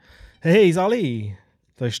Hey Sally,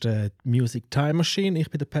 da ist die Music Time Machine. Ich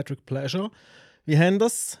bin der Patrick Pleasure. Wie haben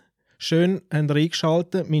das? Schön, habt ihr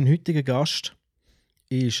eingeschaltet. Mein heutiger Gast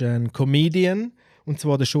ist ein Comedian, und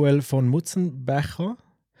zwar der Joel von Mutzenbecher.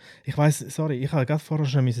 Ich habe gerade vorher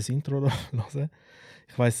schon das Intro hören.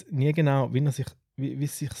 Ich weiß nie genau, wie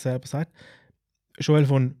es sich selber sagt. Joel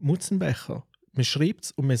von Mutzenbecher. Man schreibt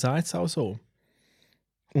es und man sagt es auch so.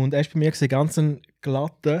 Und er ist bei mir ganz ein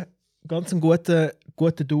glatter, ganz ein guter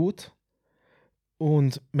Dude.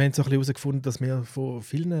 Und wir haben so ein bisschen herausgefunden, dass wir von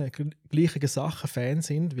vielen gleichen Sachen Fans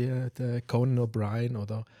sind, wie der Conan O'Brien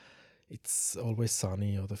oder It's Always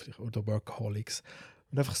Sunny oder Workaholics.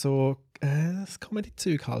 Und einfach so das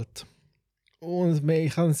Comedy-Zeug halt. Und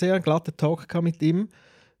ich hatte einen sehr glatten Talk mit ihm.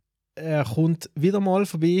 Er kommt wieder mal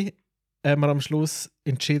vorbei, haben wir am Schluss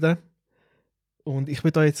entschieden. Und ich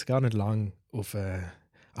will da jetzt gar nicht lang auf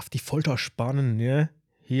die Folter spannen, ja?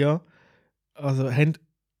 Hier. Also habt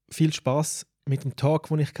viel Spaß mit dem Talk,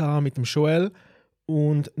 den ich hatte, mit dem Joel.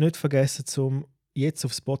 Und nicht vergessen, jetzt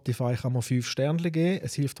auf Spotify kann man 5 Sterne geben.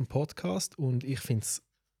 Es hilft dem Podcast. Und ich finde es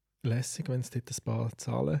lässig, wenn es dort ein paar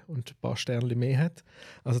Zahlen und ein paar Sterne mehr hat.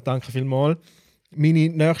 Also danke vielmals. Meine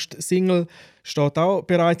nächste Single steht auch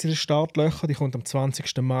bereits in den Startlöchern. Die kommt am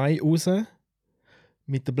 20. Mai raus.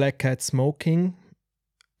 Mit der Black Cat Smoking.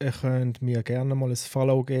 Ihr könnt mir gerne mal ein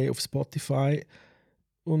Follow geben auf Spotify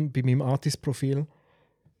und bei meinem Artist-Profil.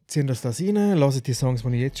 Ziehen das rein, hören die Songs, die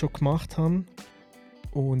ich jetzt schon gemacht habe.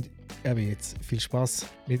 Und jetzt viel Spaß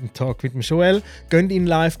mit dem Talk mit dem Joel. Geht ihn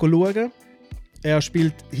live schauen. Er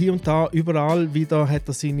spielt hier und da überall wieder, hat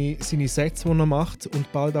er seine Sets, die er macht,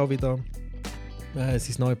 und bald auch wieder sein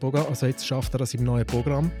neues Programm. Also jetzt schafft er das im neuen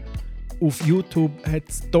Programm. Auf YouTube hat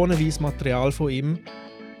es tonnenweise Material von ihm.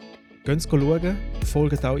 Geht schauen,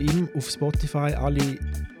 folgt auch ihm auf Spotify. Alle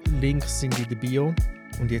Links sind in der Bio.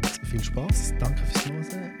 Und jetzt viel Spaß. Danke fürs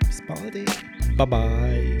Hören. Bis bald. Bye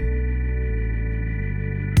bye.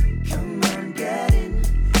 Come on, get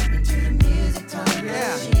into the music time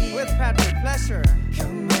machine. With Patrick Pleasure.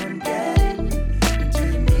 Come on, get into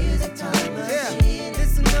the music time machine.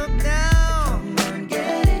 Listen up now. Come on,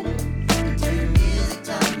 get into the music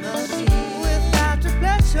time machine. With Patrick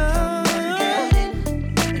Pleasure. Come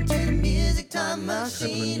on, get into the music time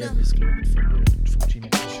machine.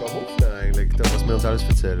 Schon hoffen eigentlich, da was wir uns alles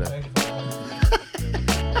erzählen.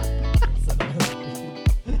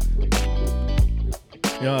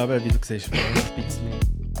 Ja, aber wie du siehst, ein bisschen.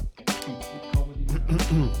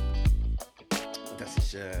 Das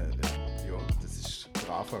ist, das ist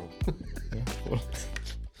der Anfang.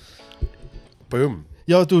 Boom.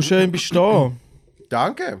 Ja, du, schön bist du da.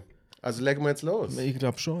 Danke. Also legen wir jetzt los. Ich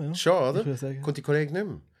glaube schon, ja. Schon, Ich oder? würde sagen. Kommt die Kollegin nicht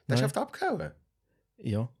mehr? Der Nein. schafft abgehauen.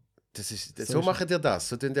 Ja. So ist machen die das.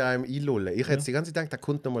 So tun die einem einlullen. Ich hätte jetzt die ganze Zeit gedacht, der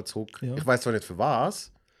kommt nochmal zurück. Ja. Ich weiß zwar nicht für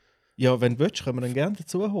was. Ja, wenn du willst, können wir dann gerne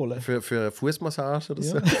dazu holen. Für Fußmassage oder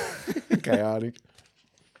so. Ja. Keine Ahnung.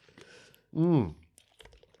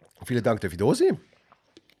 Vielen Dank, dass ich da sein.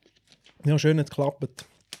 Ja, schön, hat geklappt.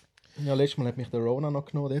 Ja, letztes Mal hat mich der Rona noch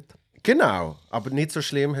genommen dort. Genau, aber nicht so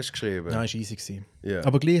schlimm hast du geschrieben. Nein, es war easy. Ja.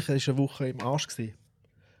 Aber gleich war eine Woche im Arsch, weil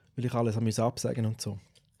ich alles absagen und so.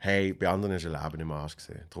 Hey, bei anderen ist ein Leben im Arsch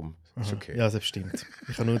gesehen. Darum ist okay. Ja, das stimmt.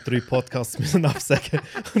 Ich habe nur 3 Podcasts müssen absagen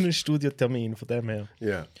und einen Studiotermin. Von dem her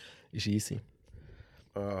Ja. ist easy.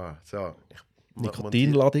 So.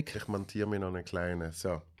 Nikotinladung. Ich montiere mir noch einen kleinen.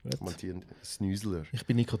 So. Ich montiere einen Snüsler. Ich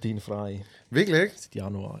bin nikotinfrei. Wirklich? Seit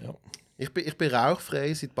Januar, ja. Ich bin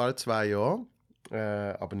rauchfrei seit bald 2 Jahren.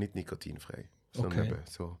 Aber nicht nikotinfrei. Sondern Okay. eben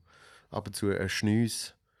so ab und zu ein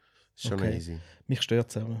Schnüss. Ist schon Okay. easy. Mich stört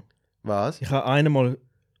es aber. Was? Ich habe einmal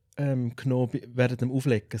genommen während dem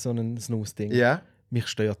Auflegen, so ein Snooze-Ding. Ja? Mich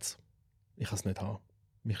stört es. Ich kann es nicht haben.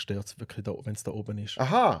 Mich stört es wirklich, wenn es da oben ist.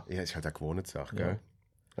 Aha. Ja, ist halt eine Gewohnheitssache, gell? Ja.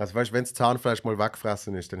 Also weißt du, wenn das Zahnfleisch mal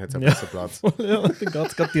weggefressen ist, dann hat es auch Ja. besser Platz. Ja, dann geht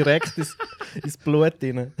es gerade direkt ins Blut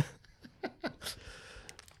rein.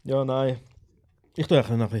 Ja, nein. Ich tue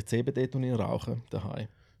noch ein bisschen CBD rauchen daheim.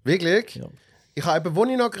 Wirklich? Ja. Ich habe eben, als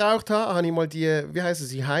ich noch geraucht habe ich mal die, wie heißen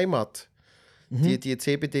sie, Heimat, die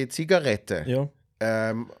CBD-Zigaretten, Ja.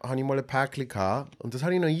 habe ich mal ein Päckchen gehabt. Und das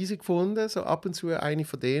habe ich noch easy gefunden, so ab und zu eine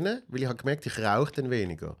von denen, weil ich habe gemerkt, ich rauche dann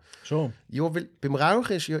weniger. Schon. Ja, weil beim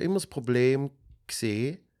Rauchen ist ja immer das Problem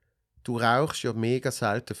gesehen, du rauchst ja mega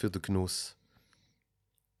selten für den Genuss.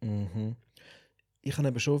 Mhm. Ich habe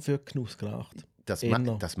eben schon für Genuss geraucht. Das Eher.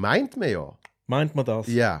 das meint man ja. Meint man das?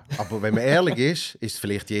 Ja, aber wenn man ehrlich ist, ist es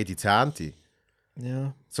vielleicht jede 10.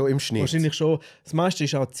 Ja. So im Schnitt. Wahrscheinlich schon. Das meiste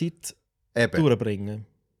ist auch die Zeit Eben. durchbringen.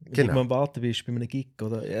 Genau. Wenn man warten bist bei einem Gig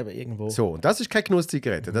oder eben irgendwo. So, und das ist keine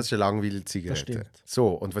Genusszigarette, das ist eine langweilige Zigarette. Das stimmt. So,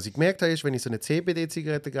 und was ich gemerkt habe, ist, wenn ich so eine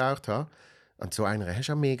CBD-Zigarette geraucht habe, Und so einer hast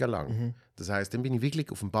du auch mega lang. Mhm. Das heisst, dann bin ich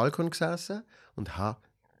wirklich auf dem Balkon gesessen und habe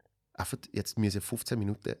einfach jetzt 15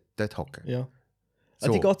 Minuten dort hocken. Ja.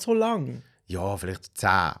 So. Die geht so lang. Ja, vielleicht 10.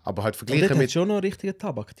 Aber halt Und dort verglichen hat mit... schon noch richtigen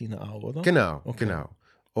Tabak drin auch, oder? Genau, Okay. genau.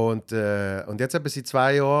 Und jetzt eben seit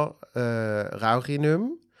 2 Jahren rauche ich nicht mehr.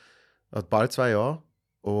 Oder bald 2 Jahre.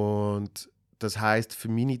 Und das heisst, für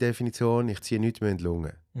meine Definition, ich ziehe nichts mehr in die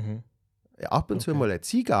Lunge. Mhm. Ab und zu Okay. mal eine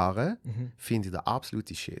Zigarre Mhm. finde ich der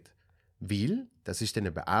absolute Shit. Weil, das ist dann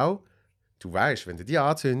eben auch, du weißt, wenn du die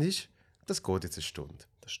anzündest, das geht jetzt eine Stunde.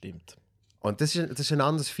 Das stimmt. Und das ist ein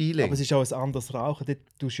anderes Feeling. Aber es ist auch ein anderes Rauchen. Dort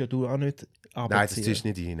tust ja du auch nicht Nein, das abziehen. tust du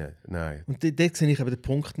nicht rein. Nein. Und dort sehe ich eben den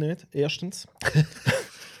Punkt nicht. Erstens,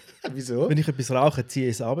 Wieso? wenn ich etwas rauche, ziehe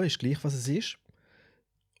ich es ab, ist gleich, was es ist.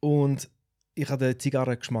 Und ich habe den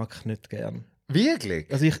Zigarrengeschmack nicht gern.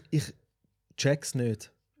 Wirklich? Also ich check's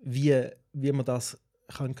nicht, wie man das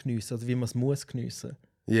kann geniessen, also wie man es muss geniessen.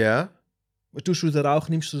 Ja. Tust du den Rauch,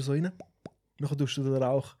 nimmst du so rein, dann tust du den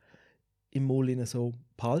Rauch im Mund rein so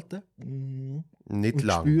behalten Nicht und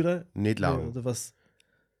lang. spüren. Nicht lang. Oder was?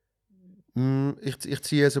 Ich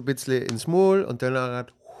ziehe so ein bisschen ins Maul und dann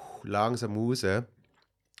langsam raus.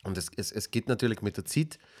 Und es gibt natürlich mit der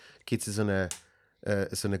Zeit gibt's so eine Ein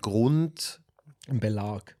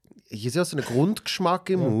Belag. hier ist so einen Grundgeschmack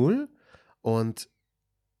im Ja. Maul. Und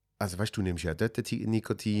also weißt du, nimmst ja dort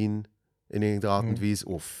Nikotin in irgendeiner Art und Weise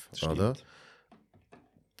auf. Das Oder? stimmt.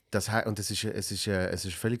 Und es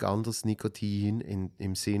ist völlig anderes Nikotin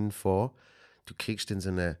im Sinn von, du kriegst dann so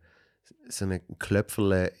eine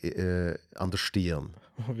Klöpferle an der Stirn.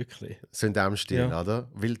 Oh, wirklich. So in dem Stil, Ja. oder?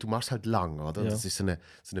 Weil du machst halt lang, oder? Ja. Das ist so ein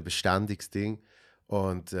beständiges Ding.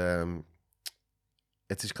 Und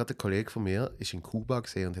jetzt ist gerade ein Kollege von mir ist in Kuba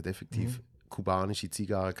gesehen und hat effektiv kubanische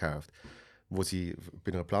Zigarren gekauft. Wo sie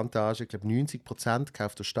bei einer Plantage, ich glaube 90%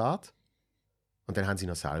 kauft der Staat. Und dann haben sie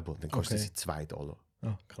noch selber. Und dann kostet Okay. sie $2.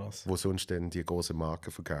 Ah, krass. Wo sonst dann die großen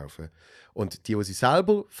Marken verkaufen. Und die sie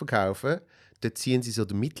selber verkaufen, dort ziehen sie so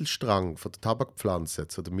den Mittelstrang von der Tabakpflanze,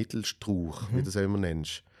 so den Mittelstrauch, wie du das auch immer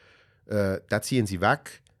nennst. Da ziehen sie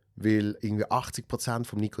weg, weil irgendwie 80%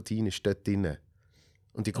 vom Nikotin ist dort drin.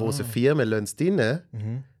 Und die großen Firmen lassen es drin,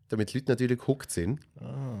 Mhm. damit die Leute natürlich gehuckt sind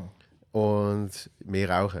Ah. und mehr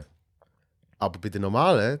rauchen. Aber bei den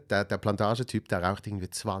normalen, der Plantagentyp, der raucht irgendwie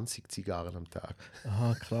 20 Zigarren am Tag.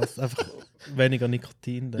 Aha, krass. Einfach weniger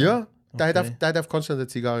Nikotin. Dann. Ja, der Okay. hat auf konstant eine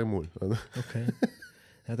Zigarre im Mund. Oder? Okay.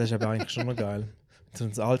 Ja, das ist aber eigentlich schon noch geil.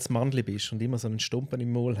 Wenn du ein altes Mannli bist und immer so einen Stumpen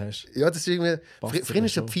im Maul hast. Ja, das ist irgendwie. Passt Früher dir war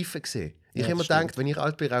das es ja schon? Pfeife. Gewesen. Ich Ja, habe immer das stimmt. gedacht, wenn ich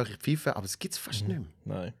alt bin, rauche ich Pfeife, aber es gibt es fast nicht mehr.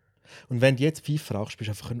 Nein. Und wenn du jetzt Pfeife rauchst, bist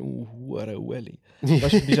du einfach ein Ueli.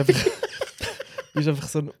 Weißt du, du bist einfach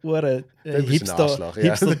so ein Dann bist du ein Arschloch, ja.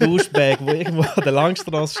 Hipster-Duschbag, der irgendwo an der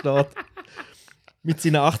Langstrasse steht. Mit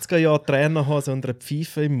seinen 80er-Jahren-Trainerhosen und einer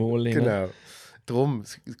Pfeife im Maul. rein. Genau. Darum,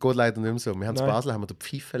 es geht leider nicht mehr so. Wir haben in Nein. Basel haben wir den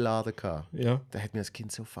Pfeifenladen gehabt. Ja, Der hat mich als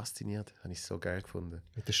Kind so fasziniert. Das habe ich so geil gefunden.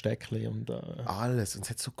 mit den Steckchen und Alles. Und es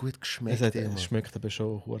hat so gut geschmeckt. immer. es schmeckt aber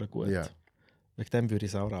schon hure gut. Ja. Wegen dem würde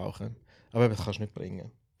ich es auch rauchen. Aber das kannst du nicht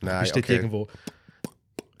bringen. Du Nein, bist dort okay. irgendwo.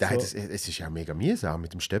 Nein, So. es ist ja mega mühsam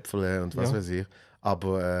mit dem Stöpferle und was Ja. weiß ich.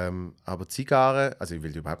 Aber Zigarre, also ich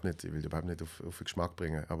will die überhaupt nicht auf den Geschmack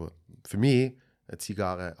bringen. Aber für mich, eine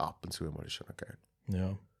Zigarre ab und zu mal ist schon noch geil.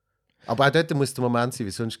 Ja. Aber auch dort muss der Moment sein,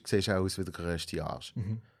 weil sonst siehst du auch aus wie der größte Arsch.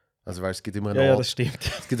 Also weißt, es gibt immer einen Ja, Ort, das stimmt.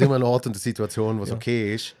 es gibt immer einen Ort und eine Situation, wo es Ja.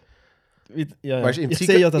 okay ist. Ja, Weißt, im, ich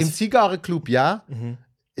sehe ja Im das. Zigarrenclub ja,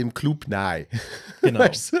 im Club nein. Genau.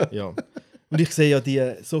 Weißt du? Ja. Und ich sehe ja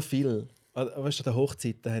die so viel. Weißt du, an den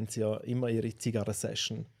Hochzeiten haben sie ja immer ihre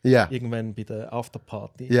Zigarren-Session. Ja, Irgendwann bei der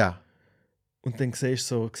Afterparty. ja. Und dann siehst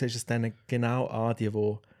du es denen genau an, die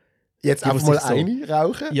Jetzt Die, einfach die mal sich so- eine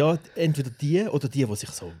rauchen? ja, entweder die oder die sich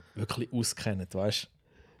so wirklich auskennen, weißt?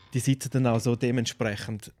 Die sitzen dann auch so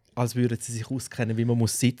dementsprechend, als würden sie sich auskennen, wie man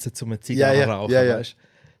muss sitzen, um eine Zigarre Ja, ja, rauchen, ja, ja. weißt?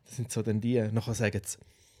 Das sind so dann die. Nachher sagen sie,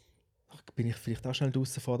 ach, bin ich vielleicht auch schnell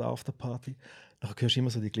draußen vor der Afterparty. Nachher hörst du immer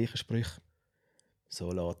so die gleichen Sprüche.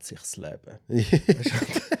 So lässt sich's leben.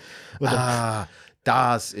 Oder,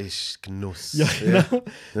 Das ist Genuss. ja, genau.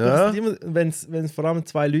 Ja. Wenn es vor allem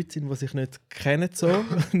zwei Leute sind, die sich nicht kennen, so,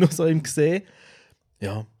 nur so im Gesehen,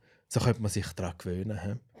 ja, so könnte man sich daran gewöhnen.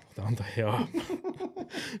 He? Der andere, ja.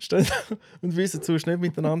 Stehen da und wissen sonst nicht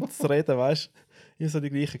miteinander zu reden, weißt du? Immer so die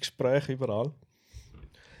gleichen Gespräche überall.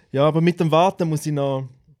 Ja, aber mit dem Warten muss ich noch,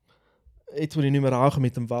 jetzt wo ich nicht mehr rauche,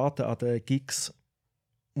 mit dem Warten an den Gigs,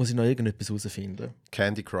 muss ich noch irgendetwas herausfinden.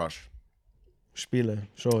 Candy Crush. Spielen,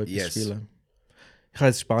 schon etwas Yes. spielen. Ich habe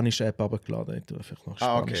jetzt eine spanische App heruntergeladen, ich tue vielleicht noch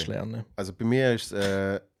Spanisch okay. lernen. Also bei mir ist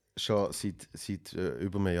es schon seit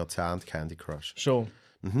über einem Jahrzehnt Candy Crush. Schon.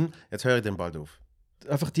 Jetzt höre ich den bald auf.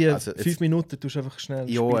 Einfach die Also 5 jetzt- Minuten tust du einfach schnell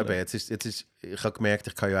Ja, spielen. aber ich habe gemerkt,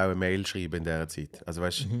 ich kann ja auch eine Mail schreiben in dieser Zeit. Also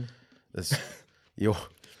weißt Mhm. das, ja.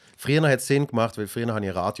 Früher hat es Sinn gemacht, weil früher hatte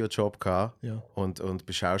ich einen Radiojob gehabt Ja. und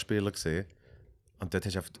bin Schauspieler gesehen. Und dort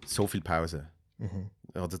hast du einfach so viel Pause. Mhm.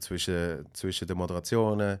 Oder zwischen den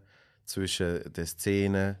Moderationen, zwischen den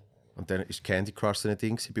Szenen. Und dann ist Candy Crush so ein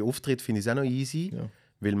Ding gewesen. Bei Auftritt finde ich es auch noch easy, Ja.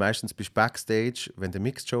 weil meistens bist du Backstage, wenn du eine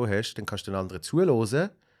Mixed Show hast, dann kannst du den anderen zuhören,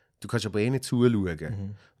 du kannst aber nicht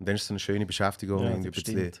zuschauen. Und dann ist es so eine schöne Beschäftigung, Ja, irgendwie das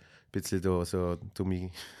ein bisschen da so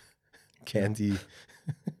dumme Candy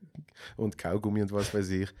und Kaugummi und was weiß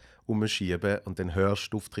ich umschieben und dann hörst du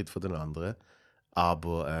den Auftritt von den anderen.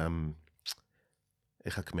 Aber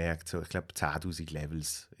ich habe gemerkt, so, ich glaube 10'000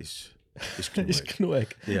 Levels ist genug. Ist genug.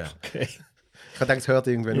 Ja. Okay. Ich habe gedacht, es hört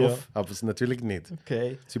irgendwann Ja. auf, aber es natürlich nicht.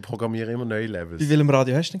 Okay. Sie programmieren immer neue Levels. Bei welchem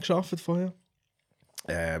Radio hast du denn gearbeitet vorher?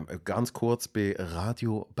 Ganz kurz bei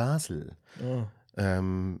Radio Basel. Ah.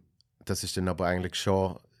 Das ist dann aber eigentlich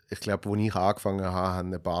schon, ich glaube, als ich angefangen habe,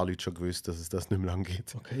 haben ein paar Leute schon gewusst, dass es das nicht mehr lang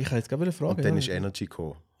geht. Okay, ich habe jetzt gerade eine Frage. Und dann ja. ist Energy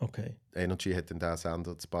gekommen. Okay. Energy hat dann diesen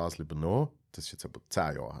Sender zu Basel übernommen. Das ist jetzt aber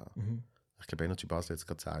 10 Jahre her. Mhm. Ich glaube, Energy Basel hat jetzt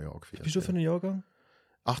gerade 10 Jahre gefeiert. Bist du für einen Jahrgang?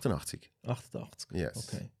 88. 88. Yes.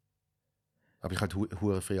 Okay. Aber ich habe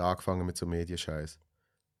hure früh angefangen mit so Medienscheiß.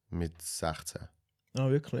 Mit 16. Ah,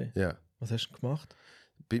 wirklich? Ja. Was hast du gemacht?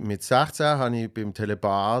 Mit 16 habe ich beim Tele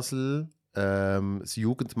Basel das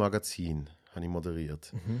Jugendmagazin habe ich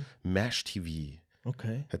moderiert. Mesh TV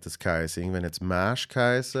Okay. hat das geheißen. Irgendwann hat es Mesh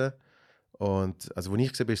geheißen. Und also, als ich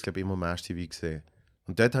gesehen bin, ist glaube ich immer Mesh TV gesehen.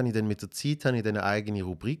 Und dort habe ich dann mit der Zeit eine eigene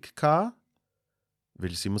Rubrik gehabt,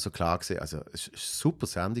 weil es immer so klar gesehen, also es ist eine super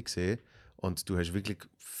Sendung gesehen und du hast wirklich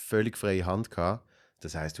völlig freie Hand gehabt.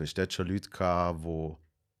 Das heißt, du hast dort schon Leute gehabt,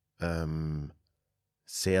 die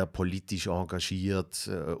sehr politisch engagiert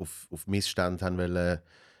auf Missstände haben wollen,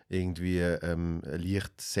 irgendwie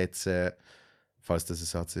Licht setzen, falls das ein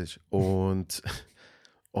Satz ist. Und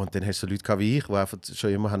dann hast du so Leute gehabt wie ich, die einfach schon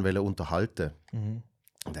immer haben wollen unterhalten. Mhm.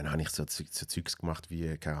 Und dann habe ich so Zeugs gemacht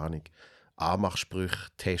wie, keine Ahnung, Anmachsprüche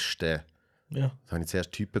testen. Ja. Da habe ich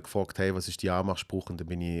zuerst Typen gefragt, hey, was ist die Anmachspruch? Und dann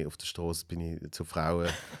bin ich auf der Straße zu Frauen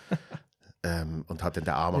und habe dann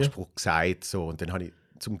den Anmachspruch gesagt. So. Und dann habe ich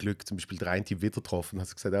zum Glück zum Beispiel den einen Typ wieder getroffen und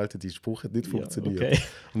habe gesagt, Alter, dieser Spruch hat nicht funktioniert. Okay.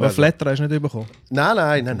 Und Aber also, Flatter hast du nicht bekommen?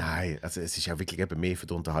 nein. Also es ist ja wirklich eben mehr für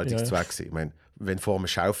den Unterhaltungszweck gewesen. Ich meine, wenn vor einem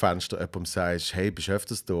Schaufenster jemandem sagst, hey, bist du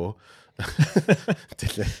öfters da?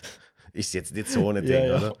 Dann ist es jetzt nicht so ein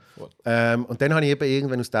Ding, oder? Und dann habe ich eben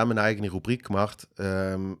irgendwann aus dem eine eigene Rubrik gemacht,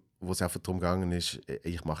 wo es einfach darum gegangen ist,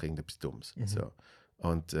 ich mache irgendetwas Dummes. So.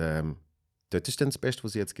 Und dort ist dann das Beste,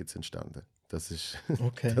 was jetzt gibt, entstanden. Das ist,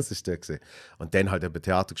 Okay. das ist der gewesen. Und dann halt eben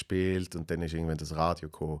Theater gespielt und dann ist irgendwann das Radio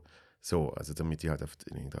gekommen. So, also damit ich halt auf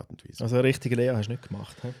in irgendeiner Art und Weise. Also eine richtige Lehre hast du nicht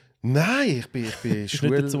gemacht? He? Nein, ich bin Bist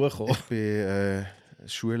nicht dazugekommen? ich bin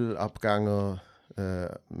Schulabgänger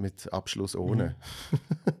mit Abschluss ohne.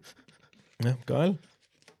 Ja, geil.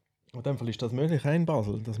 In dem Fall ist das möglich auch in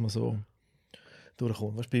Basel, dass man so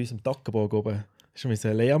durchkommt. Weißt du, bei uns im Tackenburg oben hast du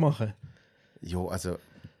eine Lehre machen. Ja, also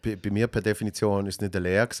bei mir per Definition ist es nicht eine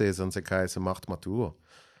Lehre gewesen, sondern es heisst, macht Matur.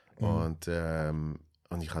 Und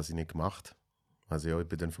ich habe sie nicht gemacht. Also ja, ich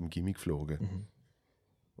bin dann vom Gimmi geflogen.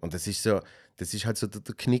 Und das ist halt so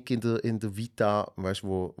der Knick in der Vita, weißt,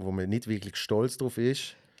 wo man nicht wirklich stolz drauf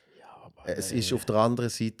ist. Ja, aber Es ist auf der anderen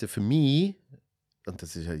Seite für mich, und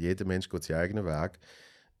das ist ja jeder Mensch geht seinen eigenen Weg,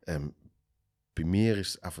 bei mir ist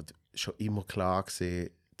es einfach schon immer klar gewesen,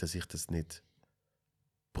 dass ich das nicht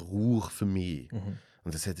brauche für mich.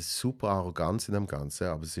 Und das hat eine super Arroganz in dem Ganzen,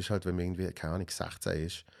 aber es ist halt, wenn man irgendwie, keine Ahnung, 16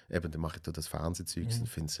 ist, eben, dann mache ich da das Fernsehzeug und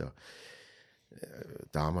finde es ja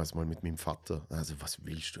damals mal mit meinem Vater, also was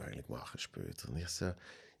willst du eigentlich machen später? Und ich so,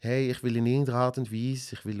 hey, ich will in irgendeiner Art und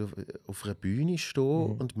Weise, ich will auf einer Bühne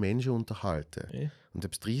stehen und Menschen unterhalten. Ja. Und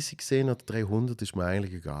ob es 30 sind oder 300, ist mir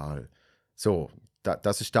eigentlich egal. So,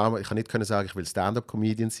 das ist damals, ich kann nicht sagen, ich will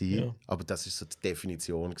Stand-up-Comedian sein, Ja. aber das ist so die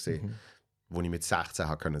Definition gesehen, wo ich mit 16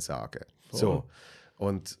 habe können sagen. Voll. So.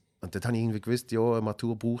 Und dann habe ich irgendwie gewusst, ja, eine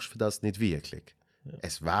Matur brauchst du für das nicht wirklich. Ja.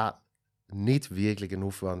 Es war nicht wirklich ein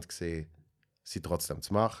Aufwand gesehen, sie trotzdem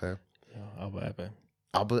zu machen. Ja, aber eben,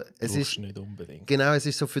 Aber es brauchst ist du nicht unbedingt. genau, es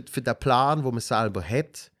ist so für den Plan, den man selber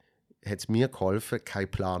hat es mir geholfen, keinen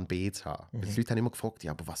Plan B zu haben. Weil die Leute haben immer gefragt,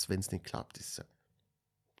 ja, aber was, wenn es nicht klappt? Ich so,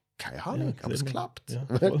 keine Ahnung, aber es sehen wir. klappt. Ja,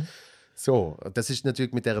 voll. So, das ist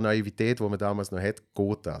natürlich mit der Naivität, die man damals noch hat,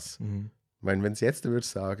 geht das. Mhm. Ich meine, wenn es jetzt würde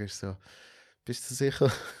sagen, ist so, bist du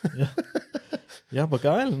sicher? Ja, aber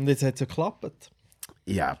geil. Und jetzt hat es ja geklappt.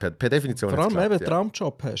 Ja, per Definition. Vor allem hat's eben geklappt,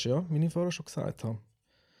 Traumjob hast, ja, wie ich vorher schon gesagt habe.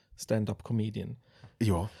 Stand-up-Comedian.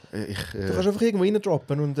 ja. Du kannst einfach irgendwo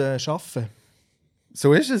reindroppen und arbeiten.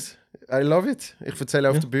 So ist es. I love it. Ich erzähle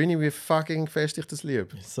auf Ja. der Bühne, wie fucking fest ich das liebe.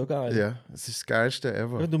 So geil. Ja, es ist das Geilste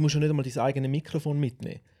ever. Ja, du musst ja nicht einmal dein eigenes Mikrofon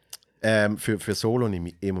mitnehmen. Für Solo nehme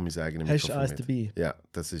ich immer mein eigenes Hast du Mikrofon eins mit. dabei? Ja,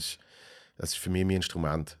 das ist für mich mein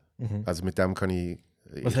Instrument. Mhm. Also mit dem kann ich...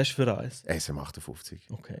 Was hast du für eins? SM58.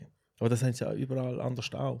 Okay. Aber das haben sie ja überall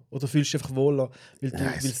anders auch. Oder fühlst du dich einfach wohler, weil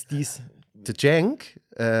Nice. es dies... Der Cenk,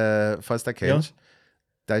 falls du den kennst,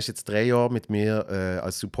 der ist jetzt 3 Jahre mit mir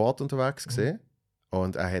als Support unterwegs gesehen.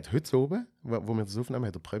 Und er hat heute oben, wo wir das aufnehmen,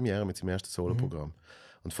 hat er Premiere mit seinem ersten Soloprogramm.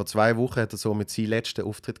 Und vor 2 Wochen hat er so mit seinem letzten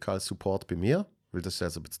Auftritt als Support bei mir, weil das ist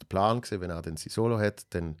also ein bisschen der Plan gewesen, wenn er dann sein Solo hat,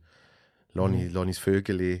 dann lasse ich das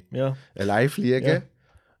Vögeli Ja. live liegen. Ja.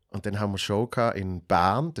 Und dann haben wir eine Show gehabt in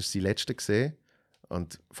Bern, das ist die letzte gesehen.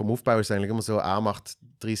 Und vom Aufbau ist es eigentlich immer so, er macht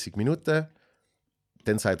 30 Minuten,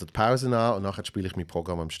 dann sagt er die Pause an und nachher spiele ich mein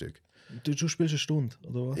Programm am Stück. Du spielst eine Stunde,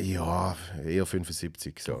 oder was? Ja, eher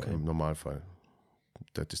 75 so Okay. im Normalfall.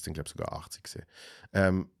 Dort ist es dann, glaube ich, sogar 80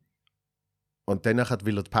 gewesen. Und dann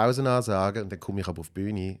will er die Pause ansagen und dann komme ich aber auf die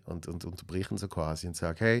Bühne und unterbreche ihn so quasi und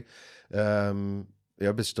sage, hey,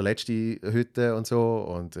 ja, bist der Letzte heute und so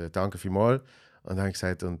und danke vielmals. Und dann habe ich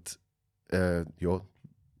gesagt, und ja,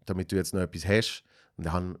 damit du jetzt noch etwas hast. Und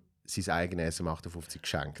dann haben sein eigenes SM58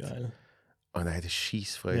 geschenkt. Geil. Und er hatte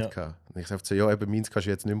Scheissfreude Ja. gehabt. Und ich sagte so, ja, eben meins kannst du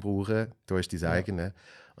jetzt nicht mehr brauchen, da ist dein eigene.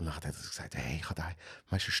 Und dann hat er gesagt, hey, ich habe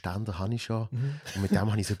einen Ständer habe ich schon. Und mit dem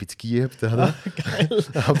habe ich so ein bisschen geübt. Oder? Geil.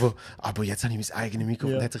 aber jetzt habe ich mein eigenes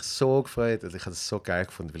Mikrofon. Ja. Er hat sich so gefreut. Also ich habe das so geil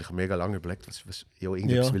gefunden, weil ich mega lange überlegt was ja,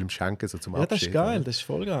 irgendetwas Ja. will ihm schenken, so zum Ja, das Abschied. ist geil, oder? das ist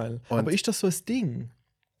voll geil. Und- Aber ist das so ein Ding,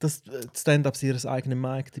 dass die Stand-Ups ihr eigenes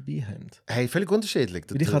Mic dabei haben? Hey, völlig unterschiedlich.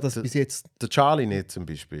 Weil ich habe das bis jetzt... Der Charlie nicht zum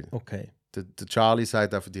Beispiel. Okay, Der Charlie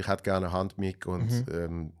sagt einfach, ich hätte gerne eine Handmic und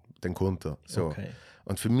dann kommt er. So. okay.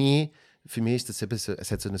 Und für mich ist das eben so, es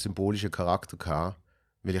hat so einen symbolischen Charakter gehabt,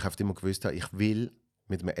 weil ich immer gewusst habe, ich will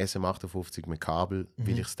mit einem SM58 mit Kabel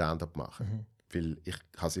will ich Stand-up machen. Weil ich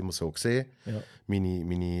habe es immer so gesehen. Ja.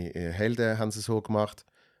 Meine Helden haben es so gemacht.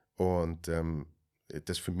 Und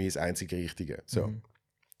das ist für mich das einzige Richtige. So.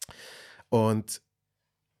 Und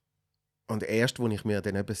erst, als ich mir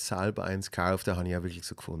dann eben selber eins gekauft habe, habe ich auch wirklich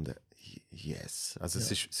so gefunden, yes. Also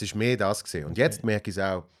es ist mehr das gesehen. Und jetzt merke ich es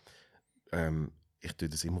auch, ich tue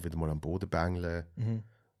das immer wieder mal am Boden bängeln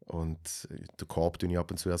und den Korb tue ich ab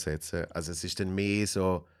und zu ersetzen. Also es ist dann mehr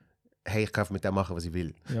so, hey, ich kann mit dem machen, was ich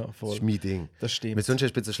will. Ja, Das voll. ist mein Ding. Das stimmt. Weil sonst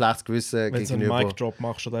hast du ein bisschen schlechtes Gewissen Wenn du so einen gegenüber... Mic-Drop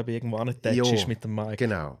machst oder eben irgendwo Jo, antätschst mit dem Mic.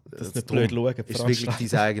 Genau. Das ist nicht Drum blöd schauen. ist wirklich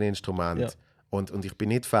dein eigenes Instrument. Ja. Und ich bin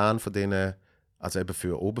nicht Fan von denen, also eben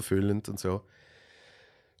für oberfüllend und so,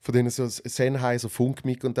 von denen so Sennheiser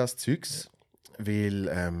Funkmic und das Zeugs,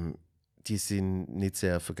 weil die sind nicht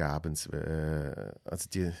sehr vergebens. Also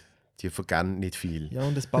die vergeben nicht viel. Ja,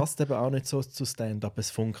 und es passt eben auch nicht so zu Stand-up, ein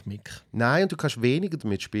Funkmic. Nein, und du kannst weniger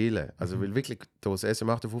damit spielen. Also weil wirklich das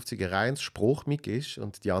SM58 ein reines Spruchmic ist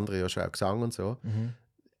und die andere ja schon auch Gesang und so.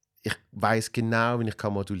 Ich weiß genau, wie ich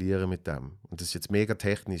kann modulieren mit dem. Und das ist jetzt mega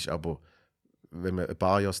technisch, aber wenn man ein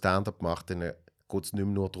paar Jahre Stand-up macht, dann geht es nicht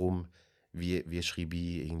mehr nur darum, wie schreibe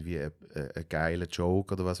ich irgendwie einen geilen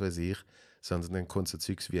Joke oder was weiß ich, sondern dann kommt so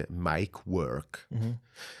Zeugs wie Mic-Work.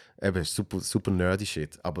 Eben, super, super nerdy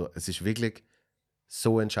Shit. Aber es ist wirklich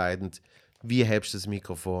so entscheidend, wie hebst du das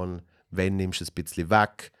Mikrofon, wenn nimmst du es ein bisschen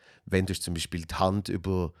weg, wenn du zum Beispiel die Hand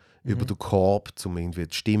über den Korb, um irgendwie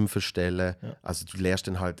die Stimme zu verstellen. Ja. Also du lernst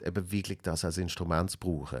dann halt eben wirklich das als Instrument zu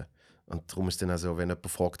brauchen. Und darum ist dann also, wenn jemand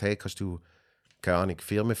fragt, hey, kannst du, keine Ahnung,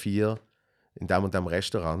 Firma 4 in dem und dem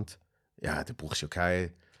Restaurant, ja, da brauchst du ja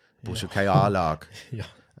keine Anlage. Ja.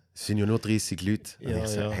 Es sind ja nur 30 Leute. Und Ja, ich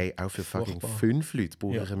sage, ja. hey, auch für fucking Furchtbar. 5 Leute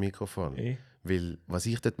brauche Ja. ich ein Mikrofon. Eh. Weil was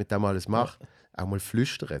ich dort mit dem alles mache, auch mal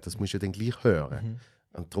flüstern, das musst du ja dann gleich hören.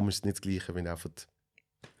 Und darum ist es nicht das Gleiche, wenn einfach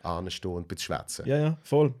anstehen und ein bisschen schwätzen. Ja, ja,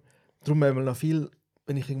 voll. Darum haben wir noch viel,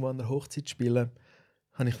 wenn ich irgendwo an der Hochzeit spiele,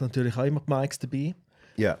 habe ich natürlich auch immer die Mics dabei.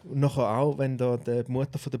 Ja. Und nachher auch, wenn da die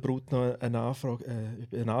Mutter von der Brut noch eine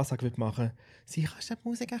Ansage machen will, sie kannst du die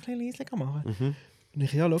Musik ein bisschen leiser machen. Und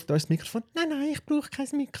ich, ja, schau, da ist das Mikrofon. Nein, ich brauche kein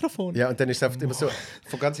Mikrofon. Ja, und dann ist es einfach immer so,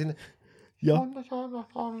 von ganz hinten, Ja.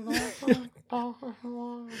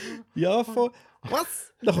 Ja, voll.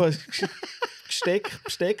 Was? Nachher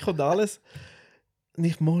Besteck und alles.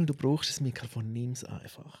 Nicht mal, du brauchst das Mikrofon, nimm es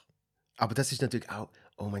einfach. aber das ist natürlich auch,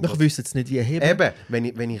 oh mein Nachher Gott. wissen sie nicht, wie heben. Eben,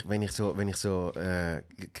 wenn ich so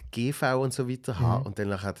GV und so weiter habe und dann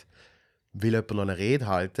nachher will jemand noch eine Rede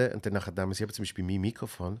halten und dann nachher nehmen sie zum Beispiel mein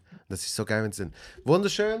Mikrofon. Das ist so geil, wenn sie dann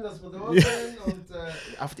wunderschön, dass wir da sind und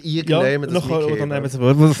auf Ja, irgendjemand das nachher, oder mitgeben. nehmen sie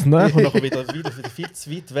was nach und nachher wieder viel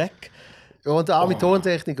zu weit weg. Ja, und der arme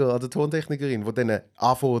Tontechniker oder Tontechnikerin, die dann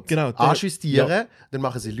anfängt Genau, der- anjustieren, dann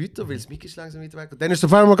machen sie Leute, weil das Mic ist langsam weiter weg. Und dann ist es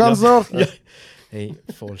auf einmal ganz Ja. nach. Ja. Hey,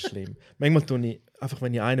 voll schlimm. Manchmal tue ich, einfach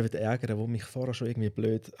wenn ich einen will ärgern, der mich vorher schon irgendwie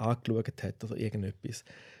blöd angeschaut hat oder irgendetwas,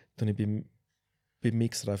 tue ich beim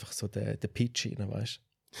Mixer einfach so den Pitch rein, weißt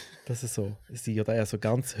du? Dass es so, sie oder er so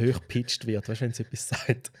ganz hoch pitched wird, weißt du, wenn sie etwas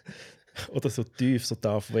sagt. Oder so tief, so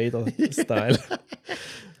Darth Vader-Style.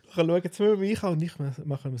 Dann schauen sie mich an und ich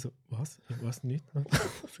mache immer so, was? Ich weiß nicht.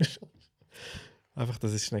 Einfach,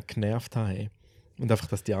 dass ich schnell genervt habe. Hey. Und einfach,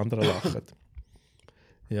 dass die anderen lachen.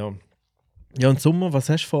 Ja. Ja, und Sommer, was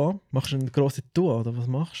hast du vor? Machst du eine grosse Tour oder was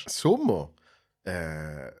machst du? Sommer?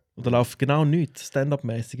 Oder läuft genau nichts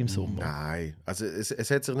Stand-up-mäßig im Sommer? Nein. Also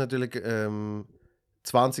es hat sich natürlich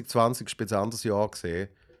 2020 ein anderes Jahr gesehen,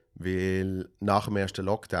 weil nach dem ersten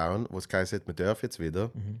Lockdown, wo es geheißen hat, man darf jetzt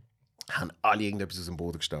wieder, haben alle irgendetwas aus dem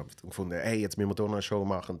Boden gestampft und gefunden, hey, jetzt müssen wir hier noch eine Show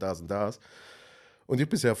machen, das und das. Und ich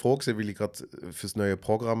bin sehr froh gewesen, weil ich gerade für das neue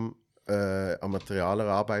Programm am Material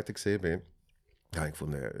erarbeiten gesehen bin. Da habe ich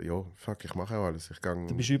gefunden, ja, fuck, ich mache auch alles. Ich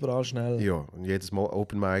Du bist überall schnell. ja, und jedes Mal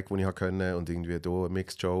Open Mic, das ich können und irgendwie hier eine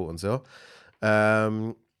Mixed Show und so.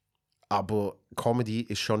 Aber Comedy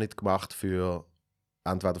ist schon nicht gemacht für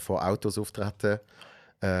entweder vor Autos auftreten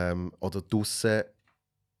oder draussen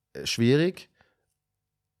schwierig.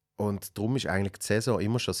 Und darum ist eigentlich die Saison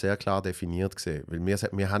immer schon sehr klar definiert gewesen. Weil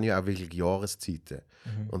wir haben ja auch wirklich Jahreszeiten.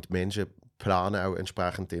 Und die Menschen planen auch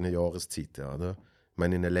entsprechend diesen Jahreszeiten. Oder? Ich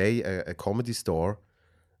meine, in L.A. ein Comedy Store,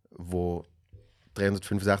 wo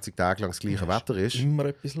 365 Tage lang das gleiche Wetter ist. Immer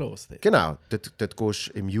etwas los. Dort. Genau, dort gehst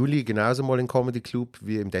du im Juli genauso mal in den Comedy Club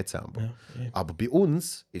wie im Dezember. Ja. Aber bei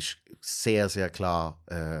uns ist sehr, sehr klar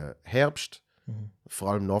Herbst,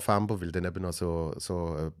 vor allem November, weil dann eben noch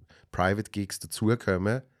so Private Gigs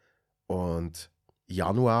dazukommen. Und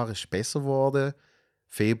Januar ist besser geworden,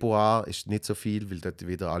 Februar ist nicht so viel, weil dort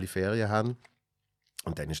wieder alle Ferien haben.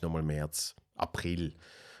 Und dann ist nochmal März, April.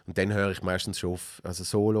 Und dann höre ich meistens schon auf, also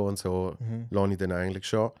Solo und so, lasse ich dann eigentlich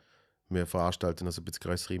schon. Wir veranstalten also ein bisschen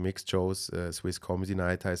größere Mixed-Shows, Swiss Comedy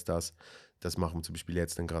Night heisst das. Das machen wir zum Beispiel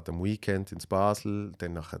jetzt dann gerade am Weekend in Basel,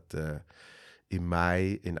 dann nachher im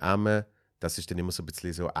Mai in Emmen. Das ist dann immer so ein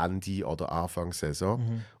bisschen so Ende oder Anfang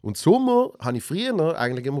Saison. Und Sommer habe ich früher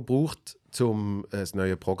eigentlich immer gebraucht, um das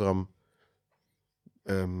neue Programm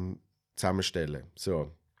zusammenstellen.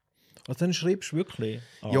 So. Also dann schreibst du wirklich?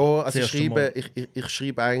 Ja, also das erste Mal. ich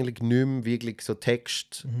schreibe eigentlich nicht mehr wirklich so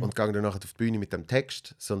Text und gehe dann nachher auf die Bühne mit dem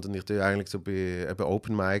Text, sondern ich tue eigentlich so bei eben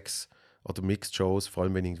Open Mics oder Mixed Shows, vor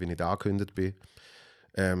allem wenn ich irgendwie nicht angekündigt bin,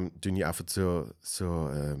 tue ich einfach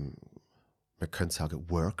man könnte sagen,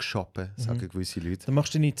 workshoppen, sagen gewisse Leute. Dann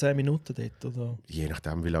machst du nicht 10 Minuten dort, oder? Je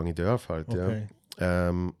nachdem, wie lange ich darf halt, Okay.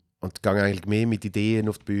 ja. Und gehe eigentlich mehr mit Ideen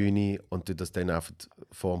auf die Bühne und tue das dann einfach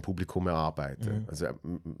vor dem Publikum erarbeiten. Also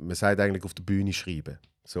man sagt eigentlich auf der Bühne schreiben.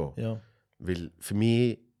 So. Ja. Weil für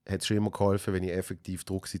mich hat es schon immer geholfen, wenn ich effektiv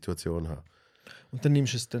Drucksituationen habe. Und dann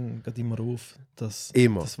nimmst du es dann gerade immer auf, dass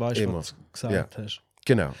Immer, das weißt, immer. was du gesagt hast.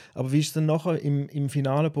 Genau. Aber wie ist es dann nachher im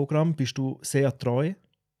finalen Programm? Bist du sehr treu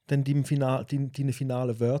dann deinen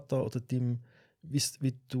finalen Wörtern oder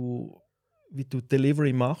wie du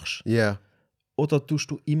Delivery machst? Ja. Yeah. Oder tust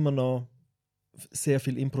du immer noch sehr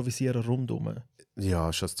viel improvisieren rundum?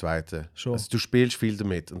 Ja, schon das Zweite. Schon. Also du spielst viel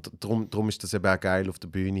damit und darum ist das eben auch geil auf der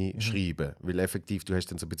Bühne schreiben, weil effektiv du hast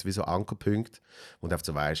dann so ein bisschen wie so Ankerpunkte und einfach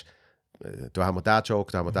so weißt, da haben wir den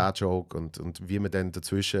Joke, da haben wir den Joke und wie man dann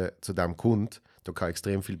dazwischen zu dem kommt, da kann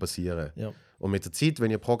extrem viel passieren. Ja. Und mit der Zeit, wenn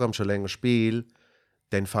ich ein Programm schon länger spiele,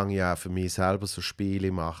 dann fange ich auch für mich selber so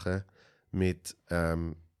Spiele machen mit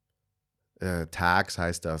Tags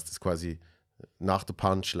heisst das ist quasi nach der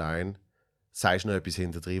Punchline sagst du noch etwas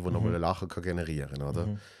hinter drin, das nochmal ein Lachen kann generieren kann.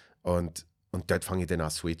 Oder? Und dort fange ich dann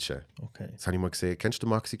an zu switchen. Okay. Das habe ich mal gesehen. Kennst du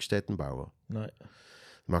Maxi Stettenbauer? Nein.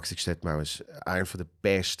 Maxi Stettenbauer ist einer der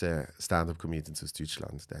besten Stand-up-Comedians aus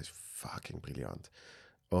Deutschland. Der ist fucking brillant.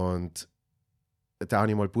 Und da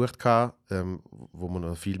habe ich mal gebucht, wo wir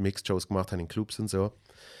noch viele Mixed-Shows gemacht haben in Clubs und so.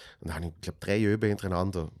 Und da habe ich, glaube 3 Öben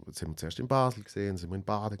hintereinander. Jetzt haben wir zuerst in Basel gesehen, dann sind wir in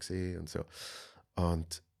Baden gesehen und so.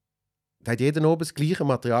 Und da hat jeden oben das gleiche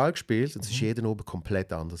Material gespielt und es ist jeden oben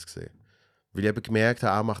komplett anders gesehen. Weil ich eben gemerkt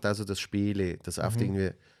habe, er macht also das Spiel, das oft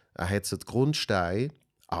irgendwie, er hat so den Grundstein,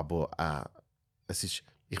 aber es ist,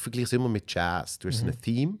 ich vergleiche es immer mit Jazz. Du hast so ein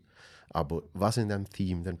Theme, aber was in diesem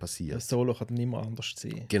Theme dann passiert? Das Solo kann nicht mehr anders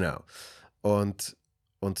sein. Genau. Und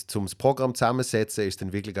zum das Programm zusammensetzen ist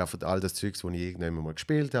dann wirklich einfach all das Zeugs, das ich irgendwann mal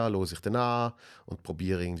gespielt habe, höre ich dann an und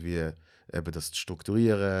probiere irgendwie eben das zu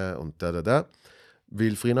strukturieren und da.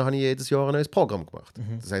 Weil früher habe ich jedes Jahr ein neues Programm gemacht.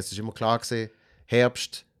 Das heisst, es war immer klar gewesen,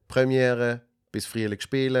 Herbst, Premiere, bis Frühling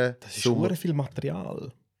spielen. Das ist schon viel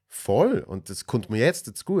Material. Voll. Und das kommt mir jetzt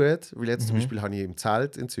dazu gut, weil jetzt zum Beispiel habe ich im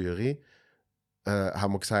Zelt in Zürich,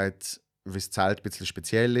 haben wir gesagt, weil das Zelt ein bisschen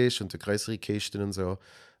speziell ist und größere Kisten und so,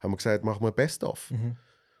 haben wir gesagt, machen wir ein Best-of. Und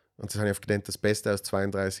das habe ich genannt, das Beste aus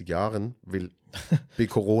 32 Jahren, weil bei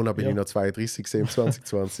Corona bin ich noch 32 im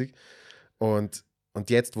 2020. Und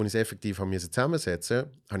jetzt, wo ich es effektiv zusammensetzen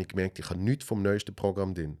musste, habe ich gemerkt, ich habe nichts vom neuesten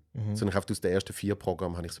Programm drin. Sondern ich habe aus den ersten 4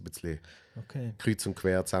 Programmen habe ich so ein bisschen kreuz und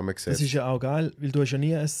quer zusammengesetzt. Das ist ja auch geil, weil du hast ja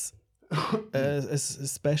nie ein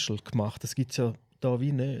Special gemacht. Das gibt es ja da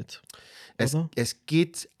wie nicht. Es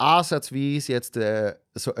gibt ansatzweise jetzt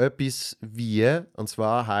so etwas wie, und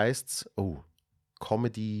zwar heisst es,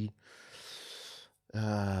 Comedy,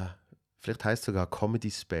 vielleicht heisst es sogar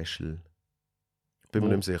Comedy Special. Bin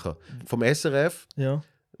mir nicht mehr sicher. Vom SRF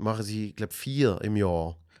machen sie, glaube ich, 4 im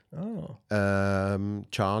Jahr.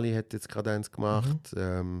 Charlie hat jetzt gerade eins gemacht.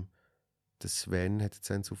 Der Sven hat jetzt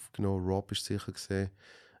eins aufgenommen. Rob ist sicher gesehen.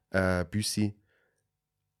 Büssi.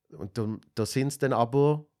 Und da sind es dann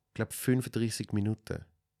aber, glaube ich, 35 Minuten.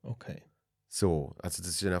 Okay. So, also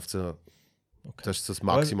das ist dann einfach so, das ist das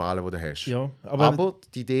Maximale, was du hast. Ja, aber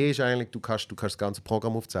die Idee ist eigentlich, du kannst das ganze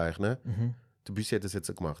Programm aufzeichnen. Der Büssi hat das jetzt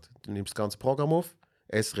so gemacht. Du nimmst das ganze Programm auf,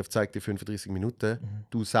 SRF zeigt dir 35 Minuten,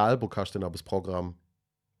 du selber kannst dann aber das Programm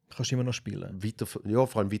immer noch spielen.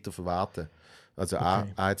 Vor allem weiter verwerten. Also auch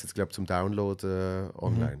jetzt glaube ich, zum Download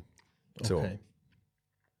online. So. Okay.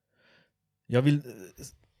 Ja, weil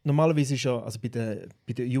normalerweise ist ja, also bei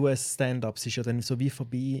den US Stand-Ups ist ja dann so wie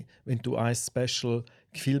vorbei, wenn du ein Special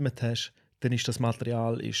gefilmt hast, dann ist das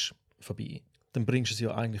Material vorbei. Dann bringst du es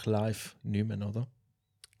ja eigentlich live nicht mehr, oder?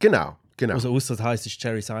 Genau. Also außer das heisst, es ist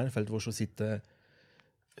Jerry Seinfeld, der schon seit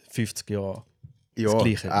 50 Jahren das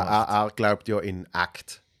Gleiche macht. Er glaubt ja in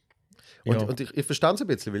Act. Und ich verstand es ein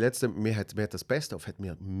bisschen, weil jetzt, mir hat das Best-of hat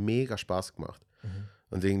mir mega Spaß gemacht.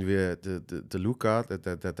 Und irgendwie der Luca,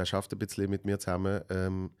 der schafft ein bisschen mit mir zusammen.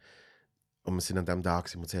 Und wir sind an dem Tag,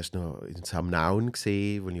 sind wir zuerst noch in Samnaun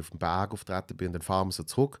gesehen, wo ich auf dem Berg auftreten bin, und dann fahren wir so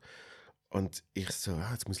zurück. Und ich so,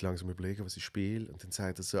 jetzt muss ich langsam überlegen, was ich spiele. Und dann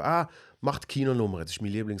sagt er so, mach die Kinonummer, das ist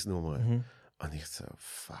meine Lieblingsnummer. Und ich so,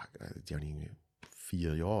 fuck, die habe ich irgendwie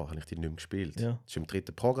 4 Jahre habe ich die nicht mehr gespielt. Ja. Das war im 3.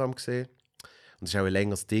 Programm gesehen. Und das ist auch ein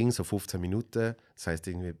längeres Ding, so 15 Minuten. Das heisst,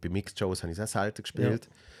 irgendwie bei Mixed Shows habe ich es auch selten gespielt.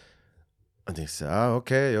 Ja. Und ich so,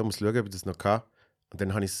 okay, ja, muss schauen, ob ich das noch kann. Und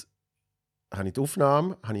dann habe ich die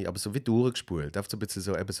Aufnahme aber so wie durchgespult. Einfach so ein bisschen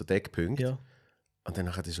so, eben so Deckpunkte. Ja. Und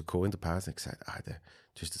dann hat er so in der Pause und gesagt,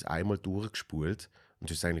 du hast das einmal durchgespult und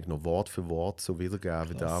du hast eigentlich noch Wort für Wort so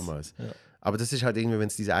wiedergegeben wie damals. Ja. Aber das ist halt irgendwie, wenn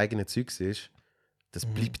es diese eigene Zeugs ist, das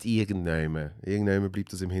bleibt irgendjemand. Irgendjemand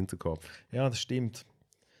bleibt das im Hinterkopf. Ja, das stimmt.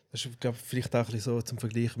 Das ist, glaube ich, vielleicht auch ein bisschen so zum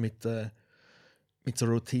Vergleich mit so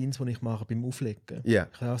Routines, die ich mache beim Auflegen. Yeah.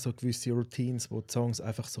 Ich habe auch so gewisse Routines, wo die Songs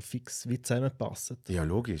einfach so fix wie zusammenpassen. Ja,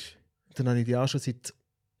 logisch. Dann habe ich die auch schon seit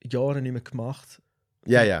Jahren nicht mehr gemacht.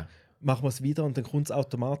 Ja. Machen wir es wieder und dann kommt es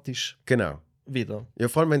automatisch wieder. Ja,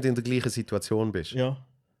 vor allem, wenn du in der gleichen Situation bist. Ja.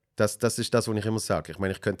 Das ist das, was ich immer sage. Ich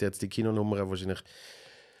meine, ich könnte jetzt die Kinonummer wahrscheinlich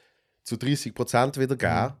zu 30% wieder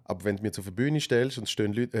geben, aber wenn du mir zur Bühne stellst und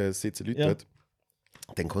sitzen Leute dort,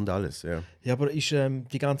 dann kommt alles. Ja, aber ist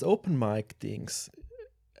die ganzen Open-Mic-Dings,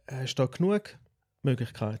 hast du da genug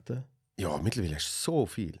Möglichkeiten? Ja, mittlerweile hast du so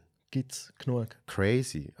viel. Gibt es genug?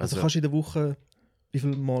 Crazy. Also kannst du in der Woche, wie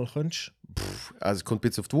viel Mal kannst du? Also es kommt ein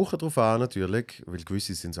bisschen auf die Woche drauf an, natürlich, weil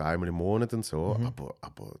gewisse sind so einmal im Monat und so,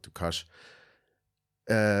 aber du kannst...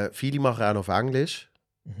 viele machen auch noch auf Englisch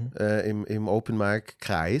im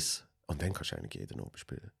Open-Mic-Kreis und dann kannst du eigentlich jeden oben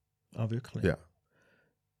spielen. Ah, wirklich? Ja.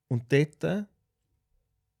 Und dort...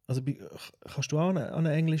 Also kannst du auch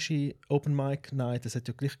eine englische Open Mic Night? Es hat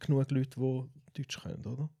ja gleich genug Leute, die Deutsch können,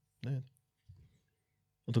 oder? Nicht?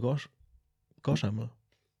 Oder gehst du einmal?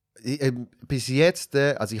 Bis jetzt,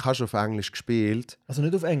 also ich habe schon auf Englisch gespielt. Also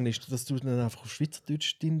nicht auf Englisch, dass du dann einfach auf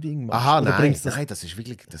Schweizerdeutsch dein Ding machst? Aha, oder nein, das ist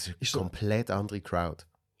wirklich ist komplett andere Crowd.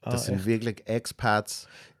 Das sind echt? wirklich Expats.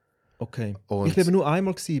 Okay. Und ich war aber nur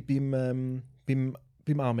einmal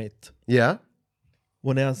beim Ahmed. Ja?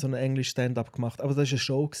 Wo er so ein Englisch Stand-up gemacht hat. Aber das war eine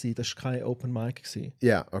Show, das war kein Open Mic.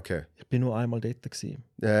 Ja, okay. Ich bin nur einmal dort.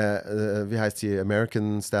 Wie heißt die?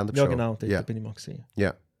 American Stand-Up Show? Ja, genau, dort bin ich mal.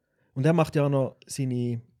 Ja. Und er macht ja auch noch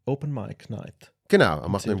seine Open Mic Night. Genau, er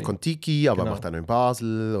macht noch im Kontiki, aber er Genau. macht auch noch in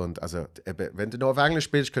Basel. Und also, wenn du noch auf Englisch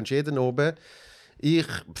spielst, kannst du jeden oben.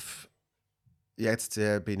 Jetzt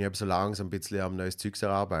bin ich eben so langsam ein bisschen am neues Zeugs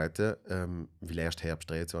erarbeiten, weil erst Herbst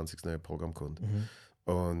 23 das neue Programm kommt.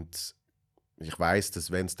 Und ich weiss,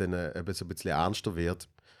 dass wenn es dann eben so ein bisschen ernster wird,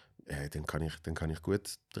 dann kann ich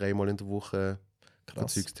gut 3-mal in der Woche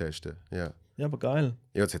Zeugs testen. Ja. Ja, aber geil.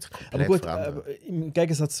 Ja, das hat sich Aber komplett gut, verändert. im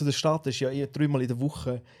Gegensatz zu der Stadt ist ja eher 3-mal in der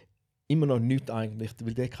Woche immer noch nichts eigentlich.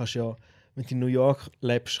 Weil dort kannst du ja, wenn du in New York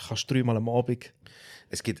lebst, kannst du 3-mal am Abend.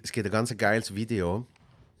 Es gibt ein ganz geiles Video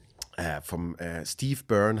vom Steve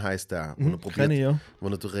Byrne heißt der, wo, Kenn ich, ja. wo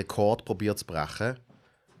er den Rekord probiert zu brechen.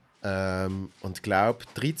 Und glaube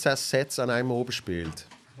 13 Sets an einem oben spielt.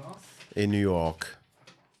 In New York.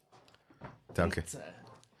 Danke.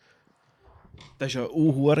 Das ist ja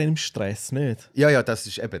auch im Stress, nicht? Ja, das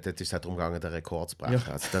ist eben, das ist halt darum gegangen, den Rekord zu brechen.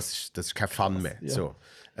 Ja. Also das ist kein Fun mehr. ja. So.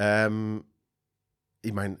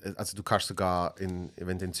 Ich meine, also du kannst sogar,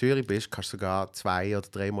 wenn du in Zürich bist, kannst du sogar 2 oder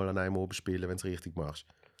 3 Mal an einem oben spielen, wenn du es richtig machst.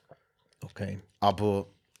 Okay. Aber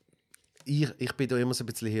ich bin da immer so ein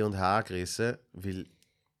bisschen hin und her gerissen, weil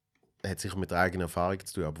es hat sicher mit der eigenen Erfahrung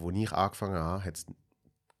zu tun, aber als ich angefangen habe, hat es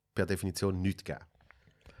per Definition nichts gegeben.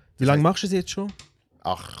 Wie lange machst du es jetzt schon?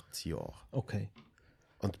 8 Jahre. Okay.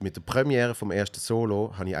 Und mit der Premiere vom ersten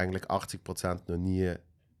Solo habe ich eigentlich 80% noch nie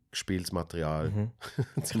gespieltes Material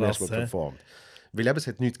zum ersten Mal hä? performt. Weil eben, es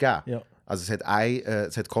hat nichts gegeben. Ja. Also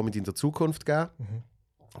es hat Comedy in der Zukunft gegeben.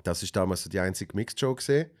 Das war damals so die einzige Mixed-Show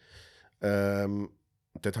gesehen.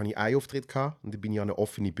 Dort hatte ich einen Auftritt gehabt, und dann bin ich an einer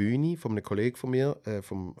offenen Bühne von einem Kollegen von mir,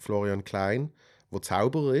 vom Florian Klein, der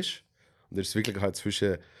Zauberer ist. Und das ist wirklich halt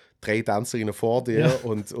zwischen 3 Tänzerinnen vor dir Ja.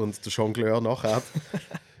 und der Jongleur nachher.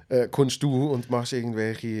 Kommst du und machst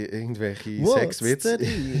irgendwelche What's Sexwitze. the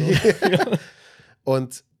deal?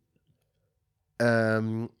 Und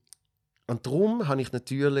darum habe ich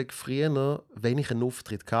natürlich früher, wenn ich einen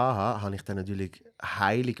Auftritt hatte, habe ich dann natürlich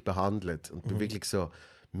heilig behandelt und bin wirklich so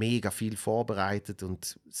mega viel vorbereitet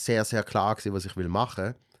und sehr, sehr klar gewesen, was ich machen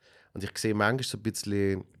will. Und ich sehe manchmal so ein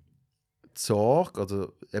bisschen die Sorge,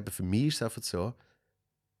 oder eben für mich ist es einfach so,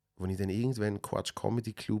 als ich dann irgendwann einen Quatsch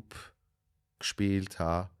Comedy Club gespielt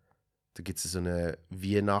habe, da gibt es so eine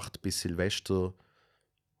Weihnacht bis Silvester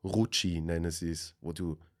Rutschi, nennen sie es, wo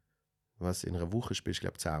du in einer Woche spielst,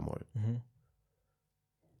 glaube ich, 10-mal.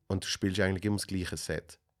 Und du spielst eigentlich immer das gleiche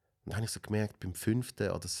Set. Und dann habe ich so gemerkt, beim 5.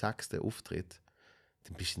 oder 6. Auftritt,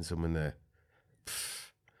 dann bist du in so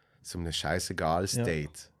einem scheißegal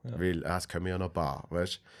State. Ja. Weil, es können wir ja noch ein paar,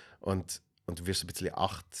 weißt du? Und du wirst ein bisschen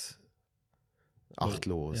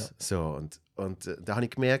achtlos. Ja. So, und da habe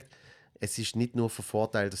ich gemerkt, es ist nicht nur von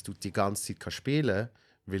Vorteil, dass du die ganze Zeit kannst spielen kannst,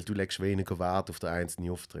 weil du legst weniger Wert auf den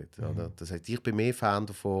einzelnen Auftritt. Oder? Das heißt, ich bin mehr Fan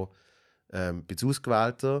davon, bin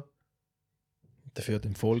ausgewählter. Dafür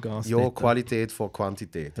den Vollgas. Ja, dort. Qualität vor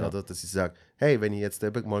Quantität. Ja. Oder? Dass ich sage, hey, wenn ich jetzt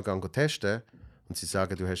eben mal testen und sie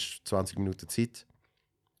sagen, du hast 20 Minuten Zeit,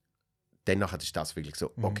 dann nachher ist das wirklich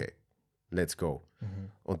so, okay, let's go.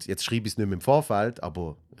 Und jetzt schreibe ich es nicht mehr im Vorfeld,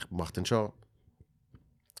 aber ich mache dann schon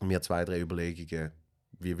mir 2, 3 Überlegungen,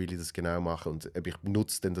 wie will ich das genau machen, und ich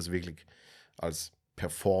nutze dann das wirklich als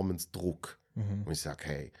Performance-Druck. Und ich sage,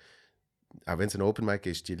 hey, auch wenn es ein Open Mic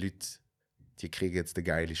ist, die Leute, die kriegen jetzt eine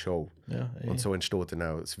geile Show. Ja, Und so entsteht dann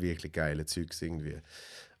auch das wirklich geile Zeugs irgendwie.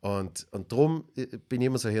 Und darum bin ich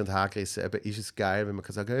immer so hin und her gerissen. Eben, ist es geil, wenn man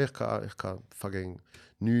kann sagen, hey, ich kann fucking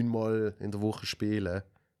 9-mal in der Woche spielen.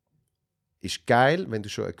 Ist geil, wenn du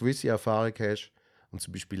schon eine gewisse Erfahrung hast und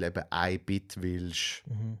zum Beispiel eben ein Bit willst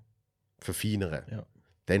verfeinern. Ja.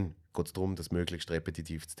 Dann geht es darum, das möglichst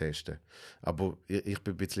repetitiv zu testen. Aber ich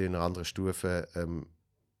bin ein bisschen in einer anderen Stufe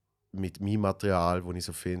mit meinem Material, wo ich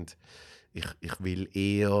so finde, ich will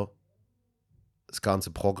eher das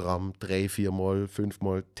ganze Programm 3, 4-mal,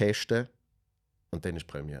 5-mal testen und dann ist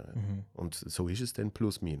Premiere. Und so ist es dann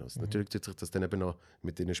plus minus. Natürlich wird sich das dann eben noch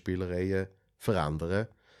mit den Spielereien verändern,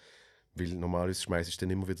 weil normalerweise schmeißt du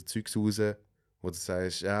dann immer wieder Zeugs raus, wo du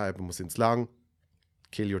sagst, ja, eben, wir sind zu lang,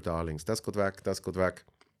 kill your darlings, das geht weg, das geht weg.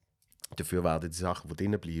 Dafür werden die Sachen, die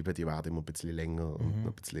drinnen bleiben, die werden immer ein bisschen länger und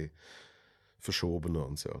noch ein bisschen verschobener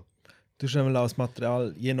und so. Du musst auch das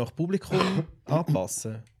Material je nach Publikum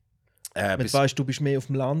anpassen. Wenn du Bis- weißt, du bist mehr auf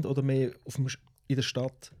dem Land oder mehr in der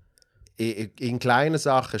Stadt. in kleinen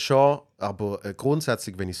Sachen schon, aber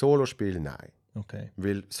grundsätzlich, wenn ich Solo spiele, nein. Okay.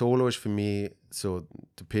 Weil Solo ist für mich so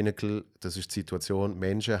der Pinnacle, das ist die Situation,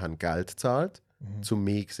 Menschen haben Geld gezahlt, um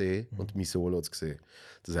mich zu sehen und mein Solo zu sehen.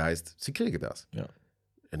 Das heisst, sie kriegen das. Ja.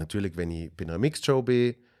 Natürlich, wenn ich bei einer Mixed-Show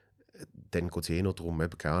bin, dann geht es noch darum,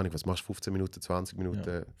 eben, keine Ahnung, was machst du, 15 Minuten, 20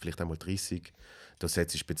 Minuten, vielleicht einmal 30. Da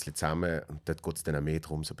setzt du ein bisschen zusammen und dort geht es dann auch mehr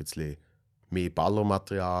darum, so ein bisschen mehr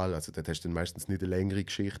Ballermaterial, also dort hast du dann meistens nicht eine längere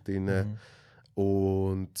Geschichte drin.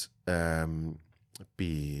 Und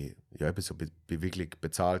bei wirklich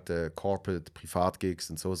bezahlten Corporate, Privatgigs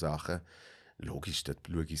und so Sachen, logisch, dort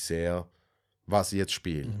schaue ich sehr, was ich jetzt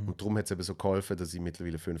spiele. Und darum hat es eben so geholfen, dass ich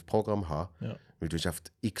mittlerweile 5 Programme habe. Ja. Weil du hast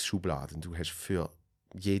oft x Schubladen. Du hast für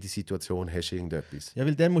jede Situation hast du irgendetwas. Ja,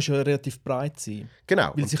 weil dann musst du ja relativ breit sein.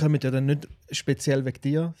 Genau. Weil sie kommen ja dann nicht speziell wegen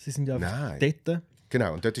dir, sie sind ja einfach Nein. dort.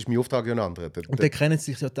 Genau, und dort ist mein Auftrag ja ein anderer. Und dann kennen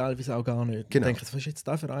sie sich ja teilweise auch gar nicht. Genau. Und denken, was ist jetzt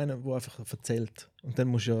da für einen, der einfach erzählt? Und dann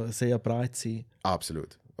musst du ja sehr breit sein.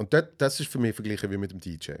 Absolut. Und das ist für mich vergleichen wie mit dem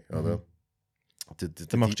DJ. Oder?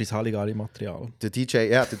 Dann machst du das Halligalli-Material. Der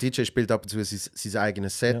DJ spielt ab und zu sein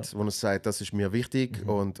eigenes Set, wo er sagt, das ist mir wichtig.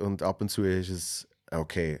 Und ab und zu ist es,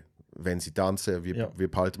 okay, wenn sie tanzen, wie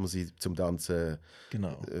behalten wir sie zum Tanzen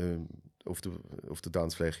Genau. auf der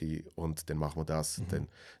Tanzfläche und dann machen wir das. Und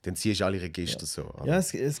dann ziehst du alle Register so. Oder?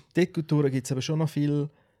 Ja, Dekulturen gibt es aber schon noch viel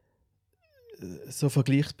so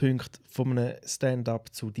Vergleichspunkte von einem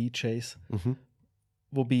Stand-up zu DJs.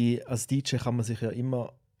 Wobei, als DJ kann man sich ja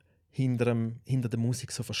immer hinter der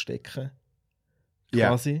Musik so verstecken.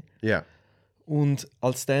 Quasi. Ja. Und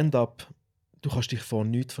als Stand-up, du kannst dich vor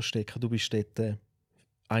nichts verstecken. Du bist dort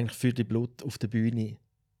eigentlich für die Blut auf der Bühne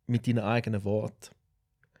mit deinen eigenen Worten.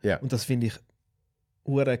 Ja. Und das finde ich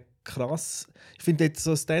hure krass. Ich finde jetzt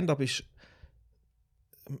so Stand-up ist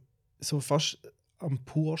so fast am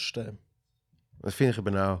pursten. Das finde ich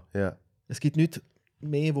eben auch, ja. Es gibt nichts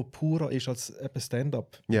mehr, wo purer ist als eben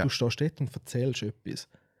Stand-up. Ja. Du stehst dort und erzählst etwas.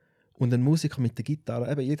 Und ein Musiker mit der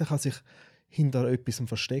Gitarre, eben jeder kann sich hinter etwas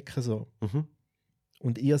verstecken. So.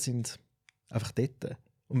 Und ihr seid einfach dort.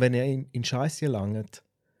 Und wenn ihr in Scheiße langt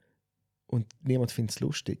und niemand findet es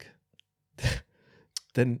lustig,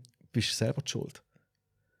 dann bist du selber die schuld.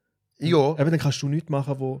 Ja. Eben, dann kannst du nichts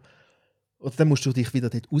machen, oder dann musst du dich wieder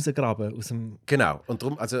dort rausgraben aus dem... Genau. Und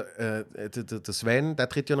darum, also der Sven, der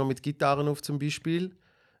tritt ja noch mit Gitarren auf zum Beispiel,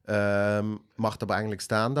 macht aber eigentlich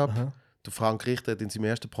Stand-up. Aha. Der Frank Richter hat in seinem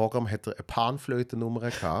ersten Programm hat er eine Panflötennummer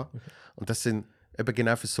gehabt. Und das sind eben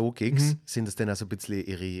genau für so Gigs sind das dann auch so ein bisschen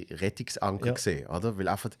ihre Rettungsanker gesehen, oder? Weil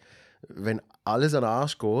einfach, wenn alles an den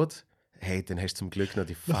Arsch geht, hey, dann hast du zum Glück noch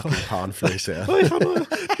die fucking Panflöte. Oh, ich habe noch...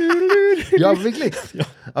 Ja, aber wirklich. Ja.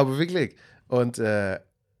 Aber wirklich. Und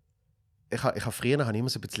ich habe früher immer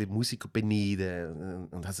so ein bisschen Musiker beneiden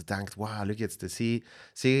und habe so gedacht, wow, schau jetzt,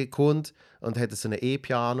 sie kommt und hat so ein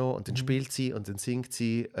E-Piano und dann spielt sie und dann singt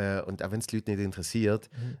sie und auch wenn es die Leute nicht interessiert,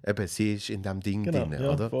 eben, sie ist in diesem Ding Genau, drin,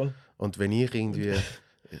 ja, oder? voll. Und wenn ich irgendwie,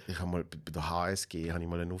 ich habe mal bei der HSG habe ich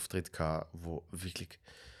mal einen Auftritt gehabt, wo wirklich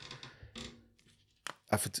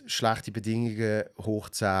einfach schlechte Bedingungen hoch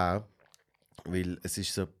 10, weil es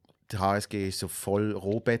ist so, die HSG ist so voll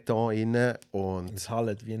Rohbeton inne und Es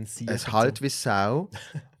hallt wie ein Sieg. es halt wie Sau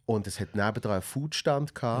und es hat nebendran einen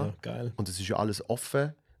Foodstand Ja, gehabt geil. und es ist ja alles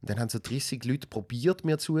offen. Und dann haben so 30 Leute probiert,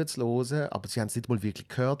 mir zuzuhören, aber sie haben es nicht mal wirklich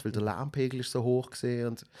gehört, weil der Lärmpegel ist so hoch gesehen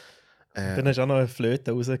und Dann hast du auch noch eine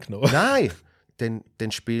Flöte rausgenommen. nein,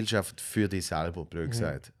 dann spielst du einfach für dich selber, blöd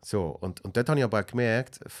gesagt. So, und dort habe ich aber auch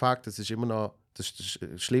gemerkt, fuck, das ist immer noch das ist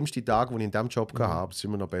der schlimmste Tag, den ich in diesem Job hatte. Es ist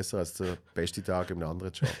immer noch besser als der beste Tag in einem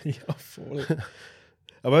anderen Job. Ja, voll.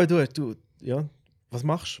 Aber du, ja, was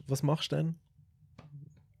machst du denn?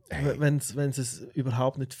 Hey. Wenn es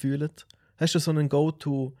überhaupt nicht fühlt? Hast du so einen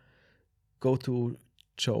Go-To-Joke,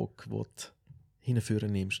 den du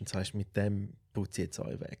hinführen nimmst und sagst, mit dem putze ich jetzt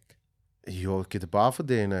euch weg? Ja, es gibt ein paar von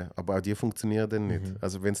denen, aber auch die funktionieren dann nicht.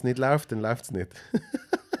 Also wenn es nicht läuft, dann läuft es nicht.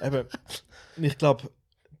 Eben, ich glaube,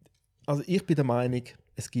 also ich bin der Meinung,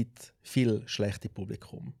 es gibt viel schlechte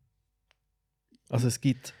Publikum. Also es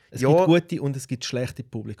gibt gute und es gibt schlechte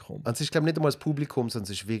Publikum. Und es ist, glaube ich, nicht einmal das Publikum,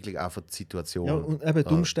 sondern es ist wirklich einfach die Situation. Ja, und eben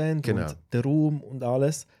die Umstände genau. und der Raum und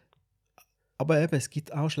alles. Aber eben, es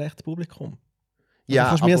gibt auch schlechtes Publikum. Ja, du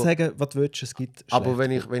kannst mir sagen, was du willst, es gibt aber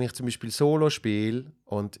schlechtes wenn ich zum Beispiel Solo spiele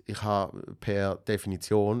und ich habe per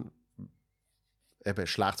Definition eben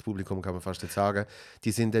schlechtes Publikum, kann man fast nicht sagen,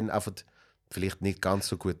 die sind dann einfach vielleicht nicht ganz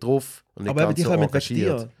so gut drauf und nicht aber eben, ganz die so kommen wegen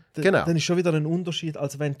engagiert. dir. Genau. Dann ist schon wieder ein Unterschied,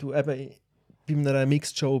 als wenn du eben bei einer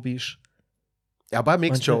Mixed-Show bist. Ja, aber eine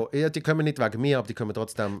Mixed-Show, ja, die kommen nicht wegen mir, aber die kommen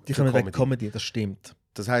trotzdem Die für kommen wegen Comedy. Comedy, das stimmt.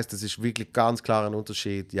 Das heisst, es ist wirklich ganz klar ein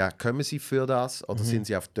Unterschied. Ja, kommen sie für das oder sind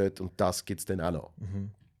sie auf dort und das gibt es dann auch noch.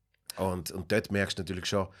 Und dort merkst du natürlich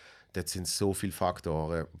schon, dort sind so viele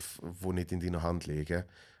Faktoren, die nicht in deiner Hand liegen.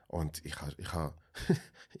 Und ich habe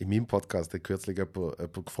in meinem Podcast hat kürzlich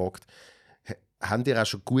jemand gefragt, haben die auch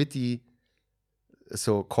schon gute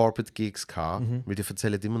so Corporate Gigs gehabt? Weil die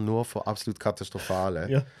erzählen immer nur von absolut katastrophalen.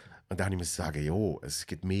 Ja. Und dann habe ich mir sagen, jo, es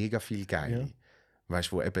gibt mega viel Geile. Ja.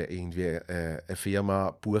 Weißt du, wo eben irgendwie eine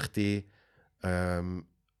Firma bucht die,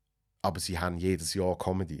 aber sie haben jedes Jahr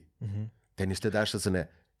Comedy. Dann ist das erst so ein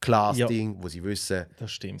klares Ja. Ding, wo sie wissen,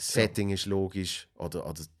 Das stimmt. das Setting ist logisch.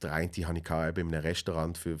 Oder der eine hatte ich gehabt, eben in einem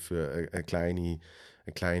Restaurant für eine kleine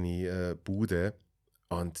Bude.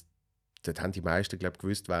 Und dort haben die meisten, glaube ich,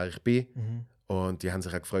 gewusst, wer ich bin. Und die haben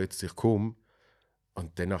sich auch gefreut, dass ich komme.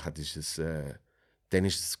 Und danach ist es,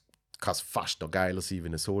 kann es fast noch geiler sein wie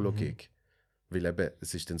ein Solo-Gig. Weil eben,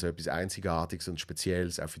 es ist dann so etwas Einzigartiges und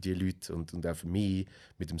Spezielles, auch für die Leute und auch für mich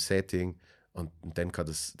mit dem Setting. Und dann kann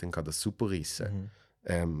das super reissen.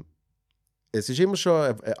 Es ist immer schon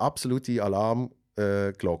eine absolute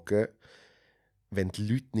Alarmglocke, wenn die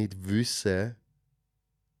Leute nicht wissen,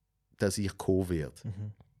 dass ich kommen werde.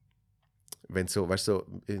 Wenn so, weißt du, so,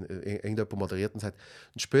 irgendjemand moderiert und sagt,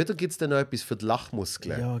 und später gibt es dann noch etwas für die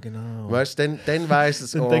Lachmuskeln. Ja, genau. Weißt du, dann weiss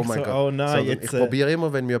es, Dann oh denkst mein du, Gott. oh nein, Sondern jetzt, ich probiere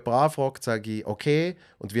immer, wenn mir jemand anfragt, sage ich, okay,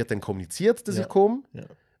 und wird dann kommuniziert, dass Ja. ich komme. Ja.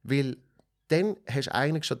 Weil dann hast du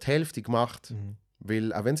eigentlich schon die Hälfte gemacht.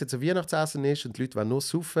 Weil, auch wenn es jetzt ein Weihnachtsessen ist und die Leute wollen nur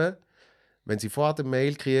saufen, wenn sie vorher eine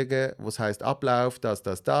Mail kriegen, was heisst Ablauf, das,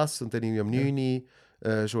 und dann irgendwie am 9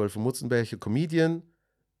 Uhr Joel von Mutzenbecher, Comedian,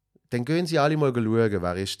 dann gehen sie alle mal schauen,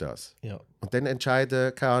 wer ist das. Ja. Und dann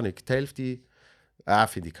entscheiden, keine Ahnung, die Hälfte,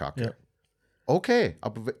 finde ich kacke. Ja. Okay,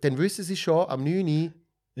 aber dann wissen sie schon am 9 Uhr,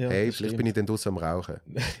 Ja, hey, das vielleicht stimmt. bin ich dann draussen am Rauchen.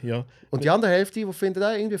 Ja. Und die andere Hälfte, die finden,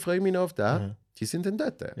 irgendwie freue ich mich noch auf das, Ja. die sind dann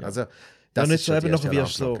dort. Also, Ja, das nicht ist so schon die eben erste nachher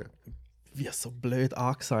wirst so, Alarmglocke. wirst so blöd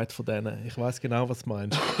angesagt von denen. Ich weiß genau, was du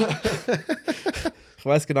meinst. Ich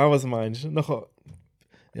weiß genau, was du meinst. Nachher,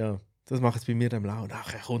 ja, das macht es bei mir im Lau.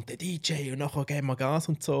 Nachher kommt der DJ und nachher geben wir Gas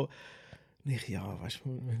und so. Und ich, ja, weißt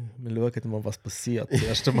du, wir schauen mal, was passiert. Das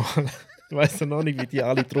erste Mal. Ich weiß ja noch nicht, wie die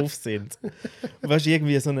alle drauf sind. Und weißt du,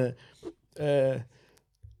 irgendwie so eine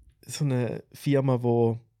Firma,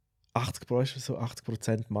 wo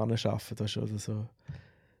 80% Männer arbeiten, weißt du, oder so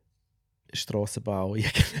Strassenbau,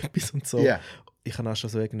 irgendetwas und so. Ja. Ich habe auch schon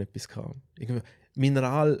so irgendetwas gehabt.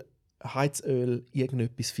 Mineral, Heizöl,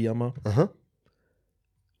 irgendetwas Firma. Aha.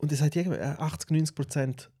 Und es hat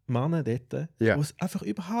 80-90% Männer dort, Ja. die es einfach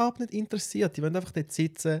überhaupt nicht interessiert. Die wollen einfach dort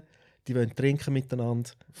sitzen, die wollen trinken miteinander,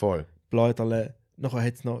 Voll. Bläuterle. Nachher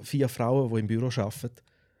hat es noch 4 Frauen, die im Büro arbeiten.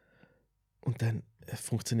 Und dann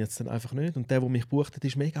funktioniert es dann einfach nicht. Und der mich bucht hat,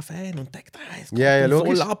 ist mega Fan und denkt, es geht Ja, dann voll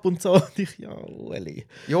logisch. ab und so. Und ich, ja, Ueli.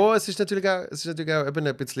 Ja, es ist natürlich auch eben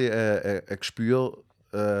ein bisschen eine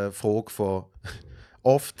Gespürfrage von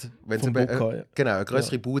oft, wenn es Vom eben, Booker, ja. genau, eine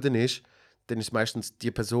größere Bude ist, dann ist meistens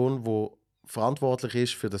die Person, die verantwortlich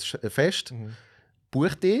ist für das Fest,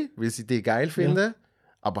 bucht die, weil sie die geil finden,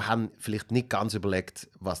 aber haben vielleicht nicht ganz überlegt,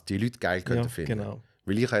 was die Leute geil könnten finden. Genau.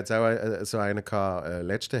 Weil ich hatte jetzt auch so einen gehabt,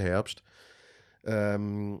 letzten Herbst.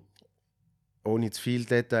 Ohne zu viel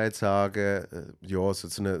Detail zu sagen, ja,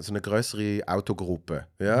 so eine größere Autogruppe.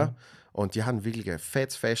 Ja? Und die haben wirklich ein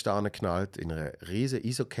fettes Fest angeknallt in einer riesen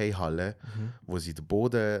Eishockey-Halle, wo sie den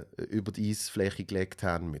Boden über die Eisfläche gelegt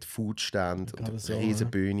haben, mit Foodstand und Gerade einer so, riesen ja.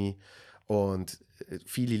 Bühne. Und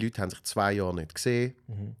viele Leute haben sich 2 Jahre nicht gesehen.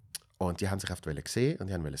 Und die haben sich oft gesehen und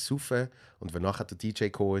die haben saufen. Und wenn nachher der DJ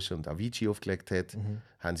gekommen ist und Avicii aufgelegt hat,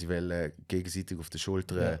 haben sie gegenseitig auf den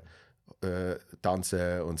Schultern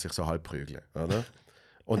tanzen und sich so halb prügeln. Oder?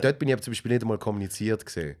 Und dort bin ich aber zum Beispiel nicht einmal kommuniziert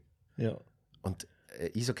gesehen. Ja. Und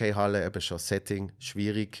Eishockey-Halle, eben schon Setting,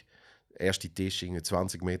 schwierig. Erste Tisch, irgendwie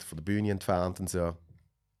 20 Meter von der Bühne entfernt und so.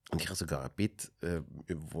 Und ich habe sogar ein Bit,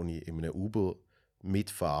 wo ich in einem Uber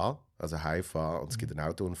mitfahre, also heimfahre, und es gibt einen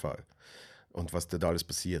Autounfall. Und was dort alles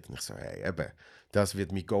passiert. Und ich so, hey, eben, das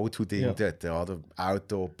wird mein Go-To-Ding Ja. dort. Oder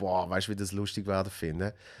Auto, boah, weißt du, wie das lustig werden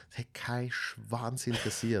finden? Das hat keinen Schwanz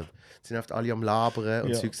interessiert. Sie sind oft alle am Labern und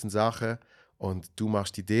Ja. Zeugs und Sachen. Und du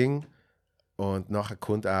machst die Ding. Und nachher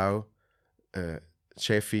kommt auch die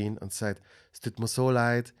Chefin und sagt, es tut mir so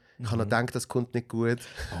leid, ich habe noch gedacht, das kommt nicht gut.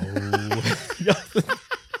 Ja.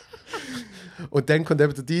 Und dann kommt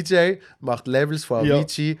eben der DJ, macht Levels von Ja.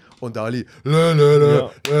 Avicii und alle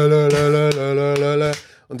la.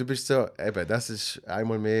 Und du bist so, eben, das ist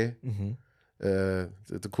einmal mehr. Der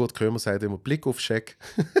Kurt Krömer sagt immer, Blick auf Scheck.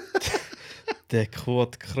 Der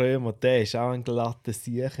Kurt Krömer, der ist auch ein glatter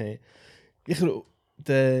Sieg. Hey.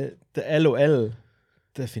 Der LOL,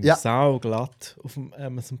 den finde Ja. ich sauglatt auf dem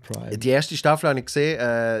Amazon Prime. Die erste Staffel habe ich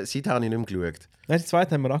gesehen, seitdem habe ich nicht mehr geschaut. Nein, die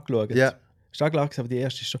zweite haben wir angeschaut. Ja. Ist auch klar, aber die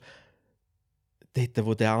erste ist schon... Dort,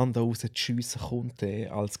 wo der andere raus zu schiessen kommt,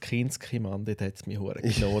 als Kinski-Mann, dort hat es mich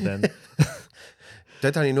verdammt genommen.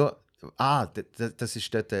 Dort habe ich nur... das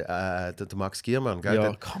ist dort der Max Giermann, gell?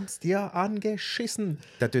 Ja, kommst dir angeschissen.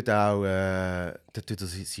 Der tut auch der tut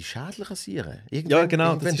seinen Schädel rasieren. Ja,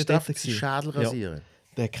 genau, das Irgendwann ist darf dort er seinen gewesen. Schädel Ja. rasieren.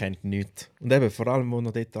 Der kennt nichts. Und eben, vor allem, wo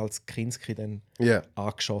er dort als Kinski dann Ja.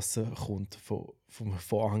 angeschossen kommt, vom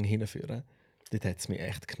Vorhang hinführen. Dort hat es mich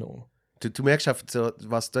echt genommen. Du merkst einfach so,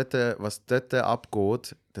 was dort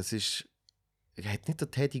abgeht, das ist... Hat nicht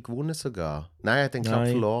der Teddy gewonnen sogar? Nein, er hat den knapp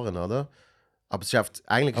Nein. verloren, oder? Aber es schafft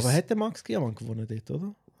eigentlich... Aber hat der Max Giermann gewonnen dort,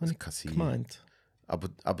 oder? Habe ich kann sein. gemeint.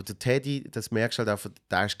 Aber der Teddy, das merkst du halt einfach,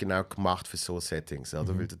 der ist genau gemacht für so Settings.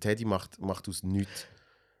 Oder? Weil der Teddy macht aus nichts,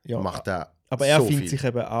 Ja, macht er aber er so findet viel. sich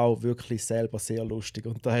eben auch wirklich selber sehr lustig.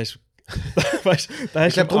 Und da hast weißt, da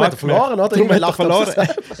Ich hast glaube, darum hat er verloren, oder? Darum Irgendwann hat er lacht er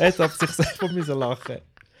auf verloren. Er hat auf sich selber müssen lachen.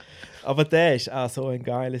 Aber der ist auch so ein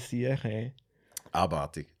geiler Sieg. Ey.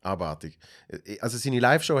 Abartig. Also seine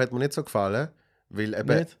Live-Show hat mir nicht so gefallen, weil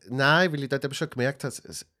eben, Nicht? nein, weil ich dort eben schon gemerkt habe,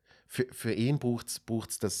 für ihn braucht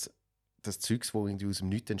es das Zeugs, das irgendwie aus dem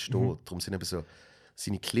Nichts entsteht. Darum sind eben so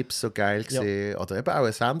seine Clips so geil gesehen oder eben auch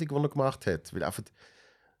eine Sendung, die er gemacht hat, weil einfach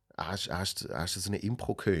er ist so eine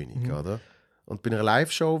Impro-König, oder? Und bei einer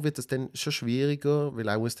Live-Show wird es dann schon schwieriger, weil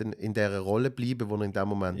er muss dann in dieser Rolle bleiben, wo er in dem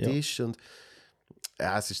Moment ist. Und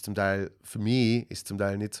ja, es ist zum Teil, für mich ist es zum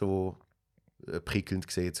Teil nicht so prickelnd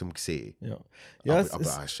gesehen zum sehen. Ja. Aber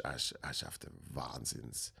er ist einfach ein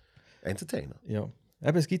Wahnsinns-Entertainer. Ja.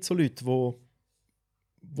 Eben, es gibt so Leute,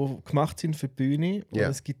 die gemacht sind für die Bühne. Und Ja.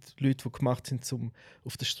 es gibt Leute, die gemacht sind, um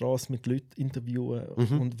auf der Straße mit Leuten interviewen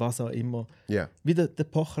und was auch immer. Ja, Wie der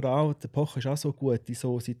Pocher auch. Der Pocher ist auch so gut in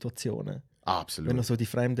so Situationen. absolut. Wenn er so die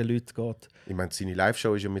fremden Leute geht. Ich meine, seine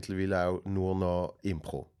Live-Show ist ja mittlerweile auch nur noch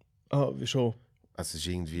Impro. Ah, schon. Also es ist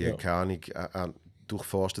irgendwie, Ja. keine Ahnung, er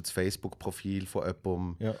durchforstet das Facebook-Profil von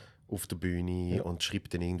jemandem Ja. auf der Bühne Ja. und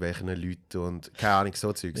schreibt dann irgendwelchen Leuten und keine Ahnung,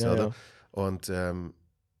 so Zeugs, Ja, oder? ja.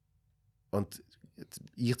 Und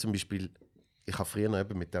ich zum Beispiel, ich habe früher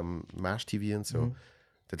eben mit dem Mesh-TV und so,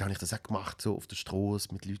 dann habe ich das auch gemacht, so auf der Straße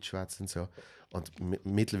mit Leuten schwätzen und so. Und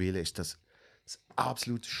mittlerweile ist das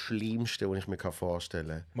absolut Schlimmste, was ich mir vorstellen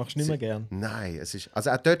kann. Machst du nicht mehr gern? Nein, es ist,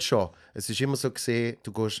 also auch dort schon. Es ist immer so gesehen,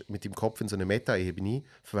 du gehst mit deinem Kopf in so eine Meta-Ebene,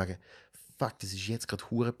 von wegen, fuck, das ist jetzt gerade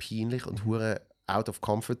hure peinlich und hure out of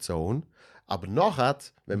comfort zone. Aber nachher,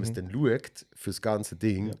 wenn man es dann schaut, für das ganze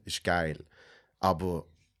Ding, ist geil. Aber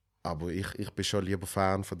ich bin schon lieber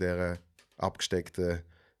Fan von dieser abgesteckten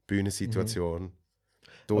Bühnensituation.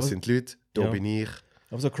 Da Aber- sind die Leute, da Ja. bin ich.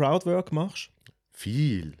 Aber so Crowdwork machst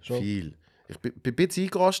Viel. Ich bin ein bisschen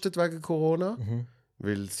eingerostet wegen Corona,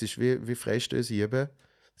 weil es ist wie Freistöße üben.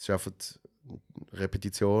 Es ist einfach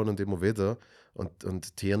Repetition und immer wieder. Und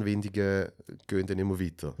die Hirnwindungen gehen dann immer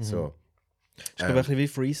weiter. So. du? Ist glaube ich ein bisschen wie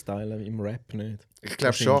Freestylen im Rap, nicht? Ich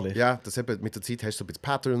glaube schon, Wahrscheinlich. ja, dass eben mit der Zeit hast du ein bisschen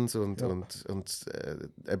Patterns und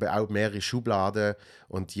eben auch mehrere Schubladen.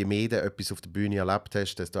 Und je mehr du etwas auf der Bühne erlebt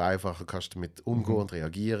hast, desto einfacher kannst du damit umgehen und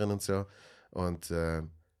reagieren und so. Und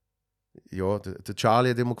ja, der Charlie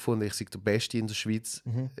hat immer gefunden, ich sei der Beste in der Schweiz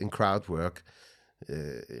in Crowdwork.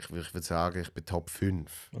 Ich würde sagen, ich bin Top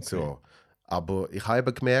 5. Okay. So. Aber ich habe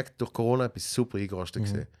eben gemerkt, durch Corona bin ich super eingerostet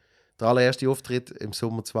gewesen. Der allererste Auftritt im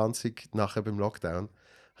Sommer 20, nachher beim Lockdown,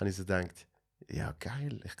 habe ich so gedacht, ja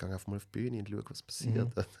geil, ich gehe einfach mal auf die Bühne und schaue, was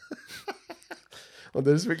passiert. Und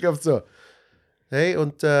dann ist es wirklich oft so, hey,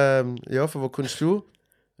 und ja, von wo kommst du?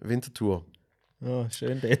 Winterthur. Ja,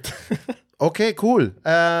 schön dort. Okay, cool.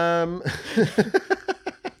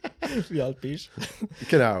 Wie alt bist du?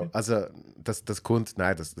 Genau, also das kommt,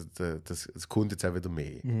 nein, das kommt jetzt auch wieder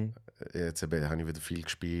mehr. Jetzt habe ich wieder viel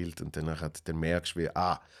gespielt und dann merkst du, wie,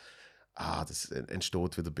 das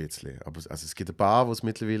entsteht wieder ein bisschen. Aber also, es gibt ein paar, die es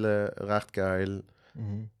mittlerweile recht geil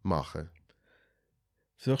machen.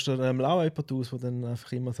 Suchst du dann auch jemanden aus, der dann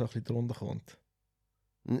einfach immer so ein bisschen drunter kommt?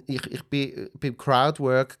 Beim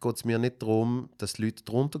Crowdwork geht es mir nicht darum, dass die Leute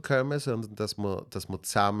drunter kommen, sondern dass wir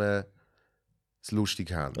zusammen es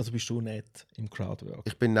lustig haben. Also bist du nicht im Crowdwork?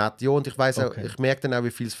 Ich bin nett, ja, und ich weiß Okay. auch, ich merke dann auch,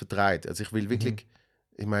 wie viel es vertreibt. Also ich will wirklich,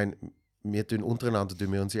 ich meine, wir tun untereinander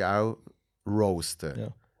tun wir uns ja auch roasten.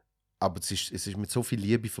 Ja. Aber es ist mit so viel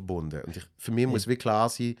Liebe verbunden. Und für mich muss wirklich klar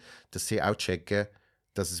sein, dass sie auch checken,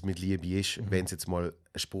 dass es mit Liebe ist, wenn es jetzt mal einen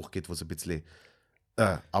Spruch gibt, wo es ein bisschen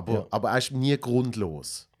aber er ist nie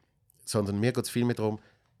grundlos. Sondern mir geht es viel mehr darum,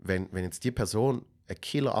 wenn jetzt die Person eine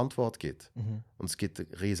Killer-Antwort gibt und es gibt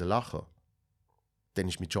einen riesen Lacher, dann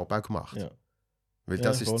ist mein Job auch gemacht. Ja. Weil Ja,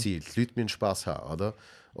 das ist voll. das Ziel. Die Leute müssen Spass haben, oder?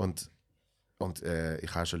 Und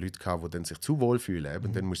ich habe schon Leute gehabt, die dann sich zu wohl fühlen.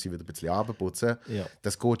 Und dann musst du sie wieder ein bisschen runterputzen. Ja.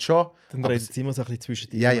 Das geht schon. Dann aber redet es immer so ein bisschen zwischen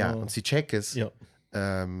dir. ja, und sie checken es. Ja.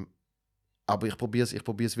 Aber ich probiere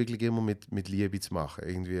es wirklich immer mit Liebe zu machen.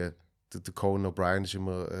 Irgendwie, der Conan O'Brien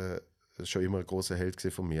ist schon immer ein großer Held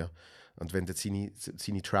gewesen von mir. Und wenn du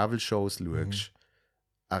seine Travel-Shows schaust,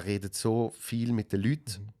 er redet so viel mit den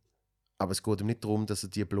Leuten, aber es geht ihm nicht darum, dass er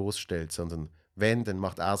die bloßstellt, sondern wenn, dann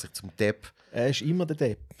macht er sich zum Depp. Er ist immer der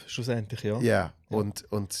Depp, schlussendlich, ja. Ja, und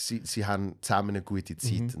sie haben zusammen eine gute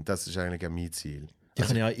Zeit. Und das ist eigentlich auch mein Ziel. Die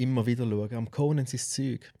kann ich auch immer wieder schauen. Am Conan sein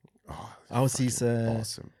Zeug. Auch sein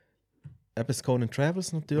Awesome. eben das Conan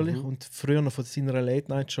Travels natürlich und früher noch von seiner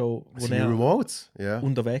Late-Night-Show, wo Seine er Remotes, ja.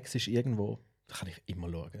 unterwegs ist irgendwo. Da kann ich immer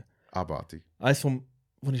schauen. Abartig. Eines vom,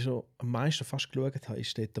 was ich schon am meisten fast geschaut habe,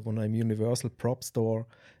 ist dort, wo er im Universal Prop Store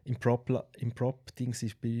im Prop-Dings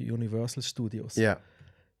ist bei Universal Studios. Ja.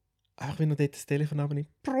 Auch wenn er dort das Telefon abnimmt,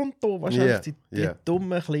 pronto, Ja, wahrscheinlich die ja.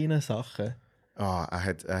 dummen kleinen Sachen. Er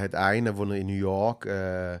hat einen, wo er in New York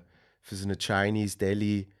für so eine Chinese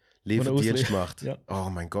Deli Lieferdienst macht. Ja. Oh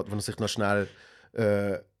mein Gott, wenn er sich noch schnell,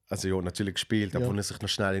 also ja, natürlich gespielt, aber Ja. wenn er sich noch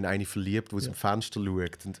schnell in eine verliebt, wo aus dem Fenster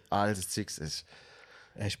schaut und all das Zeugs ist.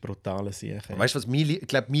 Er ist brutale Sache. Weißt du was, ich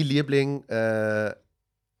glaube, mein Liebling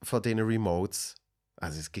von diesen Remotes,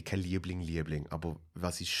 also es gibt kein Liebling, aber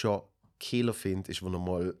was ich schon Killer finde, ist, wenn er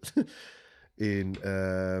mal in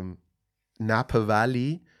Napa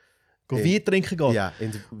Valley Wein trinken geht? ja,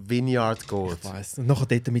 in die Vineyard geht. Ich weiss. Und nachher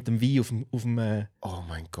dort mit dem Wein Oh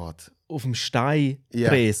mein Gott. auf dem Stein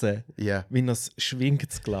tresen, Ja. wie das schwingt,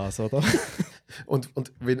 das Glas, oder? Und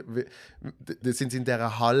da sind sie in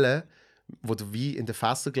dieser Halle, wo der Wein in den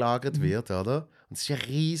Fässern gelagert wird, oder? Und es ist eine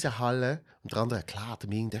riesige Halle. Und der andere erklärt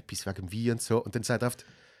ihm irgendetwas wegen dem Wein und so. Und dann sagt er oft,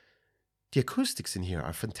 die Acoustics in here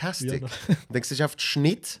are fantastic. Ja. Und dann siehst du auf den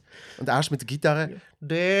Schnitt und erst mit der Gitarre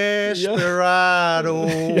Desperado.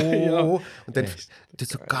 Ja. Und dann tut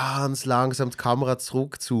so ganz langsam die Kamera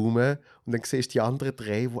zurückzoomen und dann siehst du die anderen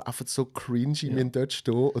drei, die einfach so cringy dort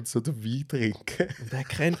stehen und so den Wein trinken. Und er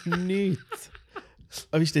kennt nichts.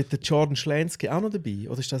 Aber ist dort der Jordan Schlansky auch noch dabei?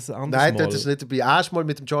 Oder ist das ein anderes Nein, Mal? das ist nicht dabei. Erstmal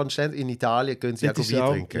mit dem Jordan Stand in Italien gehen sie Dort auch ist Wein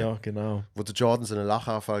auch, trinken. ja, genau. Wo der Jordan so einen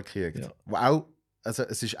Lachanfall kriegt. Ja. Wo auch, also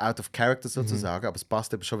es ist out of character sozusagen, aber es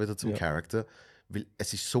passt eben schon wieder zum Ja. Charakter, weil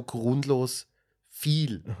es ist so grundlos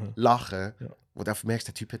viel Lachen, wo du einfach merkst,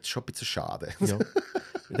 der Typ hat schon ein bisschen Schaden. Ja.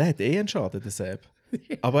 Der hat einen Schaden, der Sepp.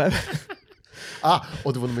 Aber eben,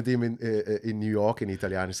 Oder wo er mit ihm in New York in ein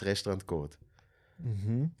italienisches Restaurant geht.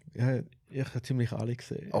 ja, ich habe ziemlich alle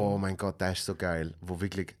gesehen. Oh mein Gott, das ist so geil. Wo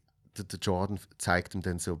wirklich, der Jordan zeigt ihm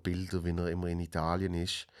dann so Bilder, wie er immer in Italien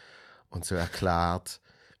ist und so erklärt,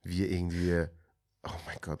 wie irgendwie, oh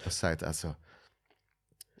mein Gott, was sagt er? Also,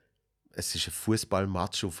 es ist ein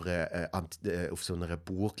Fußballmatch auf so einer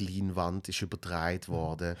Burgleinwand ist übertragen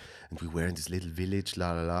worden. And we were in this little village,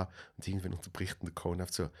 la la la. Und irgendwann unterbricht der Cohen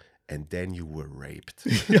auf so, and then you were raped.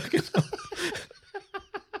 Ja, genau.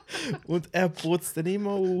 Und er putzt dann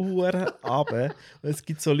immer Huren ab. Und es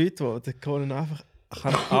gibt so Leute, die können einfach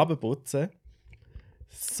abputzen.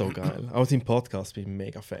 So geil. Auch im Podcast bin ich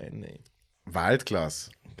mega Fan. Ey.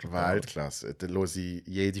 Weltklasse. Weltklasse. Da höre ich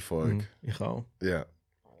jede Folge. Ich auch. Ja.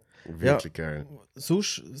 Wirklich geil.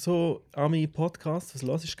 Sonst so Ami-Podcast, was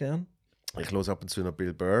hörst du gern? Ich höre ab und zu noch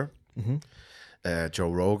Bill Burr.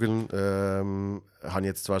 Joe Rogan habe ich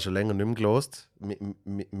jetzt zwar schon länger nicht mehr gehört.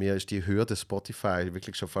 Mir ist die Hürde Spotify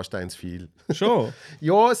wirklich schon fast eins viel. Schon?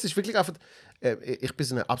 Ja, es ist wirklich einfach. Ich bin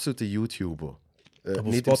so ein absoluter YouTuber. Aber auf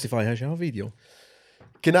nicht Spotify hast du ja auch ein Video.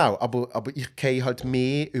 Genau, aber ich gehe halt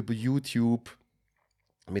mehr über YouTube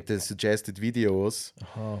mit den Suggested Videos.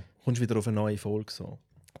 Aha. Kommst wieder auf eine neue Folge so.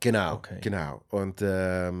 Genau, Okay. genau. Und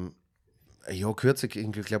ja, kürzlich,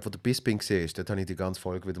 ich glaube, wo der Bisping gesehen ist, dort habe ich die ganze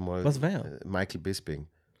Folge wieder mal. Was wär? Michael Bisping,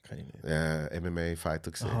 Kenn ich nicht. MMA-Fighter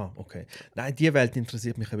gesehen. Aha, okay. Nein, die Welt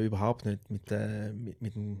interessiert mich eben überhaupt nicht mit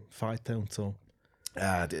dem Fighten und so.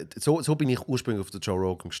 So bin ich ursprünglich auf den Joe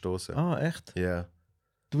Rogan gestoßen. Ah, echt? Ja.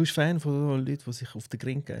 Du bist Fan von so Leuten, die sich auf den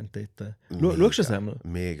Gring gehen dort. Mega. Schaust du das einmal?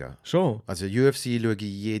 Mega. Schon? Also UFC schaue ich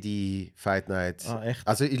jede Fight Night. Ah, echt?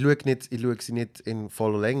 Also ich schaue sie nicht in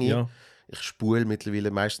voller Länge. Ja. Ich spule mittlerweile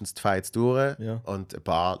meistens die Fights durch Ja. und ein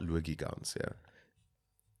paar schaue ich ganz, ja.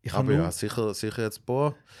 Ich Aber habe ja, sicher jetzt ein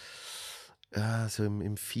paar. Ja, so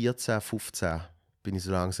im 14, 15 bin ich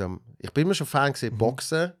so langsam. Ich bin immer schon Fan gesehen,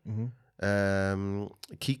 Boxen,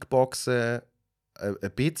 Kickboxen,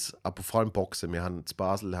 ein bisschen, aber vor allem Boxen. Wir haben in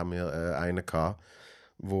Basel einen gehabt,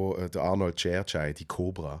 wo der Arnold Cercai, die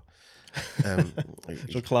Cobra.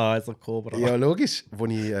 schon klar, also Cobra. Ja, logisch. Wo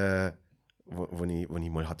ich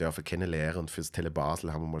mal hatte kennenlernen und fürs Tele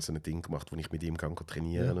Basel haben wir mal so ein Ding gemacht, wo ich mit ihm kann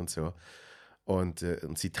trainieren und so. Und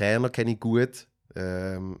seinen Trainer kenne ich gut.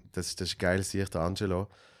 Das ist geil, sehe ich, der Angelo.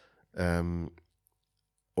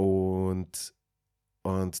 Und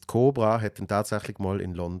die Cobra hat dann tatsächlich mal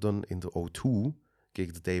in London in der O2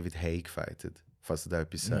 gegen den David Hay gefightet, falls du da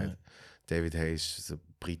etwas Nein. sagt. David Hay ist so ein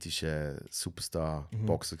britischer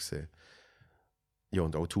Superstar-Boxer gesehen. Ja,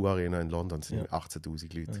 und O2 Arena in London sind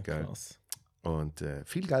 18.000 Leute, Ja, geil. krass. Und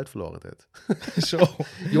viel Geld verloren dort. Schon?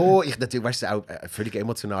 Ja, ich natürlich, weißt du, auch völlig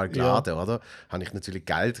emotional geladen, oder? Habe ich natürlich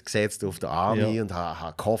Geld gesetzt auf der Army und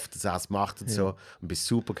habe gehofft, dass er es macht und so. Und bin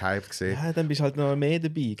super gehypt gesehen. Ja, dann bist du halt noch mehr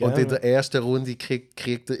dabei, gell? Und in der ersten Runde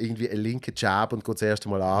kriegt er irgendwie einen linken Jab und geht das erste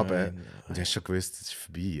Mal runter. Und du hast schon gewusst, das ist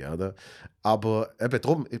vorbei, oder? Aber eben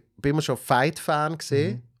darum, ich bin immer schon Fight-Fan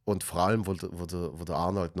gesehen. Und vor allem, wo der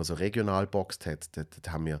Arnold noch so regional boxt hat,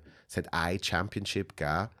 es hat ein Championship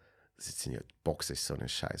gegeben. Boxen ist so ein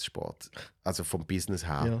Scheißsport. Also vom Business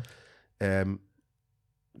her. Ja.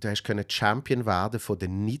 Du hast können Champion werden von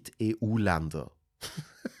den Nicht-EU-Ländern.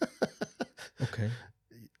 Okay.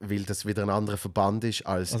 Weil das wieder ein anderer Verband ist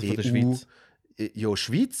als Also EU. von der Schweiz. Ja,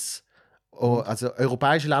 Schweiz. Also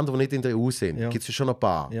europäische Länder, die nicht in der EU sind, Ja. gibt es ja schon ein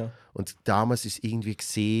paar. Ja. Und damals ist irgendwie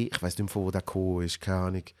gesehen, ich weiß nicht mehr, von wo der gekommen ist, keine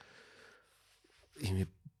Ahnung. Irgendwie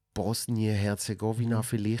Bosnien, Herzegowina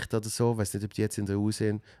vielleicht oder so. Ich weiß nicht, ob die jetzt in der EU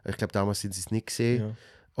sind. Ich glaube, damals sind sie es nicht gesehen.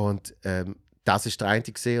 Ja. Und das ist der eine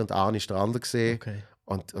gesehen und Arne ist der andere gesehen. Okay.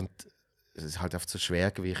 Und es ist halt auf so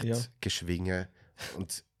Schwergewicht Ja. geschwingen.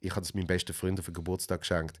 Und ich habe es meinem besten Freund auf den Geburtstag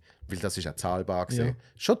geschenkt, weil das ist auch zahlbar gewesen. Ja.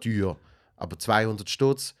 Schon teuer, aber 200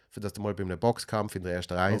 Stutz, für das du mal bei einem Boxkampf in der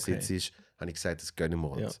ersten Reihe Okay. sitzt, habe ich gesagt, das gönnen wir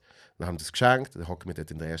uns. Ja. Dann haben wir das geschenkt, dann hocken wir dort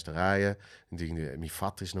in der ersten Reihe und irgendwie, mein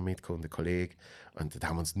Vater ist noch mitgekommen, der Kollege, und dann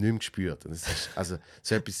haben wir uns nicht mehr gespürt. Und das ist, also,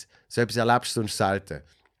 so etwas erlebst du sonst selten.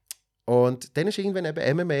 Und dann ist irgendwann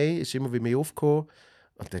eben MMA ist immer wie mehr aufgekommen.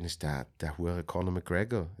 Und dann ist der hure Conor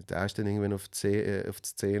McGregor, der ist dann irgendwann auf die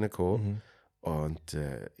Szene gekommen. Und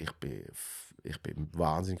ich bin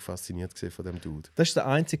wahnsinnig fasziniert von dem Dude. Das war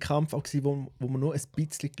der einzige Kampf, auch, wo wir nur ein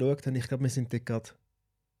bisschen geschaut haben. Ich glaube, wir sind dort gerade...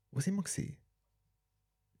 Wo sind wir gewesen?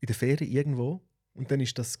 In der Ferien irgendwo. Und dann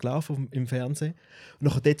ist das gelaufen im Fernsehen. Und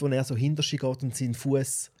nachher dort, wo er so hinter sich geht und seinen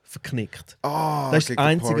Fuß verknickt. Oh, Das ist das gegen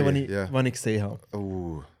Einzige, Poirier, was ich gesehen habe.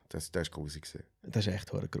 Oh, das ist grusig gewesen. Das ist echt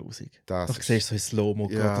verdammt grusig. Das Du ist- siehst so in Slow-Mo,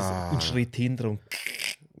 Ja. einen Schritt hinter und...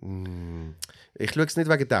 Ich schaue es nicht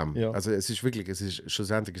wegen dem. Ja. Also es ist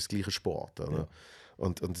schlussendlich das gleiche Sport. Oder? Ja.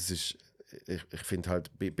 Und es ist, ich finde halt,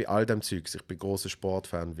 bei all dem Zeugs, ich bin großer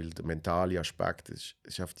Sportfan, weil der mentale Aspekt ist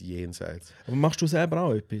auf die Jenseits. Aber machst du selber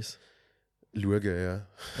auch etwas? Schauen, ja.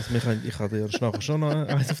 Also ich kann dir nachher schon noch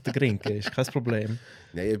eins auf den Grin geben, ist kein Problem.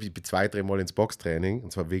 Nein, ich bin 2-3 Mal ins Boxtraining,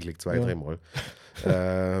 und zwar wirklich 2-3 Ja.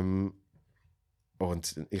 Mal.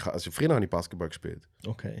 Und früher habe ich Basketball gespielt.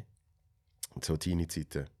 Okay. So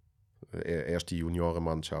Teenie-Zeiten. Erste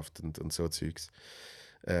Juniorenmannschaft und so Zeugs.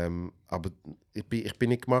 Aber ich bin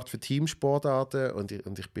nicht gemacht für Teamsportarten und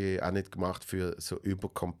ich bin auch nicht gemacht für so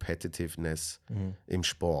Übercompetitiveness im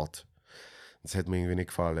Sport. Das hat mir irgendwie nicht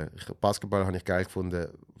gefallen. Basketball habe ich geil gefunden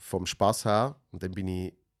vom Spaß her, und dann bin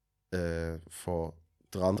ich von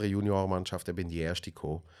der anderen Juniorenmannschaft in die erste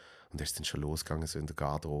gekommen. Und da ist dann schon losgegangen, so in der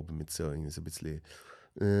Garderobe mit so ein bisschen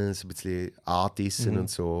Artissen und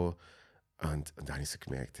so. Und dann habe ich so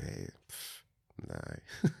gemerkt, hey, nein.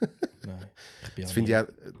 Nein. Ich bin Das auch finde ich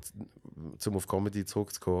nie- auch, um auf Comedy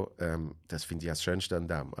zurückzukommen, das finde ich auch das Schönste an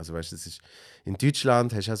dem. Also weißt du, in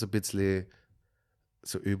Deutschland hast du auch so ein bisschen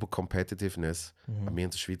so Übercompetitiveness. Aber wir in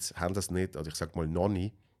der Schweiz haben das nicht, oder ich sage mal noch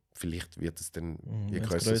nie. Vielleicht wird es dann, je wenn's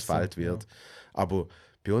grösser das grösser, Feld wird. ja. Aber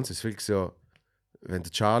bei uns ist es wirklich so, wenn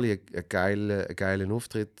der Charlie einen geilen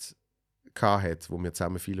Auftritt hat, wo wir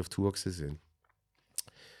zusammen viel auf Tour sind,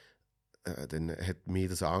 dann hat mich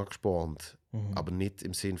das angespornt. Aber nicht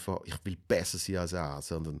im Sinn von, ich will besser sein als er,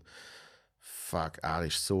 sondern fuck, er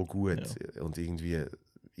ist so gut. Und irgendwie,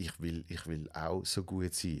 ich will auch so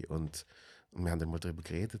gut sein. Und wir haben dann mal darüber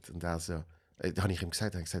geredet. Und er so, da habe ich ihm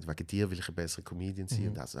gesagt, wegen dir will ich ein besserer Comedian sein.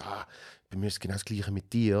 Und er so, bei mir ist genau das Gleiche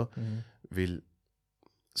mit dir. Weil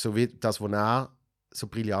so wie das, was er so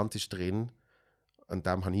brillant ist drin, an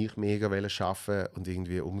dem habe ich mega arbeiten und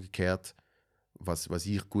irgendwie umgekehrt, was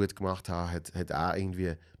ich gut gemacht habe, hat er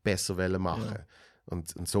irgendwie besser machen. Ja.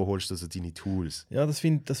 Und so holst du so deine Tools. Ja, das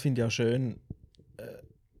find ich auch schön.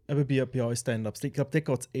 Eben bei euch Stand-Ups. Ich glaube, da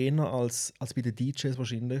geht es eher als bei den DJs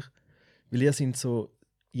wahrscheinlich. Weil ihr sind so,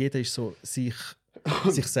 jeder ist so sich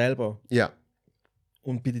selber. Ja.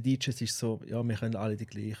 Und bei den DJs ist es so, ja, wir können alle den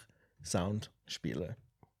gleichen Sound spielen.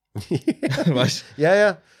 Weißt du?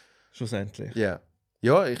 Ja. Schlussendlich. Ja.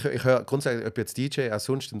 Ja, ich höre grundsätzlich, ob jetzt DJ auch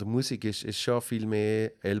sonst in der Musik ist schon viel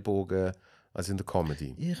mehr Ellbogen als in der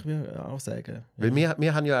Comedy. Ich würde auch sagen. Weil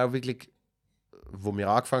wir haben ja auch wirklich, wo wir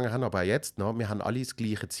angefangen haben, aber auch jetzt noch, wir haben alle das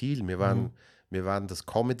gleiche Ziel. Wir wollen dass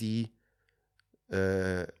Comedy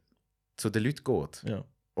zu den Leuten geht. Ja.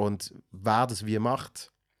 Und wer das wie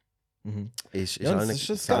macht, ist Ja, das allen ist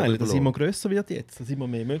das selber Geile, dass es immer überlassen. grösser wird jetzt, dass es immer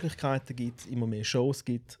mehr Möglichkeiten gibt, immer mehr Shows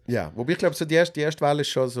gibt. Ja, wobei ich glaube, so die erste Welle ist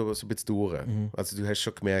schon so ein bisschen durch. Also du hast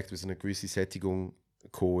schon gemerkt, wie so eine gewisse Sättigung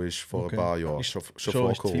gekommen ist vor Okay. ein paar Jahren, Ist- schon ist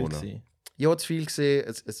vor zu viel Corona. gewesen. Ja, zu viel gesehen,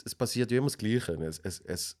 es passiert ja immer das Gleiche.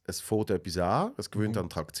 Es fängt etwas an, es gewinnt an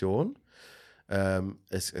Traktion,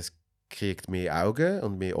 es kriegt mehr Augen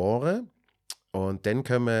und mehr Ohren und dann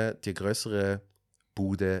kommen die größeren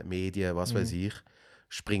Buden, Medien, was weiß ich,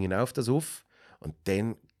 springen auf das auf und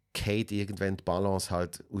dann geht irgendwann die Balance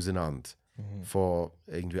halt auseinander. Von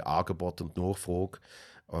irgendwie Angebot und Nachfrage.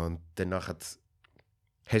 Und dann hast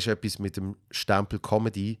du etwas mit dem Stempel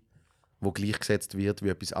Comedy, wo gleichgesetzt wird wie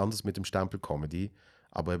etwas anderes mit dem Stempel Comedy.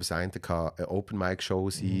 Aber eben das eine kann eine Open-Mic-Show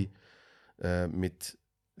sein mit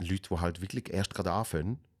Leuten, die halt wirklich erst gerade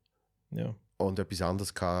anfangen. Ja. Und etwas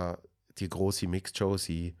anderes kann die grosse Mixed-Show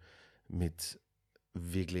sein mit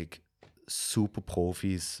wirklich super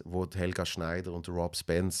Profis, wo die Helga Schneider und der Rob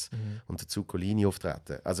Spence und der Zuccolini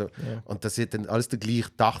auftreten. Also, Ja. und das ist dann alles der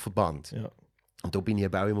gleiche Dachverband. Ja. Und da bin ich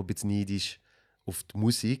eben auch immer ein bisschen neidisch auf die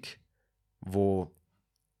Musik, wo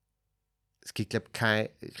es gibt, glaube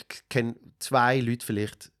ich kenne 2 Leute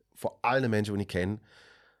vielleicht, von allen Menschen, die ich kenne,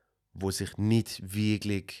 die sich nicht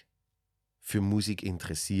wirklich für Musik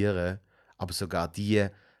interessieren, aber sogar die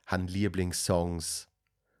haben Lieblingssongs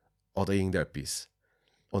oder irgendetwas.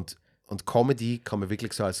 Und Comedy kann man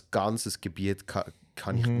wirklich so als ganzes Gebiet,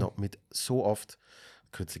 kann ich noch mit so oft,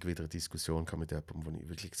 kürzlich wieder eine Diskussion mit jemandem, wo ich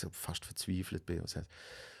wirklich so fast verzweifelt bin und sagt,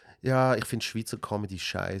 ja, ich finde Schweizer Comedy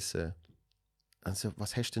scheiße. Also,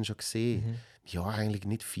 was hast du denn schon gesehen? Ja, eigentlich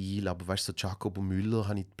nicht viel, aber weißt du, so Jacobo Müller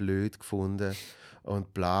habe ich blöd gefunden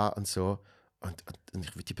und bla und so. Und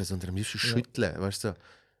ich will die Person dann am liebsten schütteln, weißt du?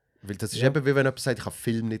 Weil das ist eben wie wenn jemand sagt, ich habe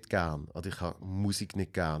Film nicht gern oder ich habe Musik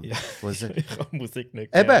nicht gern. Ja. Und sagt, Ich habe Musik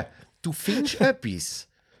nicht eben, du findest etwas.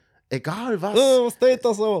 Egal was. Was steht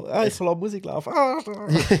da so? Ich lasse Musik laufen. Hör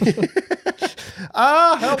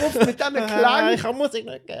auf mit diesem Klang. Ich habe Musik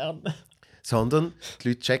nicht gern. Sondern die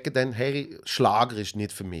Leute checken dann, hey, Schlager ist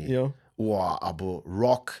nicht für mich. Ja. Wow, aber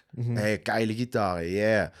Rock, hey, geile Gitarre,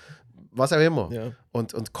 yeah. Was auch immer. Ja.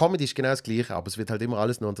 Und Comedy ist genau das Gleiche, aber es wird halt immer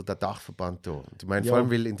alles noch unter den Dachverband da. Und ich meine, Ja. vor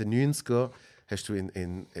allem, weil in den 90er hast du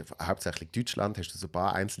in hauptsächlich Deutschland hast du so ein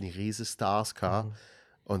paar einzelne Riesenstars gehabt.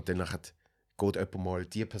 Und dann geht jemand mal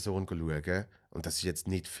die Person schauen und das ist jetzt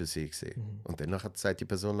nicht für sie gesehen. Und dann sagt die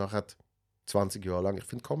Person nachher 20 Jahre lang, ich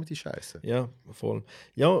finde Comedy scheiße. Ja, voll.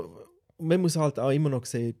 Ja, man muss halt auch immer noch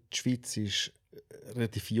sehen, die Schweiz ist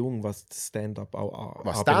relativ jung, was Stand-up auch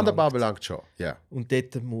Was Stand-up anbelangt schon, ja. Und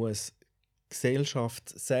dort muss die Gesellschaft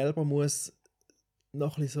selber muss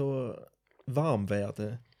noch ein bisschen so warm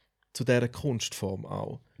werden zu dieser Kunstform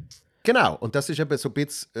auch. Genau, und das ist eben so ein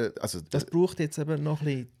bisschen, also Das braucht jetzt eben noch ein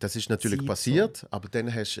bisschen. das ist natürlich Zeit, passiert, aber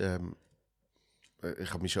dann hast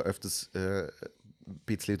ich habe mich schon öfters ein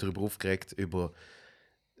bisschen darüber aufgeregt, über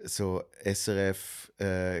so SRF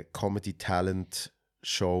Comedy Talent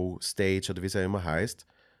Show, Stage oder wie es auch immer heißt,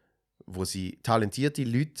 wo sie talentierte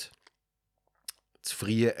Leute zu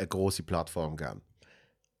früh eine grosse Plattform geben.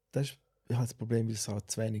 Das ist halt das Problem, weil es halt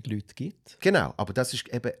zu wenig Leute gibt. Genau, aber das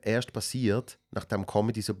ist eben erst passiert, nachdem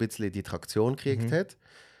Comedy so ein bisschen die Traktion gekriegt hat.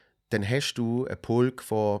 Dann hast du einen Pulk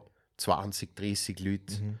von 20, 30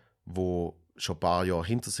 Leuten, die schon ein paar Jahre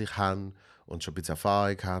hinter sich haben und schon ein bisschen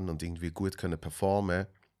Erfahrung haben und irgendwie gut können performen.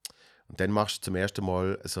 Und dann machst du zum ersten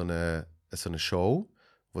Mal so eine Show,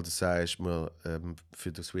 wo du sagst,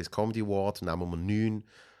 für den Swiss Comedy Award nehmen wir 9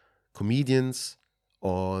 Comedians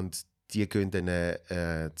und die gehen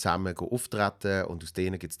dann zusammen auftreten und aus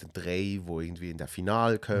denen gibt es dann 3, die irgendwie in der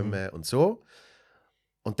Finale kommen und so.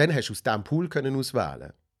 Und dann hast du aus diesem Pool können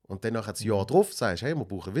auswählen. Und dann nach das Jahr drauf sagst du, hey, wir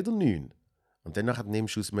brauchen wieder 9. Und dann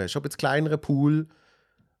nimmst du aus einem schon ein bisschen kleineren Pool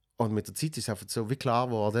und mit der Zeit ist es einfach so wie klar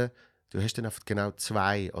geworden, du hast dann einfach genau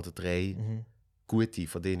 2 oder 3 gute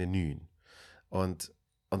von diesen 9. Und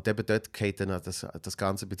eben dort geht dann das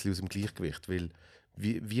Ganze ein bisschen aus dem Gleichgewicht, weil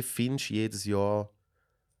wie findest du jedes Jahr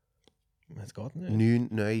Das geht nicht. 9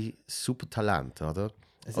 neue Supertalente, oder?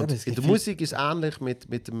 Es Und eben, es in gibt der viel- Musik ist es ähnlich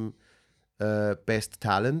mit dem Best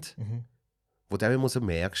Talent, wo du immer so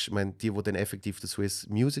merkst, ich meine, die dann effektiv den Swiss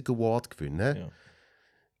Music Award gewinnen, Ja.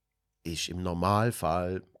 ist im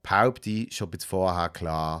Normalfall, behaupte ich, schon ein bisschen vorher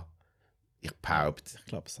klar, ich behaupte, Ich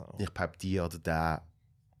glaube es auch. die oder der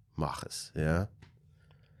macht es. Ja?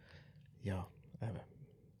 Ja, eben.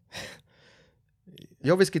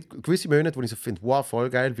 Ja, weil es gibt gewisse Monate, wo ich so finde, wow, voll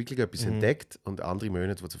geil, wirklich etwas entdeckt. Und andere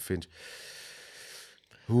Monate, wo du findest,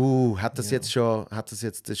 hat das jetzt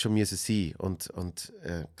schon müssen sein. Und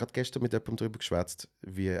gerade gestern mit jemandem darüber geschwätzt,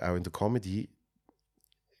 wie auch in der Comedy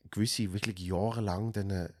gewisse wirklich jahrelang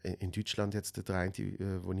dann, in Deutschland jetzt der eine,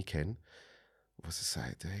 den ich kenne, wo sie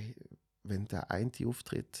sagt, hey, wenn der eine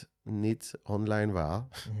Auftritt nicht online war,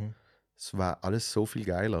 es war alles so viel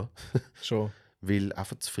geiler. Schon. Weil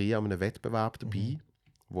einfach zu früh an einem Wettbewerb dabei,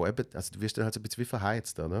 wo eben, also du wirst dann halt so ein bisschen wie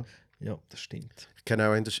verheizt, oder? Ja, das stimmt. Ich kenne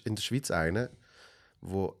auch in der Schweiz einen,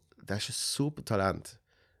 der ist ein super Talent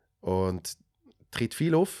und tritt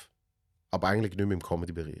viel auf, aber eigentlich nicht mehr im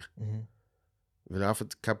Comedy-Bereich. Weil er einfach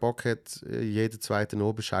keinen Bock hat, jeden zweiten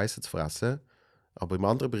Abend Scheiße zu fressen aber im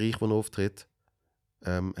anderen Bereich, wo er auftritt,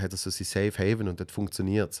 hat er so sein Safe Haven und dort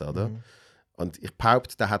funktioniert es, oder? Und ich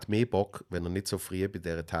behaupte, der hat mehr Bock, wenn er nicht so früh bei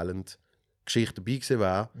dieser Talent-Geschichte dabei gewesen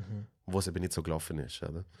wäre, wo es eben nicht so gelaufen ist,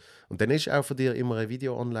 oder? Und dann ist auch von dir immer ein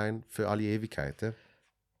Video online für alle Ewigkeiten,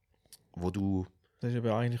 wo du... Das ist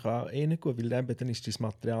aber eigentlich auch nicht gut, weil eben dann ist das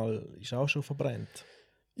Material ist auch schon verbrannt.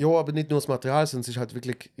 Ja, aber nicht nur das Material, sondern es ist halt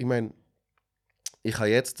wirklich, ich meine, ich habe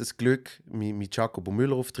jetzt das Glück, mein Jacobo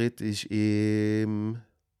Müller-Auftritt ist im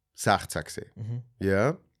 16 gesehen.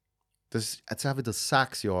 Ja. Das ist jetzt auch wieder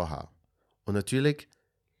 6 Jahre her. Und natürlich,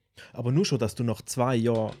 Aber nur schon, dass du nach 2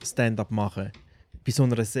 Jahren Stand-up machen bei so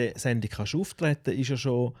einer Sendung kannst auftreten, ist ja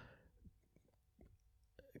schon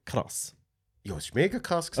krass. ja, es ist mega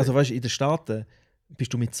krass gewesen. Also weißt du, in den Staaten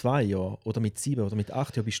bist du mit 2 Jahren oder mit 7 oder mit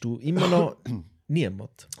 8 Jahren bist du immer noch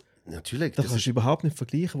niemand. Natürlich, Das das kannst du überhaupt nicht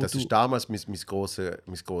vergleichen. das ist damals mein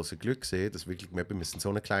grosses Glück gesehen, dass wirklich, wir sind so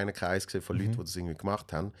einen kleinen Kreis gesehen von Leuten, die das irgendwie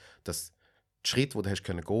gemacht haben, dass die Schritte, die du hast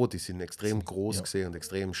können gehen, die sind extrem groß gesehen und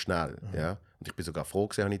extrem schnell. Ja? Und ich bin sogar froh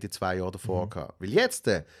gewesen, dass ich die 2 Jahre davor hatte. Weil jetzt,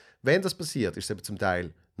 wenn das passiert, ist es eben zum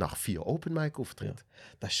Teil nach 4 Open Mic Auftritten.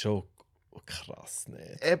 Ja. Das ist schon krass.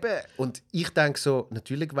 Ne? Eben. Und ich denke so,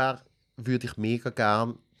 natürlich würde ich mega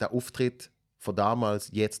gern den Auftritt von damals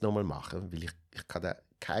jetzt nochmal machen, weil ich kann da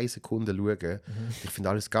keine Sekunde schauen. Ich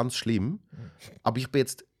finde alles ganz schlimm. Aber ich bin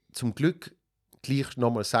jetzt zum Glück gleich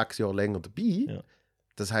nochmal 6 Jahre länger dabei. Ja.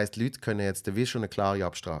 Das heisst, die Leute können jetzt wie schon eine klare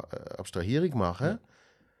Abstrahierung machen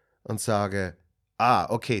und sagen,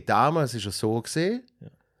 okay, damals ist er so gesehen,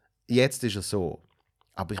 jetzt ist er so.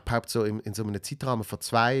 Aber ich behaupte so, in so einem Zeitrahmen von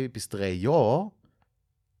 2 bis 3 Jahren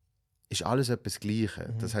ist alles etwas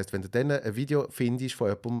Gleiche. Das heisst, wenn du dann ein Video findest von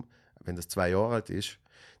jemandem, wenn das 2 Jahre alt ist,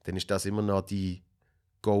 dann ist das immer noch die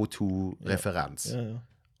Go-To-Referenz. Ja.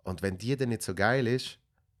 Und wenn die dann nicht so geil ist,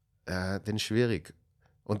 dann ist es schwierig.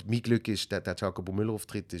 Und mein Glück ist, der Jacobo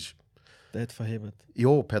Müller-Auftritt ist, Der hat verhebt.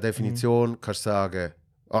 ja, per Definition kannst du sagen,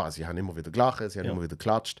 sie haben immer wieder gelacht, sie haben Ja. immer wieder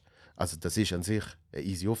geklatscht. Also das ist an sich ein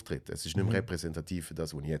easy Auftritt. Es ist nicht mehr repräsentativ für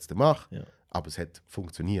das, was ich jetzt mache, Ja. aber es hat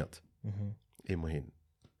funktioniert. Immerhin.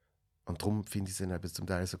 Und darum finde ich es dann eben zum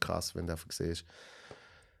Teil so krass, wenn du einfach siehst,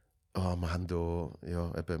 wir haben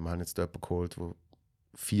jetzt da jemanden geholt, der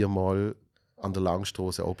 4-mal an der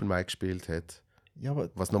Langstrasse Open Mic gespielt hat, Ja, aber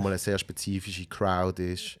was nochmal eine sehr spezifische Crowd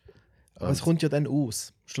ist. es kommt ja dann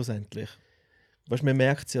aus, schlussendlich. Weißt du, man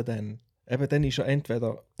merkt es ja dann. Eben dann ist ja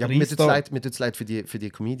entweder. Ja, aber mir tut es leid für die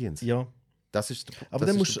Comedians. Ja, Das ist aber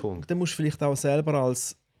das dann ist der Punkt. musst du vielleicht auch selber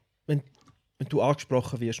als. Wenn du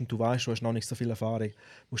angesprochen wirst und du weißt, du hast noch nicht so viel Erfahrung,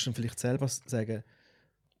 musst du dann vielleicht selber sagen,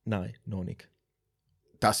 nein, noch nicht.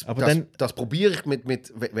 Das probiere ich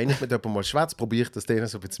wenn ich mit jemandem mal schwätze, probiere ich das denen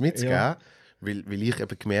so ein bisschen mitzugeben. Ja. Weil ich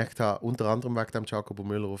eben gemerkt habe, unter anderem wegen dem Jacobo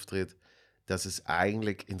Müller-Auftritt, dass es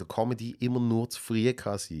eigentlich in der Comedy immer nur zu früh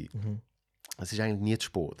kann sein. Es ist eigentlich nie zu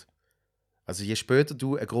spät. Also je später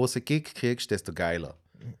du einen grossen Gig kriegst, desto geiler.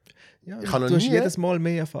 Ja, Ich habe du noch hast nie- jedes Mal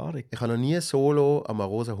mehr Erfahrung. Ich habe noch nie solo am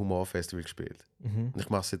Arosa Humor Festival gespielt. Mhm. Und ich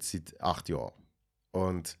mache es jetzt seit 8 Jahren.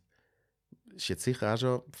 Und ist jetzt sicher auch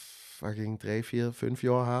schon 3, 4, 5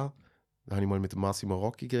 Jahre her. Da habe ich mal mit dem Massimo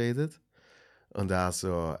Rocchi geredet. Und er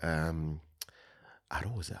so,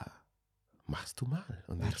 Arosa, machst du mal?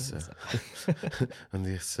 Und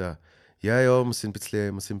ich so, ja, wir sind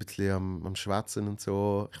ein bisschen am Schwätzen und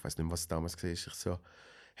so. Ich weiß nicht mehr, was damals war. Ich so,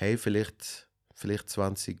 hey, vielleicht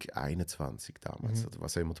 2021 damals, oder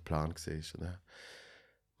was auch immer der Plan war. Und dann,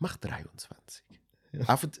 mach 23. Ja.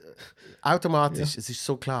 Einfach, automatisch, es ist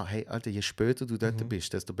so klar, hey, Alter, je später du dort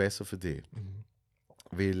bist, desto besser für dich.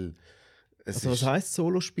 Weil es Was ist, heisst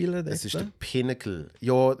Solo-Spielen? es ist der Pinnacle.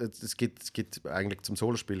 Ja, es gibt eigentlich zum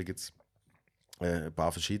Solospielen gibt's, ein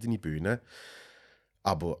paar verschiedene Bühnen.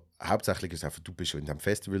 Aber hauptsächlich ist einfach, du bist in diesem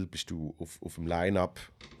Festival, bist du auf dem Line-Up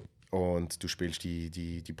und du spielst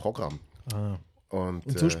die Programme.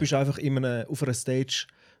 Und sonst bist du einfach auf einer Stage,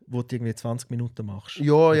 wo du irgendwie 20 Minuten machst.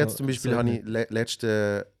 ja, Oder jetzt zum Beispiel so habe ich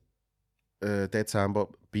letzten Dezember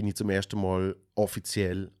bin ich zum ersten Mal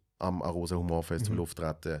offiziell am Arosa Humor Festival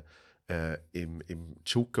auftreten. Im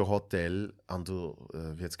Chuka Hotel an der,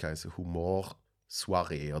 wie jetzt heißen, Humor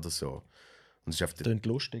Soiree oder so. Und es ist Klingt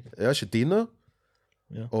lustig. ja, es ist ein Dinner.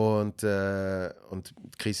 Ja. Und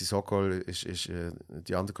Chrissy Sokol ist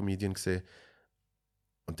die andere Comedian gesehen.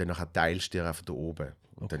 Und dann teilst du dir einfach da oben.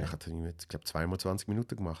 Und dann hat ich glaube 2 mal 20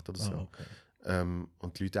 Minuten gemacht oder so. Okay.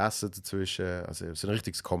 Und die Leute essen dazwischen, also so ein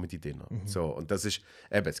richtiges Comedy-Dinner. So, und das ist,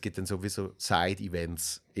 eben, es gibt dann sowieso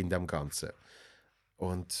Side-Events in dem Ganzen.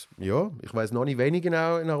 Und ja, ich weiß noch nicht, wen ich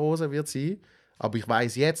genau in Arosa wird sein, aber ich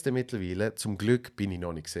weiß jetzt mittlerweile, zum Glück bin ich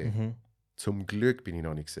noch nicht gesehen. Zum Glück bin ich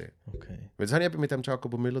noch nicht gesehen. Okay. Weil das habe ich eben mit dem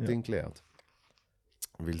Jacobo Müller-Ding gelernt.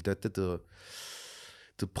 Weil dort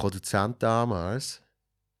der Produzent damals,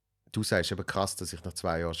 du sagst eben krass, dass ich nach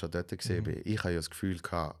 2 Jahren schon dort gesehen bin. Ich habe ja das Gefühl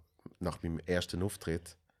gehabt, nach meinem ersten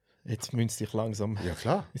Auftritt, Jetzt müsst ihr dich langsam ja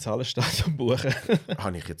klar, ins Hallenstadion buchen.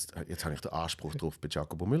 habe ich jetzt habe ich den Anspruch drauf, bei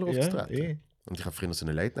Jacobo Müller Ja, aufzutreten. Und ich habe früher so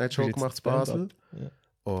eine Late-Night-Show Jetzt gemacht das in Basel.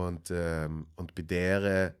 Stand-up. Und bei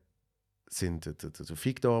der sind der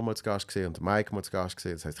Fig damals zu Gast gesehen und der Mike mal zu Gast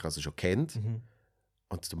gesehen. Das heisst, ich habe sie schon kennt.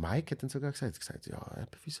 Und der Mike hat dann sogar gesagt, ja,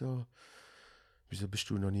 wieso bist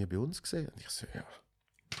du noch nie bei uns gesehen? Und ich so, ja,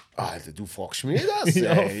 Alter, du fragst mich das?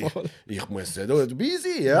 Ja, ey. voll. Ich muss ja da dabei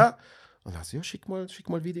sein, ja? Und dann so, ja, schick mal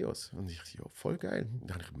Videos. Und ich so, ja, voll geil. Und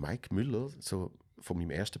dann habe ich Mike Müller so von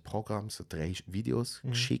meinem ersten Programm so 3 Videos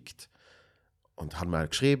geschickt und habe mal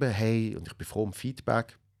geschrieben, hey, und ich bin froh um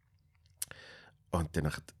Feedback. Und dann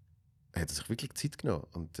hat er sich wirklich Zeit genommen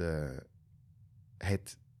und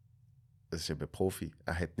hat, das ist eben ein Profi,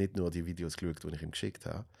 er hat nicht nur die Videos geschaut, die ich ihm geschickt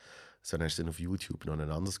habe, sondern er ist dann auf YouTube noch ein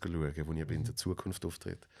anderes geschaut, wo ich in der Zukunft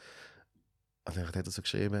auftritt. Und dann hat er so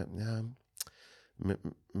geschrieben, ja,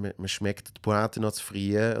 man schmeckt die Pointe noch zu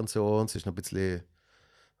früh und so, und es ist noch ein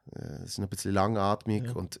bisschen langatmig.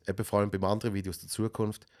 Ja. Und eben vor allem beim anderen Video aus der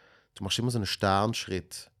Zukunft, du machst immer so einen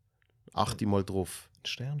Sternschritt, achte mal drauf. Ein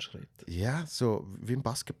Sternschritt. Ja, so wie im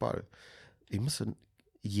Basketball. Immer so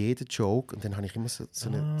jeden Joke und dann habe ich immer so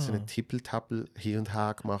eine Tippeltappel hier und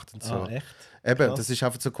her gemacht und so. Ah, echt? Eben, Krass. das ist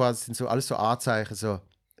einfach so quasi, sind so alles so Anzeichen, so,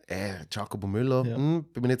 Jacobo Müller, Ja. bin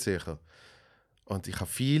mir nicht sicher. Und ich habe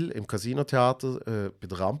viel im Casino-Theater bei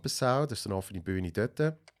der Rampensau, das ist eine offene Bühne dort,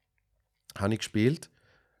 habe ich gespielt.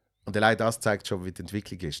 Und allein das zeigt schon, wie die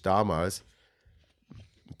Entwicklung ist. Damals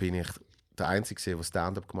bin ich der Einzige, der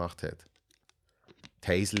Stand-up gemacht hat. Die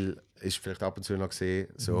Hazel ist vielleicht ab und zu noch gesehen,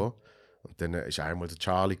 so. Und dann ist einmal der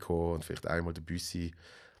Charlie gekommen und vielleicht einmal der Büssi.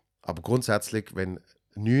 Aber grundsätzlich, wenn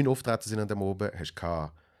 9 Auftritte sind an dem oben, hast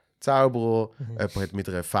du Zauberer, jemand hat mit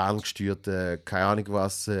einer ferngesteuerten, keine Ahnung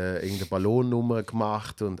was, irgendeine Ballonnummer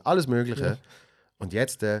gemacht und alles Mögliche. Ja. Und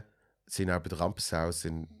jetzt sind auch bei der Rampensau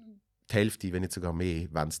sind die Hälfte, wenn nicht sogar mehr,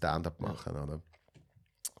 wenn Stand-up machen. Oder?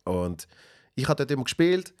 Und ich habe dort immer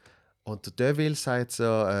gespielt und der Deville sagt so,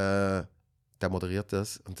 der moderiert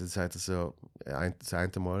das und dann sagt er so, das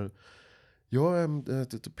eine Mal, ja, der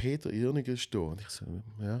Peter Irnig ist da. Und ich so,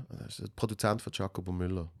 ja, das ist der Produzent von Jacobo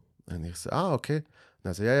Müller. Und ich so, okay. Und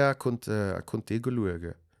er so, ja, kommt die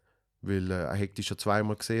schauen. Weil er hat die schon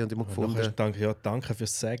 2-mal gesehen und immer gefunden. Danke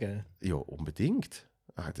fürs Sagen. Ja, unbedingt.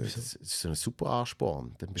 Das ist so ein super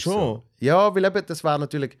Ansporn. Dann bist Schon? So, ja, weil eben, das war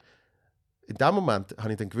natürlich, in dem Moment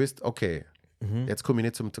habe ich dann gewusst, okay, jetzt komme ich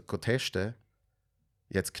nicht zum Testen,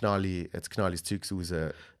 jetzt knall ich das Zeug raus,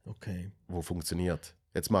 Okay. wo funktioniert.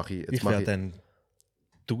 Jetzt mache ich. Ich wäre dann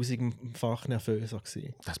 1000-fach nervöser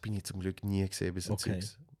gewesen. Das bin ich zum Glück nie gesehen bis Okay.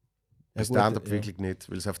 Zeugs. Ja, Bei gut, Stand-up ja. wirklich nicht,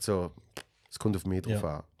 weil es einfach so, es kommt auf mich drauf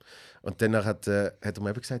Ja. an. Und dann hat er mir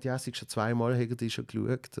eben gesagt, ja, es ist schon 2-mal, hat er die schon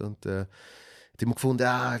geschaut. Und hat immer gefunden,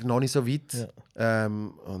 noch nicht so weit. Ja.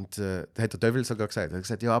 Und da hat der Devil sogar gesagt, er hat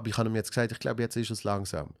gesagt, ja, aber ich habe ihm jetzt gesagt, ich glaube, jetzt ist es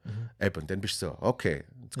langsam. Eben, und dann bist du so, okay,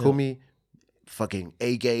 jetzt komme ich, fucking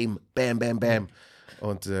A-Game, bam, bam, bam.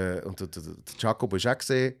 Und der Jacobo ist auch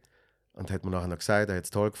gesehen und hat mir nachher noch gesagt, er hat es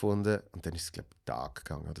toll gefunden. Und dann ist es, glaube ich, einen Tag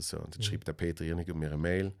gegangen oder so. Und dann schreibt der Peter Irnig mir eine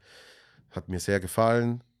Mail. Hat mir sehr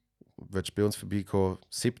gefallen. Willst du bei uns vorbeikommen?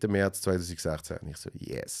 7. März 2016. Und ich so,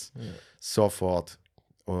 yes. Ja. Sofort.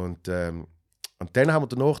 Und dann haben wir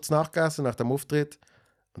danach nachgegessen, nach dem Auftritt.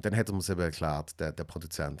 Und dann hat er mir es eben erklärt, der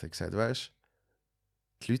Produzent. Er hat gesagt, weißt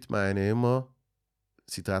du, die Leute meinen immer,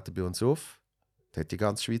 sie treten bei uns auf. Der hat die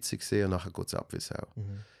ganze Schweiz gesehen und nachher geht es ab wie Sau.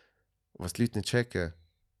 Was die Leute nicht checken,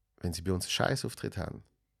 wenn sie bei uns einen Scheißauftritt haben,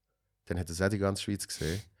 dann hat es auch die ganze Schweiz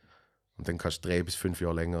gesehen. Und dann kannst du 3 bis 5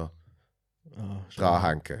 Jahre länger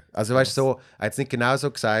dranhängen. Also weißt du, so, er hat es nicht genau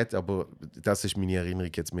so gesagt, aber das ist meine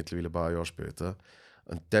Erinnerung jetzt mittlerweile ein paar Jahre später.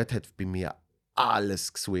 Und dort hat bei mir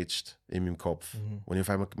alles geswitcht in meinem Kopf. Und ich auf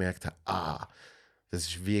einmal gemerkt habe, das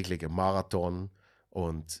ist wirklich ein Marathon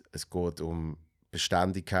und es geht um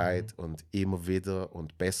Beständigkeit und immer wieder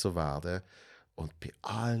und besser werden. Und bei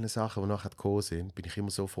allen Sachen, die nachher gekommen sind, bin ich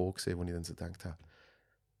immer so froh gewesen, wo ich dann so gedacht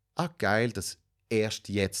habe, geil, das erst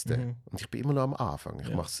jetzt. Und ich bin immer noch am Anfang.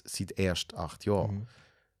 Ich mache es seit erst 8 Jahren.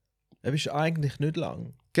 Das ist eigentlich nicht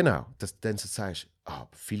lang. Genau, dass du dann so sagst,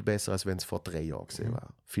 viel besser, als wenn es vor 3 Jahren gesehen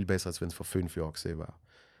war. Viel besser, als wenn es vor 5 Jahren gesehen war.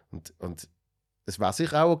 Und es war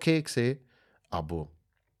sicher auch okay gesehen, aber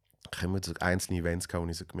ich habe so einzelne Events gehabt, wo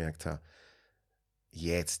ich so gemerkt habe,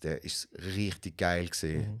 jetzt ist es richtig geil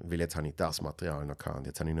gesehen, weil jetzt habe ich das Material noch gehabt.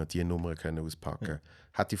 Jetzt habe ich noch die Nummern können auspacken.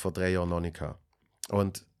 Hatte ich vor 3 Jahren noch nicht gehabt.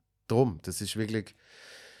 Und darum, das ist wirklich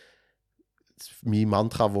mein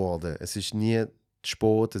Mantra geworden. Es ist nie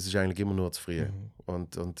Sport, das ist eigentlich immer nur zu früh.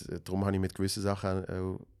 Und darum habe ich mit gewissen Sachen,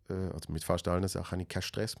 oder mit fast allen Sachen, habe ich keinen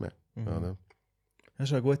Stress mehr. Oder? Das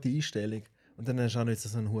ist eine gute Einstellung. Und dann hast du auch nicht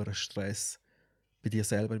so einen hohen Stress bei dir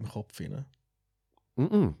selber im Kopf rein,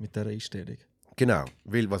 mit dieser Einstellung. Genau,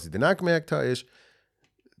 weil was ich dann auch gemerkt habe, ist,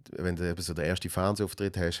 wenn du eben so den ersten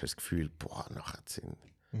Fernsehauftritt hast, hast du das Gefühl, boah, nachher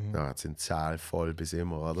sind die Säle voll bis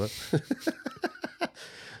immer, oder?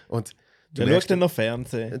 Und Du schaust dann noch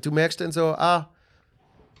Fernsehen. du merkst dann so,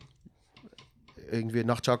 irgendwie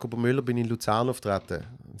nach Jacobo Müller bin ich in Luzern auftreten.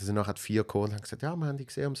 Da sind nachher 4 gekommen und haben gesagt, ja, wir haben die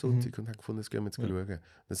gesehen am Sonntag und haben gefunden, das gehen wir jetzt schauen.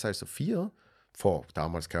 Dann sagst du so 4, vor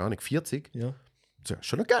damals, keine Ahnung, 40. Ja. So,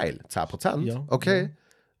 schon noch geil, 10%, Ja, okay. ja.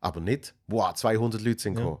 Aber nicht, wow, 200 Leute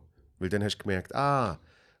sind gekommen. Weil dann hast du gemerkt,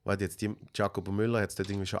 weil jetzt die Jacobo Müller hat es dort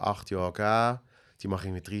irgendwie schon 8 Jahre gegeben. Die machen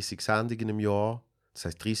irgendwie 30 Sendungen im Jahr. Das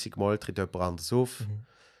heisst, 30 Mal tritt jemand anders auf.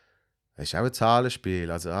 Das ist auch ein Zahlenspiel.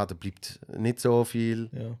 Also, da bleibt nicht so viel.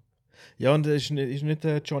 Ja. Ja, und es ist nicht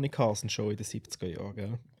der Johnny Carson Show in den 70er Jahren,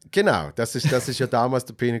 gell? Genau, das ist ja damals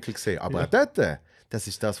der Pinnacle gesehen. Aber auch dort, das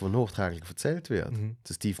ist das, was nachträglich erzählt wird.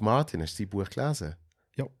 Der Steve Martin, hast du sein Buch gelesen?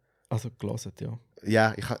 Ja, also gelesen, ja.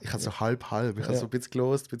 Ja, ich habe so halb. Ich habe so ein bisschen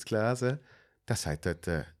gelesen, ein bisschen gelesen. Das sagt dort,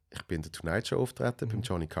 ich bin in der Tonight Show auftreten beim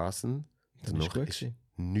Johnny Carson. Danach ist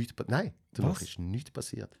nichts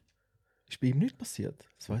passiert. Ist bei ihm nichts passiert?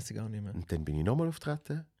 Das weiß ich gar nicht mehr. Und dann bin ich nochmal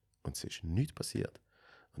auftreten und es ist nichts passiert.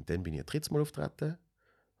 Und dann bin ich ein drittes Mal auftreten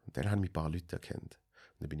und dann haben mich ein paar Leute erkannt.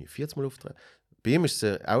 Und dann bin ich 40 Mal auftreten. Bei ihm ist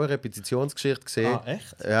es auch eine Repetitionsgeschichte gesehen.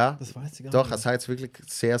 Echt? Ja. Das weiß ich gar Doch, nicht. er sagt es wirklich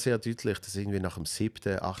sehr, sehr deutlich, dass irgendwie nach dem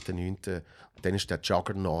 7., 8., 9. Und dann ist der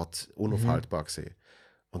Juggernaut unaufhaltbar gesehen.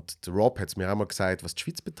 Und der Rob hat es mir auch mal gesagt, was die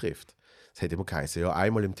Schweiz betrifft. Es hat immer geheißen, ja,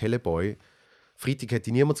 einmal im Teleboy. Freitag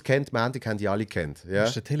hätte niemand kennt, Montag haben die alle kennt. Ja?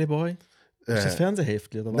 Ist der Teleboy? Ist das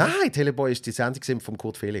Fernsehheftli oder was? Nein, Teleboy ist die Sendung von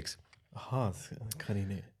Kurt Felix. Aha, das kenne ich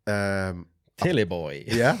nicht. Ähm, Teleboy.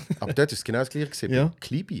 ja, aber dort ist es genau das gleiche gesehen. Ja. Bei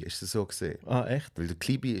Klibi ist es so gesehen. Echt? Weil der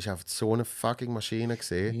Klibi ist einfach so eine fucking Maschine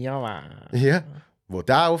gesehen. Ja, Ja. Wo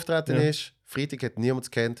der auftreten ist, Freitag hat niemand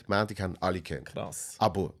kennt, Montag haben alle kennt. krass.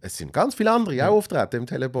 Aber es sind ganz viele andere auch auftreten im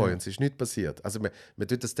Teleboy und es ist nichts passiert. Also man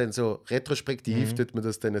tut das dann so retrospektiv, tut man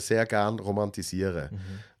das dann sehr gern romantisieren.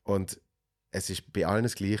 Und es ist bei allen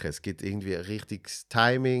das Gleiche. Es gibt irgendwie ein richtiges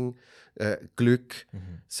Timing, Glück,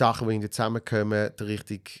 Sachen, die irgendwie zusammenkommen,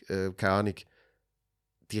 keine Ahnung,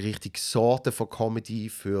 die richtige Sorte von Comedy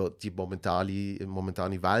für die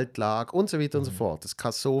momentane Weltlage und so weiter und so fort. Das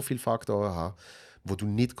kann so viele Faktoren haben, wo du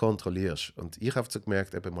nicht kontrollierst. Und ich habe so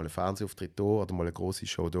gemerkt, eben mal ein Fernsehauftritt da oder mal eine große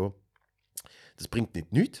Show da, das bringt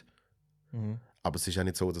nicht nichts, aber es ist auch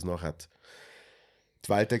nicht so, dass nachher die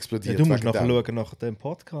Welt explodiert. Ja, du musst nachher schauen nach dem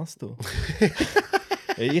Podcast. Du.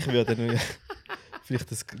 Ich würde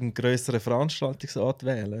vielleicht einen grösseren Veranstaltungsort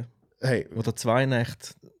wählen. Hey, Oder 2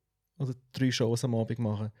 Nächte oder 3 Shows am Abend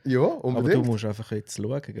machen. ja, unbedingt. Aber du musst einfach jetzt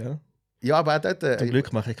schauen, gell? Ja, aber auch dort, Zum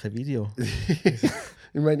Glück mache ich kein Video. ich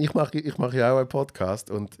meine, ich mache ja auch einen Podcast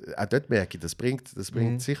und auch dort merke ich, das bringt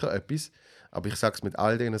sicher etwas. Aber ich sage es mit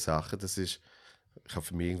all diesen Sachen, ich habe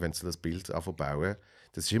für mich irgendwann so das Bild bauen.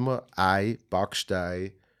 Das ist immer ein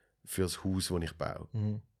Backstein für das Haus, das ich baue.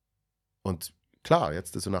 Und klar,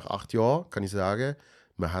 jetzt also nach 8 Jahren kann ich sagen,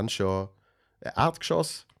 wir haben schon ein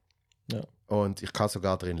Erdgeschoss Ja. und ich kann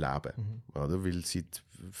sogar darin leben. Oder? Weil seit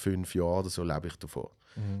 5 Jahren oder so lebe ich davon.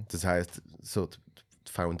 Das heisst, so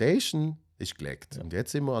die Foundation ist gelegt. Und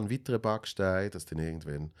jetzt sind wir an weiteren Backsteinen, dass dann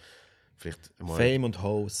irgendwann vielleicht mal... Fame und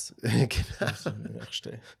Hose. genau. Das ist das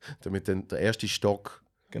Nächste. Damit dann der erste Stock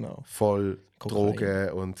Genau. voll Kokain. Drogen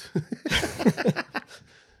und...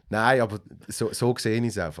 Nein, aber so sehe ich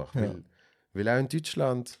es einfach. Ja. Weil auch in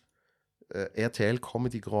Deutschland RTL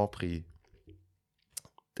Comedy Grand Prix,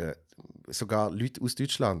 sogar Leute aus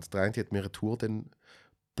Deutschland, der eine hat mir eine Tour dann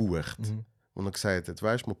gebucht. Und er gesagt hat,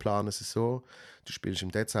 weißt du, wir planen es so, du spielst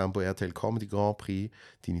im Dezember RTL Comedy Grand Prix,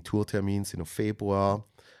 deine Tourtermine sind im Februar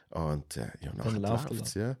und ja, nachher läuft läuft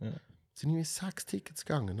es. er. Ja. Ja. Es sind irgendwie 6 Tickets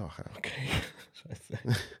gegangen nachher. Okay. Scheiße.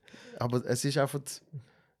 Aber es ist einfach,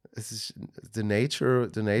 es ist the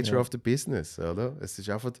nature Ja. of the business, oder? Es ist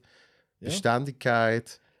einfach Ja.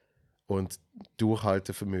 Beständigkeit und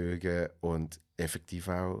Durchhaltevermögen und effektiv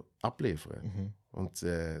auch abliefern. Und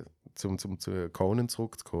zum zu Conan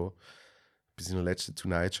zurückzukommen, bis in der letzten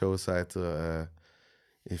Tonight Show sagt er,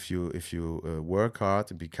 if you work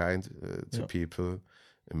hard and be kind to Ja. people,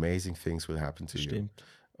 amazing things will happen to you. Stimmt.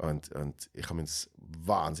 Und ich habe mir das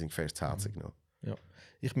wahnsinnig fest zu Herzen genommen. Ja.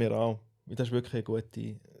 Ich mir auch. Das ist wirklich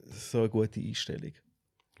eine gute Einstellung.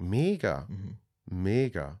 Mega.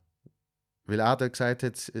 Mega. Weil er da gesagt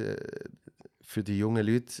hat, für die jungen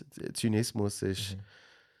Leute, Zynismus ist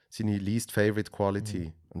seine least favorite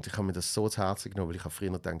quality. Und ich habe mir das so zu Herzen genommen, weil ich habe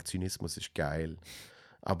früher gedacht, Zynismus ist geil.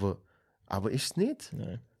 Aber ist es nicht.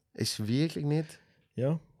 Nein. Ist wirklich nicht.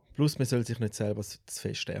 Ja. Plus, man soll sich nicht selber zu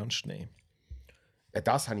fest ernst nehmen.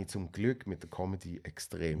 Das habe ich zum Glück mit der Comedy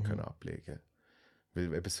extrem können ablegen.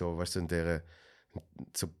 Weil eben so, weißt du, in der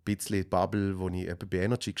so ein bisschen Bubble, wo ich eben bei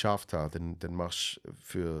Energy geschafft habe, dann machst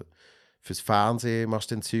du fürs Fernsehen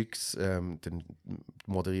machst du den Zeugs, dann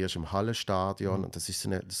moderierst du im Hallenstadion und das ist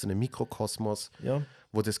so ein Mikrokosmos, Ja.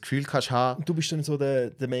 wo du das Gefühl kannst haben, Und du bist dann so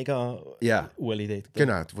der mega ja, Uli dort.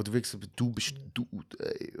 genau, wo du wirklich so, du bist du.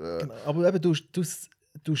 Genau. Aber eben, du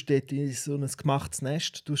dort in so ein gemachtes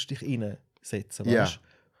Nest, du dich reinsetzen, Ja. weißt?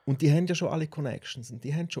 Und die haben ja schon alle Connections und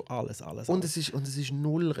die haben schon alles. Und es ist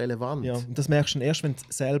null relevant. Ja, und das merkst du dann erst, wenn du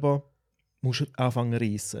selber musst anfangen zu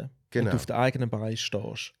reissen. Genau. Und du auf den eigenen Beinen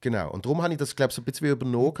stehst. Genau, und darum habe ich das, glaube ich, so ein bisschen wie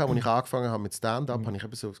übernommen, als ich angefangen habe mit Stand-Up, habe ich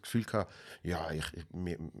eben so das Gefühl gehabt, ja, ich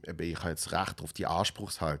habe jetzt Recht auf die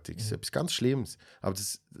Anspruchshaltung. Das ist etwas ganz Schlimmes. Aber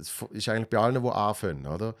das ist eigentlich bei allen, die anfangen,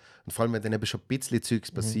 oder? Und vor allem, wenn dann eben schon ein bisschen Zeugs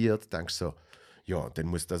passiert, denkst du so, ja, dann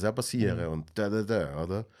muss das ja passieren und da,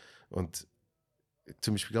 oder? Und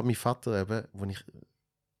zum Beispiel gerade mein Vater eben, wo ich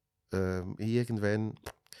irgendwann,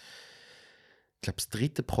 ich glaube, das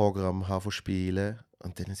 3. Programm habe spielen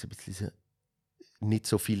und dann ist ein bisschen nicht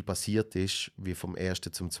so viel passiert ist, wie vom 1.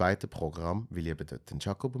 zum 2. Programm, weil ich eben dort den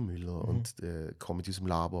Jacobo Müller und Comedy aus dem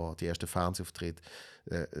Labor, die ersten Fernsehauftritt,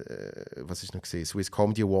 was ich noch gesehen, Swiss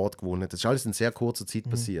Comedy Award gewonnen. Das ist alles in sehr kurzer Zeit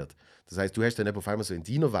passiert. Das heißt, du hast dann eben auf einmal so in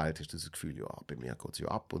deiner Welt hast du das Gefühl, ja, bei mir geht es ja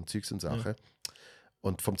ab und Zeugs und Sachen.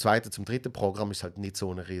 Und vom 2. zum 3. Programm ist halt nicht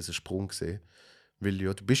so ein riesen Sprung gesehen, weil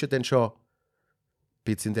ja, du bist ja dann schon ein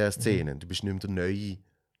bisschen in der Szene. Du bist nicht mehr der Neue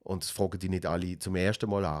und es fragen dich nicht alle zum ersten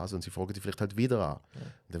Mal an, sondern sie fragen dich vielleicht halt wieder an.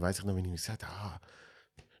 Und dann weiss ich noch, wenn ich gesagt habe,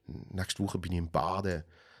 nächste Woche bin ich im Baden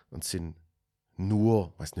und es sind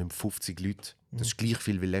nur, weiß nicht, 50 Leute. Das ist gleich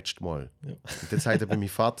viel wie letztes Mal. Ja. Und dann sagt eben mein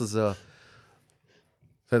Vater so,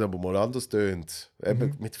 das hat aber mal anders tönt.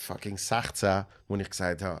 Eben mit fucking 16, wo ich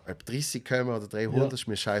gesagt habe, ob 30 kommen oder 300, ist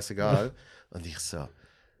mir scheißegal. Und ich so,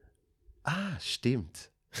 stimmt.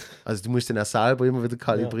 Also du musst dann auch selber immer wieder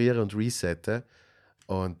kalibrieren und resetten.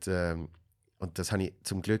 Und das habe ich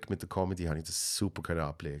zum Glück mit der Comedy habe ich das super können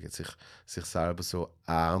ablegen. Sich selber so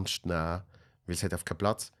ernst nehmen, weil es hat auf keinen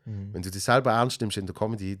Platz. Wenn du dich selber ernst nimmst in der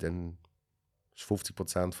Comedy, dann ist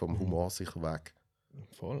 50% vom Humor sicher weg.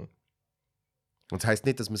 Voll. Und das heisst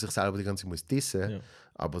nicht, dass man sich selber die ganze Zeit dissen muss,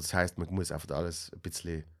 aber das heisst, man muss einfach alles ein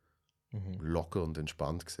bisschen locker und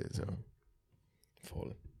entspannt sehen. So.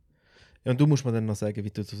 Voll. Ja, und du musst mir dann noch sagen,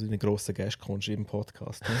 wie du zu deinen grossen Gästen kommst im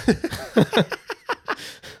Podcast. Ne?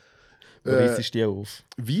 Wo reissest du die auf?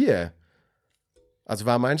 Wie? Also,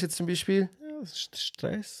 wer meinst du jetzt zum Beispiel? Ja, das ist der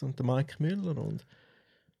Stress und der Mike Müller. Und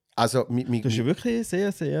Also, du hast ja wirklich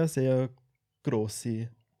sehr, sehr, sehr grosse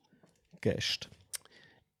Gäste.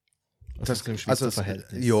 das Schweizer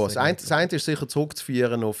Verhältnis. Ja, das eine ist sicher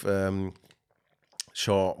zurückzuführen auf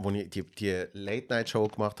schon, als ich die Late-Night-Show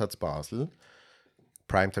gemacht habe in Basel.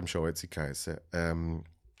 Primetime-Show hat sie geheißen.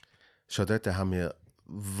 Schon dort haben wir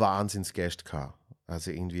Wahnsinnsgäste gehabt.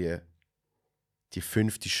 Also irgendwie die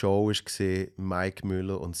 5. Show war Mike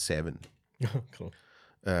Müller und Seven. Ja, klar.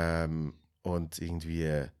 Und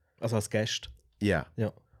irgendwie... Also als Gast? Ja.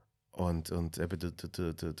 Ja. Und eben der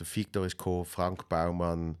Victor ist gekommen, Frank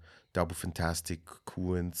Baumann, Double Fantastic,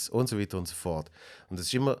 Kuhns und so weiter und so fort. Und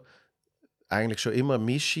das ist eigentlich schon immer eine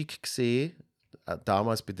Mischung gesehen,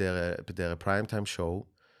 damals bei der Primetime-Show.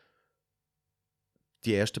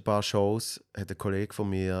 Die ersten paar Shows hat ein Kollege von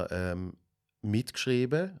mir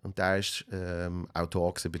mitgeschrieben und der war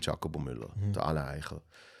Autor bei Jacobo Müller, der Alain Eicher.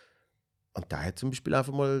 Und der hat zum Beispiel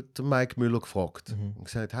einfach mal den Mike Müller gefragt und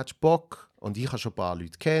gesagt, hättest du Bock? Und ich habe schon ein paar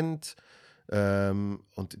Leute kennt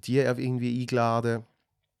und die habe irgendwie eingeladen.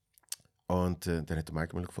 Und dann hat der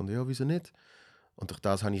Mike Müller gefunden, ja, wieso nicht? Und durch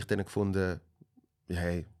das habe ich dann gefunden,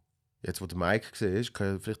 hey, jetzt wo der Mike gesehen ist,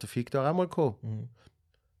 kann vielleicht der Victor auch mal kommen.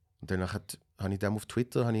 Und dann habe ich dem auf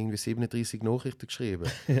Twitter irgendwie 37 Nachrichten geschrieben.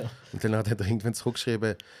 Ja. Und dann hat er irgendwann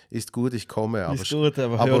zurückgeschrieben, ist gut, ich komme. Aber, Ist gut,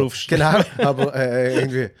 aber hör auf. Genau,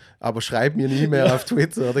 aber schreib mir nie mehr auf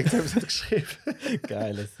Twitter. Oder ich habe es geschrieben.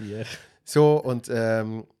 Geiles Sieg. So, und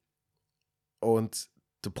der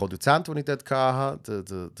Produzent, den ich dort hatte,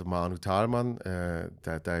 der Manu Thalmann,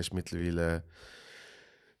 der ist mittlerweile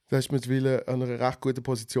an einer recht guten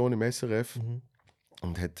Position im SRF.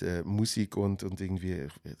 Und hat Musik und irgendwie,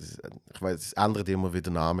 ich weiß, es ändert immer, wie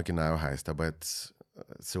der Name genau heißt, aber hat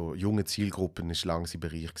so junge Zielgruppen ist lange sein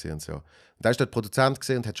Bereich gesehen und so. Und da ist dort Produzent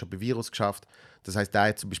gesehen und hat schon bei Virus geschafft. Das heißt, der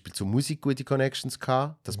hat zum Beispiel zur Musik gute Connections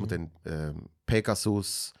gehabt, dass man dann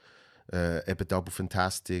Pegasus, eben Double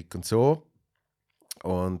Fantastic und so.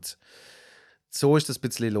 Und so ist das ein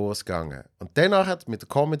bisschen losgegangen. Und danach hat mit der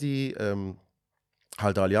Comedy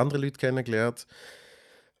halt alle anderen Leute kennengelernt.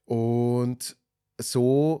 Und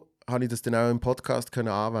so habe ich das dann auch im Podcast können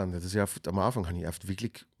anwenden. Das ist am Anfang habe ich oft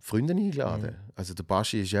wirklich Freunde eingeladen. Also der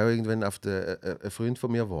Baschi ist ja auch irgendwann ein Freund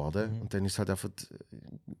von mir geworden. Und dann ist es halt einfach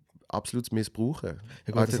absolutes Missbrauchen.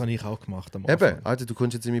 Ja gut, Alter, das habe ich auch gemacht am Anfang. eben, Alter, du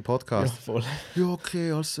kommst jetzt in meinen Ja, Podcast. voll. Ja,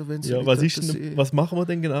 okay, also wenn Ja, was machen wir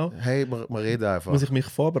denn genau? Hey, wir reden einfach. Muss ich mich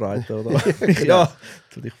vorbereiten, oder? Genau. Ja,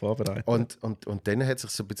 tu dich vorbereiten. Und dann hat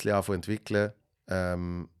sich so ein bisschen angefangen zu entwickeln.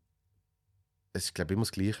 Es ist, glaube ich, immer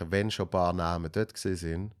das Gleiche. Wenn schon ein paar Namen dort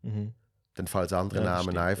sind, dann fallen es andere Ja, das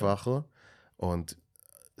Namen stimmt, einfacher. Und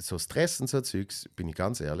so Stress und so Zeugs, bin ich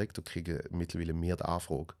ganz ehrlich, da kriege mittlerweile mehr die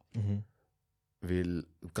Anfrage. Weil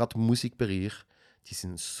gerade im Musikbereich, die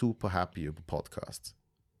sind super happy über Podcasts.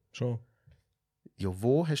 Schon. Ja,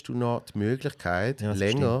 wo hast du noch die Möglichkeit, Ja, das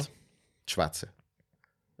länger stimmt. zu schwätzen?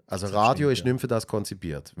 Also Das Radio stimmt, ist ja. nicht mehr für das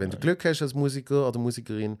konzipiert. Wenn du Glück hast als Musiker oder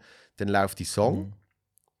Musikerin, dann läuft die Song.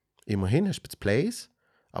 Immerhin hast du jetzt Plays.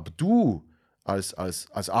 Aber du als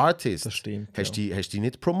Artist Das stimmt. hast die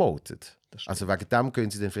nicht promoted. Das stimmt. Also wegen dem gehen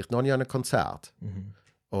sie dann vielleicht noch nicht an ein Konzert.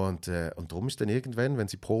 Und darum ist dann irgendwann, wenn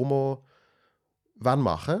sie Promo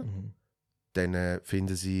machen, dann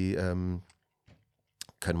finden sie, können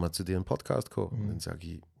wir zu dir im Podcast kommen? Und dann sage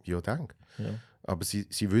ich, ja, danke. Ja. Aber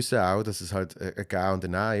sie wissen auch, dass es halt ein Gau und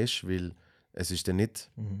ein Nein ist, weil es ist dann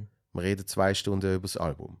nicht, wir reden 2 Stunden über das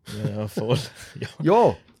Album. Ja, voll.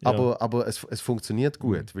 Ja. Ja, aber es funktioniert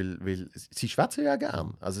gut, weil sie schwätzen ja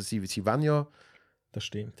gern. Also sie wollen ja, Das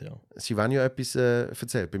stimmt, ja. sie wollen ja etwas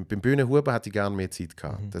erzählen. Beim Bühnenhuber hatte ich gerne mehr Zeit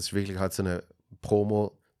gehabt. Das ist wirklich halt so ein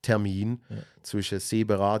Promo-Termin. Zwischen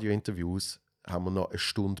 7 Radio-Interviews haben wir noch eine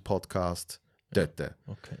Stunde Podcast dort.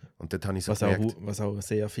 Okay. Und dort habe ich so Was auch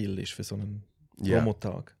sehr viel ist für so einen Ja.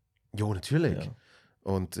 Promotag. Ja, natürlich. Ja.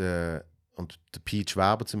 Und der Pete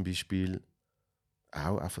Schwaber zum Beispiel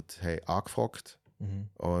auch einfach angefragt.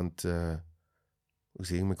 Und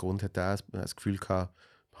aus irgendeinem Grund hat er das Gefühl gehabt,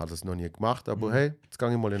 hat das noch nie gemacht, aber hey, jetzt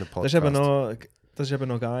gehe ich mal in einen Podcast. Das ist eben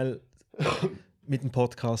noch geil mit dem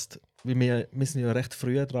Podcast, weil wir sind ja recht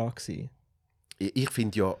früh dran gewesen. Ich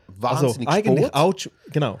finde ja Also wahnsinnig eigentlich Sport,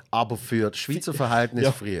 auch, genau, aber für das Schweizer Verhältnis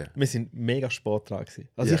Ja. früh. wir sind mega Sport dran gewesen.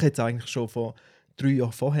 Also Ja. ich hätte es eigentlich schon vor 3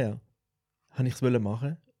 Jahren vorher, habe ich es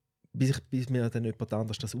machen, bis mir dann jemand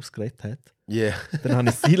anders das ausgeredet hat. Yeah. Dann habe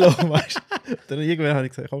ich es Silo, weißt du. Dann irgendwann habe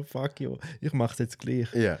ich gesagt, oh fuck you, ich mache es jetzt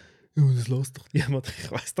gleich. Ja. Ja, das lässt doch niemand, ich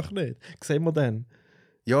weiß doch nicht. Sehen wir dann.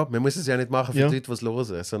 Ja, man muss es ja nicht machen für Ja. die Leute, die es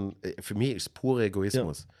hören, sondern für mich ist es purer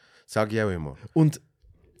Egoismus. Sage ich auch immer. Und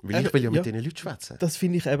Weil ich will ja mit ja. diesen Leuten schwätzen. das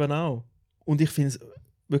finde ich eben auch. Und ich finde es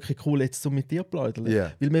wirklich cool, jetzt so mit dir zu plaudern.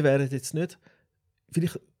 Ja. Weil wir wären jetzt nicht,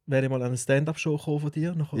 vielleicht wäre ich mal an eine Stand-Up-Show gekommen von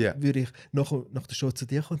dir, nachher Ja. würde ich nach der Show zu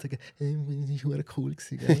dir kommen und sagen, hey, das war verdammt cool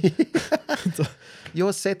gewesen. Gell? Und so. Ja,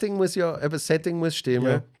 das Setting muss stimmen.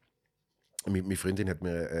 Ja. Meine Freundin hat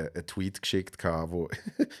mir einen Tweet geschickt, wo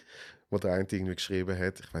der eine irgendwie geschrieben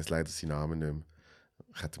hat, ich weiß leider seinen Namen nicht mehr,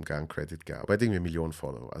 ich hätte ihm gerne Credit gegeben, aber er hat irgendwie 1 Million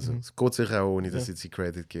Follower. Also es geht sicher auch, ohne dass ich jetzt die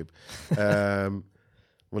Credit gebe.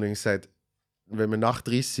 Wo er gesagt, wenn man nach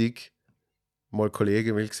 30 mal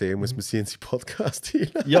Kollegen will sehen, muss man sie in seinen Podcast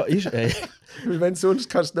hinein. Ja, ist Weil wenn sonst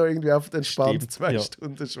kannst du noch irgendwie auf den entspannt Stimmt, 2 ja.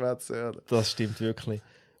 Stunden schwätzen. Oder? das stimmt wirklich.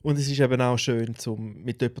 Und es ist eben auch schön,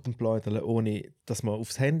 mit jemandem zu plaudern, ohne dass man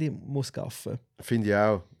aufs Handy muss gaffen. Finde ich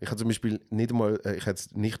auch. Ich habe zum Beispiel nicht einmal, ich hätte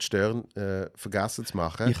es nicht stören vergessen zu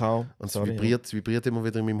machen. Ich auch. Und es Sorry, vibriert immer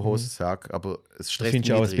wieder in meinem Hosensack, aber es Das stresst mich findest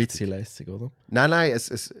du auch nicht ein richtig. bisschen lässig, oder? Nein,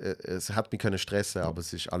 es hat mich können stressen, aber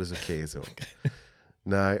es ist alles okay so.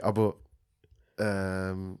 Nein, aber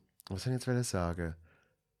was soll ich jetzt sagen?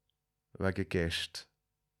 Wegen Gästen.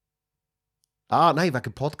 Nein,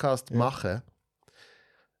 wegen Podcast machen.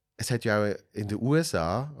 Es hat ja auch in den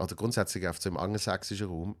USA, oder grundsätzlich auf so im angelsächsischen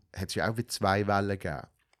Raum, hat es ja auch wie 2 Wellen gegeben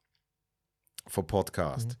von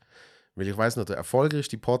Podcast. Weil ich weiss noch, der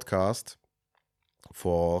erfolgreichste Podcast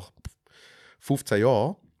vor 15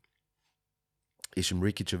 Jahren ist im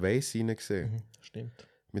Ricky Gervais rein gesehen. Stimmt.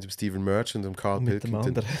 Mit dem Stephen Merchant und dem Carl Und mit dem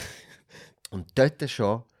Pilkington. anderen. Und dort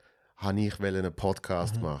schon wollte ich einen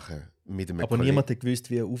Podcast machen. Mit einem Aber Kollegen. niemand hat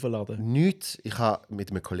gewusst, wie er aufladen. Nichts. Ich habe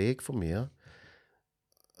mit einem Kollegen von mir,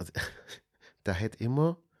 also, der hat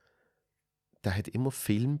immer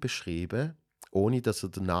Film beschrieben, ohne dass er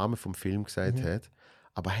den Namen vom Film gesagt hat.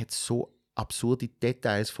 Aber er hat so absurde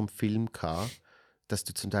Details vom Film gehabt, dass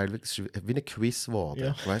du zum Teil wirklich wie ein Quiz geworden.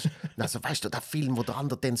 Ja. Weißt? Und also, weißt du, der Film, wo der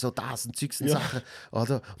andere dann so das und Zeugs und Sachen,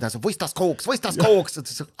 oder? Und also, wo ist das Koks? Wo ist das Koks? Und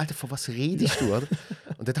so, Alter, von was redest du, oder?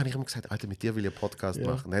 Und dort habe ich immer gesagt, Alter, mit dir will ich einen Podcast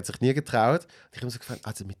machen. Und er hat sich nie getraut. Und ich habe immer so gefragt,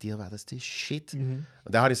 also mit dir wäre das die Shit. Und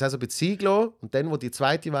dann habe ich es auch so ein bisschen gelassen. Und dann, wo die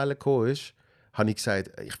zweite Welle gekommen ist, habe ich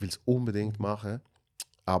gesagt, ich will es unbedingt machen,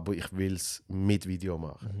 aber ich will es mit Video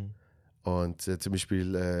machen. Und zum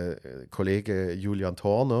Beispiel Kollege Julian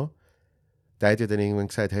Thorner, der hat ja dann irgendwann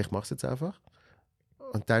gesagt, hey, ich mache es jetzt einfach.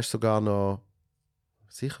 Und der ist sogar noch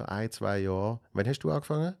sicher 1-2 Jahre. Wann hast du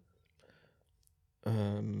angefangen?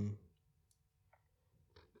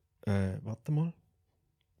 Warte mal.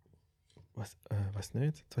 Weiß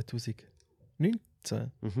nicht.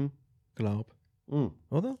 2019, glaube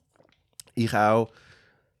oder? Ich auch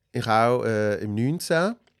im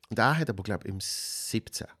 19. Und er hat aber, glaube ich, im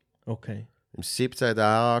 17. Okay. Im 17 hat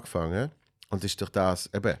er angefangen. Und ist durch das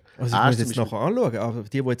eben. Also ich muss jetzt nachher anschauen, aber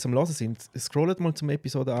die jetzt am Hören sind, scrollt mal zum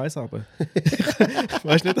Episode 1 runter. Ich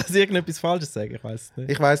weiß nicht, dass ich irgendetwas Falsches sage, ich weiß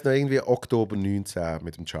nicht. Ich weiss noch, irgendwie Oktober 19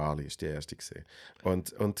 mit dem Charlie ist die erste gesehen.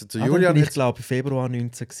 Und der Julian Julian bin hat... ich glaube Februar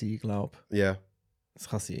 19 gewesen, glaube. Ja. Das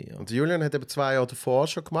kann sein, ja. Und der Julian hat eben 2 Jahre davor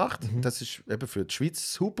schon gemacht. Das ist eben für die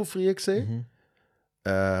Schweiz super früh gesehen. Ich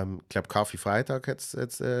glaube, Kaffee Freitag hat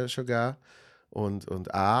es schon gegeben.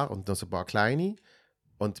 Und auch, und noch so ein paar kleine.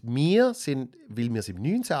 Und wir sind, weil wir es im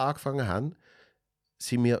 19 angefangen haben,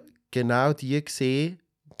 sind wir genau die gesehen.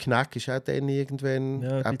 Knack ist auch dann irgendwann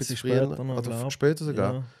Ja, ein bisschen später noch, oder glaub. später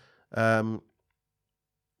sogar. Ja.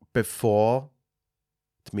 Bevor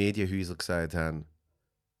die Medienhäuser gesagt haben,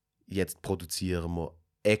 jetzt produzieren wir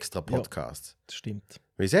extra Podcasts. Das stimmt.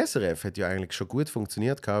 Weil das SRF hat ja eigentlich schon gut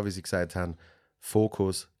funktioniert, weil sie gesagt haben,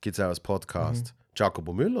 Fokus gibt es auch als Podcast.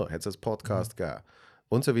 Jacobo Müller hat es als Podcast gegeben.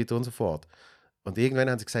 Und so weiter und so fort. Und irgendwann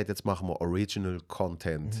haben sie gesagt, jetzt machen wir Original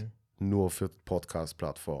Content nur für die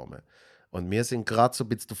Podcast-Plattformen. Und wir sind gerade so ein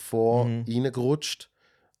bisschen davor reingerutscht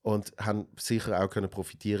und haben sicher auch können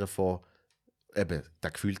profitieren von eben der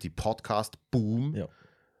gefühlte Podcast-Boom. Ja.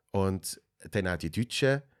 Und dann auch die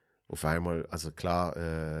Deutschen. Auf einmal, also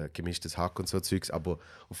klar, gemischtes Hack und so Zeugs, aber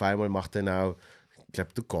auf einmal macht dann auch, ich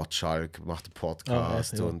glaube, der Gottschalk macht einen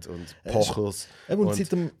Podcast und Pochers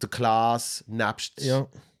und der Klaas, nebst Ja.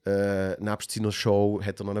 Nebst seiner Show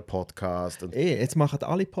hat er noch einen Podcast. Und Jetzt machen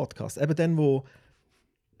alle Podcasts. Eben dann, wo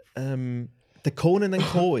der Conan dann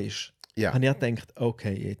gekommen ist, habe ich gedacht,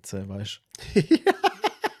 okay, jetzt, weißt du.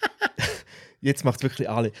 Jetzt macht es wirklich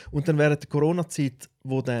alle. Und dann während der Corona-Zeit,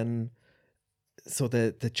 wo dann so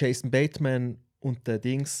der Jason Bateman und der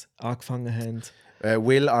Dings angefangen haben.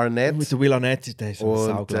 Will Arnett. Mit der Will Arnett, der ist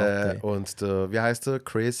sauglatt. Und der, wie heißt der?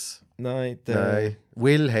 Chris? Nein,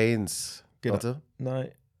 Will Haynes. Genau. Oder? Nein.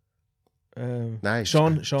 Nein,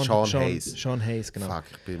 Sean Hayes. Sean Hayes, genau. Fuck,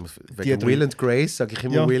 ich bin wegen Will and Grace sage ich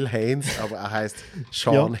immer Will Haynes, aber er heißt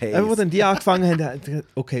Sean Hayes. Aber wo dann die angefangen haben,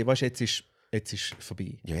 okay, weißt du, jetzt ist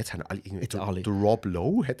vorbei. Ja, jetzt haben alle irgendwie. Jetzt alle. Der Rob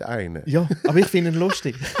Lowe hat einen. Ja, aber ich finde ihn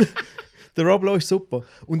lustig. Der Rob Lowe ist super.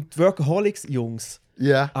 Und die Workaholics-Jungs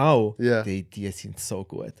auch. Ja. Die sind so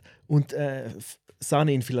gut. Und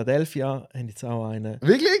Sunny in Philadelphia haben jetzt auch einen.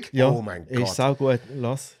 Wirklich? Ja, Oh mein Gott. Ist auch gut.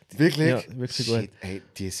 Lass. Wirklich? Ja, wirklich gut. Shit, ey,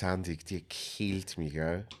 die Sendung, die killt mich,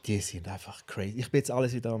 gell? Die sind einfach crazy. Ich bin jetzt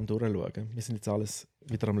alles wieder am Durchschauen. Wir sind jetzt alles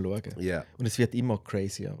wieder am Schauen. Ja. Und es wird immer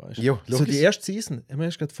crazier, weißt du? Ja, So logisch. die erste Season, haben wir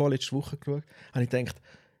erst gerade vorletzte Woche geschaut, habe ich gedacht,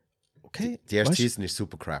 okay, Die erste weißt, Season ist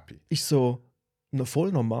super crappy. ist so noch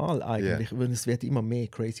voll normal eigentlich, weil es wird immer mehr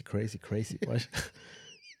crazy, weißt du?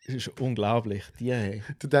 Es ist unglaublich. Die, hey.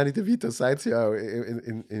 Der Danny DeVito sagt ja auch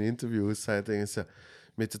in Interviews, sagt er so,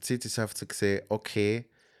 mit der Zeit ist einfach so gesehen, okay,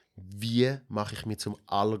 wie mache ich mich zum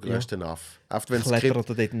allergrößten Aff? Oft, wenn das Klettert Skript,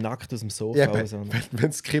 er dort nackt aus dem Sofa ja, raus. wenn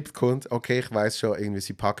das Skript kommt, okay, ich weiß schon, irgendwie,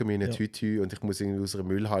 sie packen mich in eine Tüte und ich muss irgendwie aus einer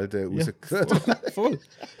Müllhalde raus. Voll.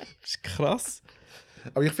 Das ist krass.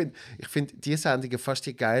 Aber ich find die Sendungen fast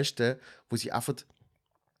die geilsten, wo sie einfach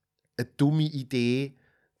eine dumme Idee,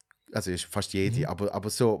 also ist fast jede, aber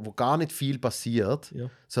so, wo gar nicht viel passiert,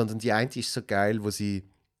 sondern die eine ist so geil, wo sie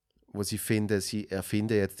finden, sie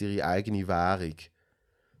erfinden jetzt ihre eigene Währung.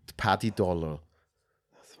 Die Paddy-Dollar.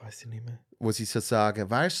 Das weiß ich nicht mehr. Wo sie so sagen,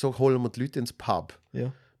 weißt du, so holen wir die Leute ins Pub.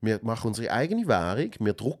 Ja. Wir machen unsere eigene Währung,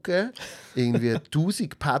 wir drucken irgendwie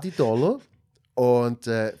 1000 Paddy-Dollar und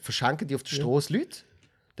verschenken die auf der Straße Leute,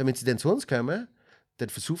 damit sie dann zu uns kommen. Dann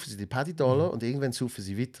versaufen sie die Paddy-Dollar und irgendwann saufen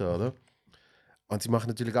sie weiter, oder? Und sie machen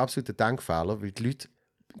natürlich absoluten Denkfehler, weil die Leute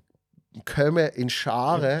kommen in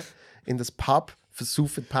Scharen in das Pub,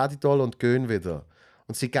 versaufen Paddy-Dollar und gehen wieder.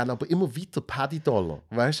 Und sie gehen aber immer weiter Paddy-Dollar,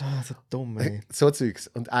 weißt du? Ah, so dumm, ey. So Zeugs.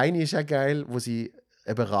 Und eine ist ja geil, wo sie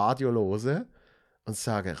eben Radio hören und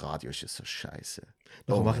sagen, Radio ist ja so scheiße.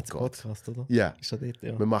 Nachher Oh machen mein sie Gott. Podcast, oder? Ja. Ist das dort,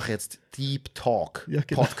 ja. Wir machen jetzt Deep Talk Ja,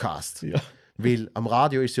 genau. Podcast. Ja. Weil am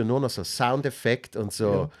Radio ist ja nur noch so Soundeffekt und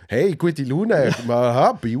so, hey, gute Laune,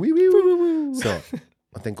 aha, so.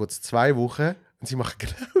 Und dann geht es 2 Wochen und sie machen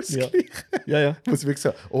genau das Ja. Gleiche. Ja. Wo sie wirklich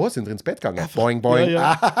so, oh, sind wir ins Bett gegangen? Boing, boing.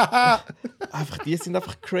 Ja. Einfach, die sind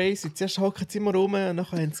einfach crazy. Zuerst hocken sie immer rum, und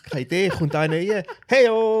nachher haben sie keine Idee. Kommt einer rein,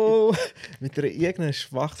 heyo! Mit einer irgendeiner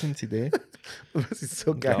Schwachsinnsidee. Was ich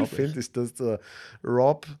so geil Unglaublich. finde, ist, dass der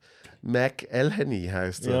Rob McElhenney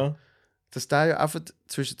heißt er. Ja, Dass der ja einfach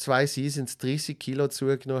zwischen 2 Seasons 30 Kilo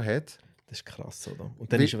zugenommen hat. das ist krass, oder?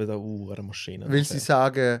 Und dann Weil- ist er wieder eine Maschine. Weil sie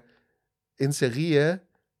sagen, in Serien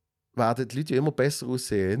werden die Leute ja immer besser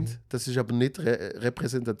aussehend. Das ist aber nicht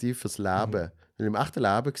repräsentativ fürs Leben. Weil im echten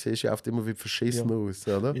Leben siehst du ja oft immer wie verschissen aus,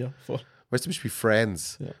 oder? Ja, voll. Weißt du, zum Beispiel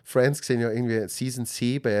Friends. Ja. Friends sehen ja irgendwie Season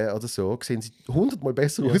 7 oder so, sehen sie 100-mal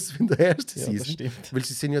besser Ja. aus wie in der ersten Ja, das Season. stimmt. Weil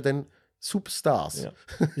sie sind ja dann Superstars. Ja.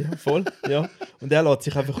 Ja, voll. Ja. Und er lässt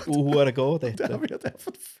sich einfach gehen dort. Der wird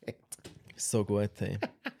einfach fett. So gut, hey.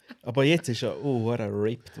 Aber jetzt ist er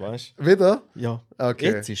ripped, weißt Wieder? du? Ja. Okay.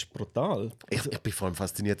 Jetzt ist es brutal. Ich bin vor allem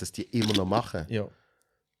fasziniert, dass die immer noch machen. Ja.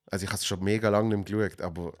 Also ich habe es schon mega lange nicht mehr geschaut,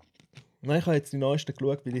 aber Nein, ich habe jetzt die neuesten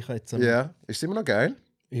geschaut, weil ich jetzt ja, ist es immer noch geil?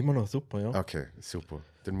 immer noch super, ja. Okay, super.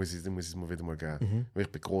 Dann muss ich es mir wieder mal geben. Weil ich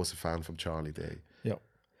bin großer Fan von Charlie Day. Ja. Ja,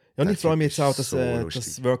 und Der ich freue mich Typ jetzt auch, ist dass, so dass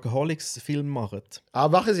lustig. Workaholics Film machen. Ah,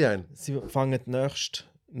 machen sie einen? Sie fangen nächstes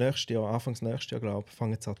Jahr, Anfangs nächstes Jahr, glaube ich,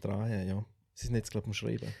 fangen sie an zu drehen, ja. Sie sind jetzt, glaube ich, am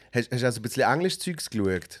Schreiben. Hast du also ein bisschen Englisch-Zeugs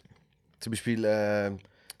geschaut? Zum Beispiel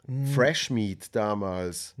Fresh Meat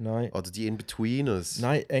damals. Nein. Oder die In-Betweeners.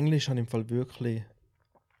 Nein, Englisch habe ich im Fall wirklich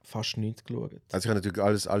fast nichts geschaut. Also ich habe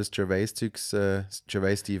natürlich alles Gervais-Zeugs,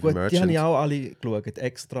 Gervais Steve Gut, die habe ich Merchant. auch alle geschaut.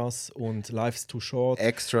 Extras und Life's Too Short.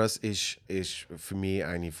 Extras ist für mich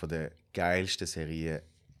eine der geilsten Serien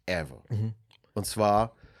ever. Und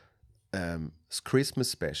zwar das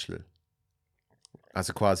Christmas Special.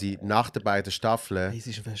 Also quasi nach den beiden Staffeln. Hey, es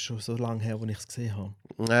ist schon so lange her, als ich es gesehen habe.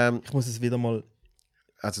 Ähm, Ich muss es wieder mal...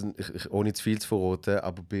 also ohne zu viel zu verraten,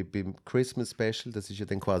 aber beim Christmas Special, das ist ja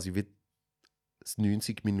dann quasi wie das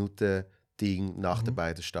 90-Minuten-Ding nach den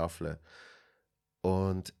beiden Staffeln.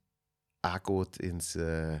 Und er geht ins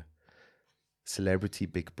Celebrity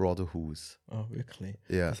Big Brother Haus. Ah, wirklich?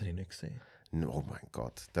 Ja. Das habe ich nicht gesehen. Oh mein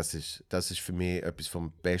Gott, das ist für mich etwas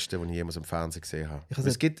vom Besten, was ich jemals im Fernsehen gesehen habe. Ich habe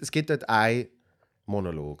Es gibt dort einen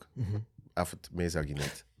Monolog. Einfach mehr sage ich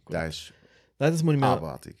nicht. Der ist Nein, das muss ich mir...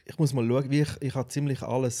 abartig. Ich muss mal schauen, wie ich habe ziemlich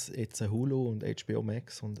alles, jetzt Hulu und HBO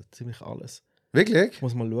Max und ziemlich alles. Wirklich? Ich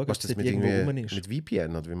muss mal schauen, ob Machst es du das dort mit, irgendwo rum irgendwie, ist. mit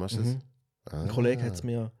VPN oder wie machst du das? Ein Kollege hat es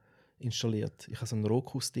mir installiert. Ich habe so einen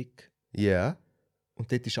Roku-Stick Ja,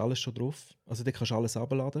 und dort ist alles schon drauf. Also dort kannst du alles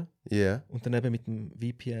abladen ja, und dann eben mit dem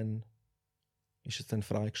VPN ist es dann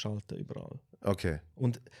freigeschaltet überall. okay.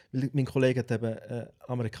 Und weil mein Kollege hat eben eine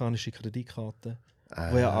amerikanische Kreditkarte,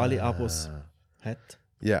 wo er alle Abos hat.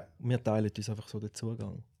 Ja. Und wir teilen uns einfach so den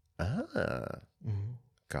Zugang.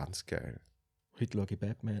 Ganz geil. Heute schaue ich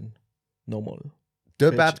Batman. Nochmal. The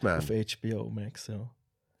Auf Batman. Auf HBO Max, ja.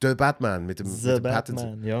 The Batman mit dem The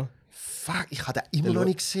Pattinson. Batman, ja. Fuck, ich habe den immer noch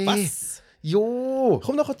nicht gesehen. Was? Jo!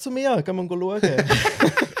 Komm nachher zu mir, gehen wir schauen.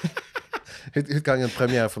 Heute gehe ich an die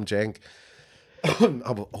Premiere vom Jank.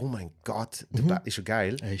 Aber oh mein Gott, der ist schon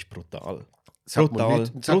geil. Er ist brutal. Sag mal Brutal.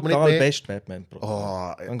 nicht- sag mal nicht Brutal mehr. best Batman.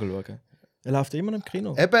 Brutal. Oh, Gehen schauen. Er läuft immer noch im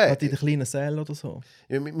Kino. Eben. Hat in der kleinen Säle oder so.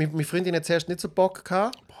 ja, meine Freundin hat zuerst nicht so Bock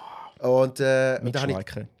gehabt. Und dann habe ich,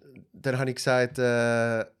 Mitschleichen. dann habe ich gesagt,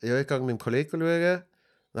 ja, ich gehe mit dem Kollegen schauen.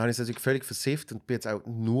 Dann habe ich es natürlich völlig versifft und bin jetzt auch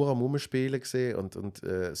nur am Rumspielen gesehen und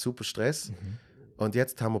super Stress. Und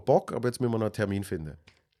jetzt haben wir Bock, aber jetzt müssen wir noch einen Termin finden.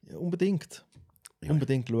 Ja, unbedingt.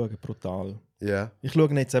 Unbedingt schauen, brutal. Ja. Ich schaue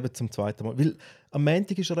ihn jetzt eben zum zweiten Mal. Weil am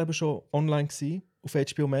Montag war er eben schon online gewesen, auf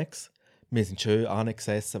HBO Max. Wir sind schön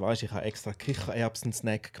angesessen, weißt, ich habe extra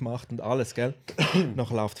Kichererbsen-Snack gemacht und alles, gell?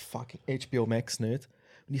 Nachher läuft fucking HBO Max nicht.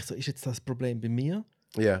 Und ich so, ist jetzt das Problem bei mir?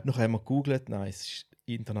 Ja. Nachher haben wir gegoogelt, nein, es ist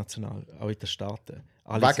international, auch in den Staaten.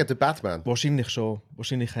 Alle Wegen der Batman. wahrscheinlich schon.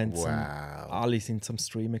 Wahrscheinlich haben sie Wow. alle sind am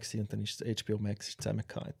Streamen gewesen und dann ist das HBO Max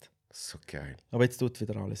zusammengefallen. So geil. Aber jetzt tut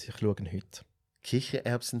wieder alles. Ich schaue ihn heute.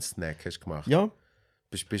 Kichererbsen-Snack hast du gemacht. Ja,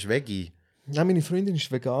 Bist du Veggie? ja, meine Freundin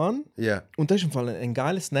ist vegan Ja. und das ist im Fall ein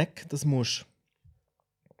geiler Snack.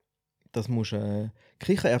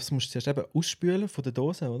 Kichererbsen musst du zuerst eben ausspülen von der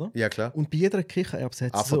Dose, oder? Ja, klar. Und bei jeder Kichererbse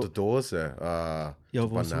hat Ah, es von so... der Dose. Ah, Ja,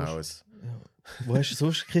 du wo Banaus. Wo hast du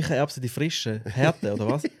sonst Kichererbsen, die frischen, Härte, oder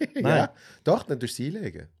was? Nein, Ja. Doch, dann tust du sie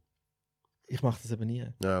einlegen. ich mache das eben nie.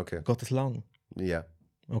 Ah, okay. Geht das lang? Ja.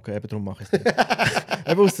 Okay, eben darum mache ich es nicht.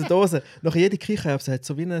 Eben aus der Dose. Nach jeder Kichererbse hat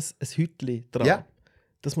so wie ein Hütchen dran. Ja.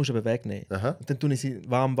 Das musst du eben wegnehmen. Aha. Und dann tue ich sie in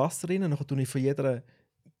warmem Wasser rein, dann tue ich von jeder...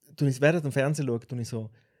 Tue ich während dem Fernsehen schaue, tue ich so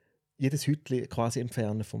jedes Hütchen quasi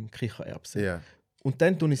entfernen vom Kichererbsen. Ja. Und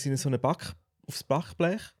dann tue ich sie in so eine aufs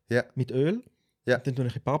Backblech Ja. mit Öl. Ja. Und dann tue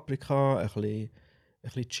ich ein bisschen Paprika, ein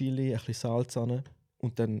bisschen Chili, ein bisschen Salz rein.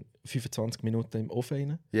 Und dann 25 Minuten im Ofen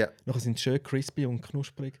rein. Ja. Nachher sind sie schön crispy und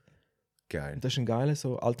knusprig. Geil. Und das ist ein geiler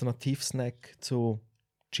so Alternativsnack zu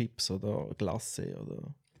Chips oder Glace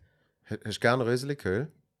oder... Hast du gerne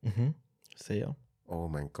Rösliköl? Mhm. Sehr. Oh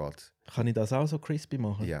mein Gott. Kann ich das auch so crispy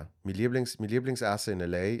machen? Ja. Mein Lieblingsessen in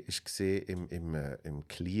L.A. ist gesehen im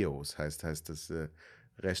Clio's. Heißt das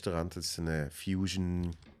Restaurant, das ist eine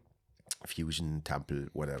Fusion Temple,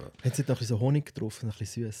 whatever. Haben sie noch ein bisschen so Honig drauf und ein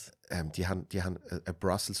bisschen süß? Die haben eine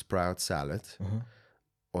Brussels Sprout Salad. Aha.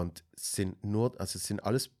 Und es sind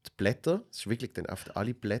alles die Blätter. Es ist wirklich dann einfach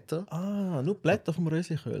alle Blätter. Ah, nur Blätter vom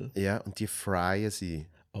Rösliköl. Ja, und die fryen sie.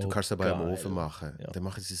 Du Oh, kannst es aber im geil. Ofen machen. Ja. Dann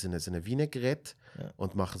machen sie so eine Vinaigrette Ja.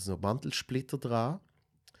 und machen so Mantelsplitter dran.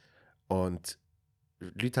 Und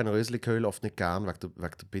Leute haben Rösliköl oft nicht gern wegen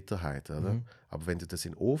der Bitterheit. Oder? Mhm. Aber wenn du das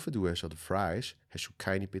in den Ofen tust oder fryst, hast du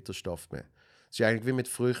keine Bitterstoffe mehr. Es ist eigentlich wie mit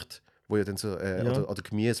Früchten, wo ja dann so, oder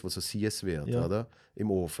Gemüse, wo so süß wird, Ja. oder? Im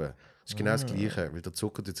Ofen. Das ist genau das Gleiche, weil der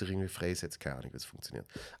Zucker tut sich irgendwie freisetzt, keine Ahnung, wie es funktioniert.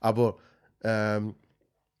 Aber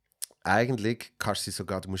eigentlich kannst du sie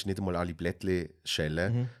sogar, du musst nicht einmal alle Blättchen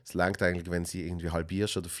schälen. Es reicht eigentlich, wenn sie irgendwie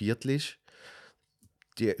halbierst oder viertelst,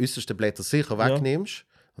 die äußersten Blätter sicher wegnimmst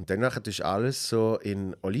und danach tust du alles so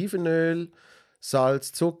in Olivenöl,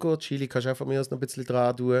 Salz, Zucker, Chili kannst du auch von mir aus noch ein bisschen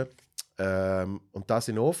dran tun und das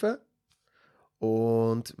in den Ofen.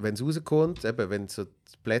 Und wenn es rauskommt, eben, wenn so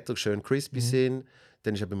die Blätter schön crispy sind,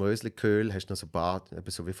 dann ist beim Rösliköl hast du noch so ein paar, eben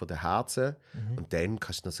so wie von den Herzen. Und dann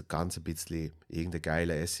kannst du noch so ganz ein bisschen irgendeinen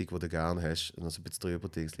geilen Essig, den du gerne hast, noch so ein bisschen drüber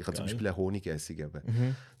dingseln. Ich habe zum Geil. Beispiel einen Honigessig.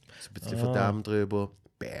 Eben. So ein bisschen Ah. von dem drüber.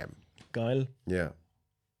 Bam. Geil. Ja.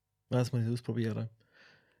 Das muss ich ausprobieren.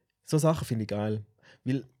 So Sachen finde ich geil.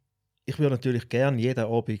 Weil ich würde natürlich gerne jeden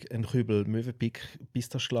Abend einen Kübel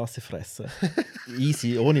Möwenpick-Pistachglasse fressen.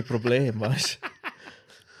 Easy, ohne Problem, weißt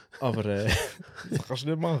du? Aber das kannst du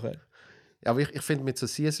nicht machen. Ja, aber ich finde mit so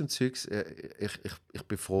Sesam-Zeugs, ich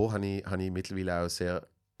bin froh, habe ich mittlerweile auch sehr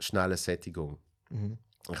schnelle Sättigung. Mhm.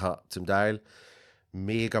 Ich habe zum Teil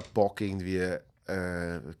mega Bock, irgendwie,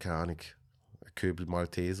 keine Ahnung, einen Köbel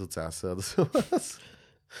Malteser zu essen oder sowas.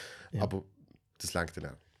 Ja. Aber das langt dann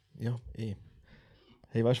auch. Ja, eh.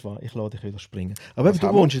 Hey, weißt du was? Ich lade dich wieder springen. Aber eben, Was du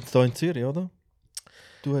haben wir? wohnst jetzt hier in Zürich, oder?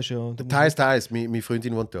 Du hast ja... Du Teils. Meine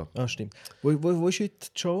Freundin wohnt da. Ah, stimmt. Wo ist heute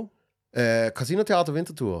die Show? Casino-Theater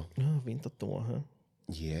Winterthur. Ah, Winterthur. Hä?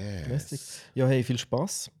 Yes. Lässig. Ja, hey, viel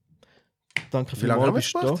Spass. Danke Wie lange vielmals, haben wir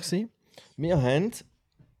bist du da gemacht? gewesen. Wir haben eine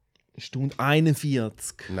Stunde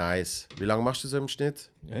 41. Nice. Wie lange machst du so im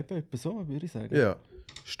Schnitt? Ja, etwa so, würde ich sagen. Ja.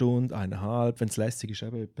 Stunde, 1,5, wenn es lässig ist,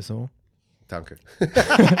 eben etwa so. Danke.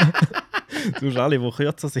 Du hast alle, die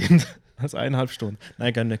kürzer sind als 1,5 Stunden.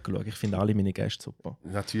 Nein, gerne nicht schauen. Ich finde alle meine Gäste super.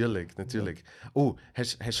 Natürlich. Oh,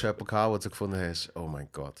 hast du jemanden gehabt, den du gefunden hast? Oh mein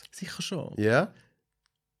Gott. Sicher schon. Ja?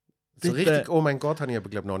 So Bitte. richtig, oh mein Gott, habe ich aber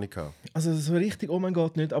glaube noch nicht gehabt. Also so richtig, oh mein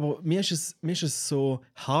Gott, nicht. Aber mir ist es so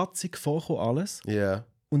harzig vorgekommen, alles. Ja.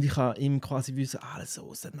 Und ich habe ihm quasi alles so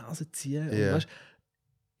aus der Nase ziehen. Und, Ja. weißt,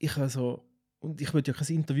 ich habe so, und ich wollte ja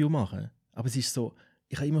kein Interview machen. Aber es ist so,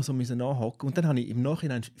 ich habe immer so nachhocken. Und dann habe ich im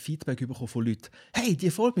Nachhinein Feedback bekommen von Leuten. Hey, die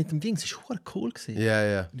Folge mit dem Ding, das war cool gewesen.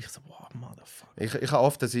 Ja. Und ich so, wow, motherfucker. Ich habe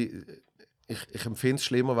oft, dass ich empfinde es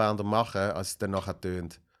schlimmer während dem Machen, als es dann nachher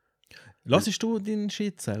tönt. Lassest du deinen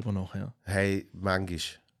Shit selber nachher? Hey, manchmal.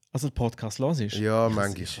 Also den Podcast lassest? Ja, Ich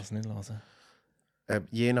manchmal. kann es nicht lassen.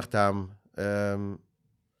 Je nachdem. Eine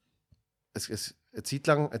Zeit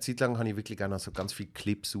lang habe ich wirklich gerne so ganz viele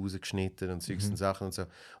Clips rausgeschnitten und Zeugs und Sachen und so.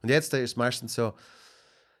 Und jetzt ist es meistens so,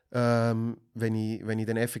 wenn ich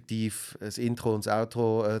dann effektiv das Intro und das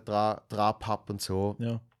Outro dran pappe und so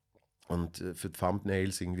Ja. und für die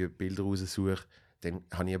Thumbnails irgendwie Bilder raussuche, dann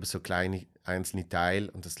habe ich eben so kleine einzelne Teile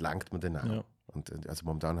und das langt mir dann auch. Ja. Und also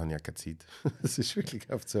momentan habe ich ja keine Zeit. Es ist wirklich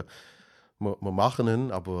oft so, wir machen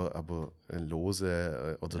ihn, aber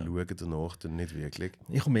hören oder schauen danach dann nicht wirklich.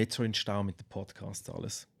 Ich komme jetzt schon in den Stau mit dem Podcast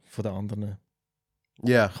alles. Von den anderen.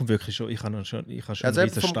 Ja. Ich komme wirklich schon, ich habe schon Also einen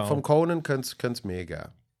eben riesen Stau. vom Conan könnte es mehr geben.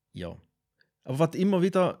 Ja. Aber was immer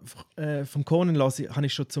wieder vom Conan lasse, habe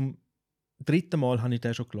ich schon zum 3. Mal habe ich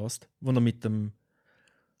den schon gelassen, wo er mit dem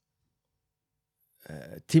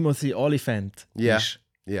Timothy Olyphant Ja. ist.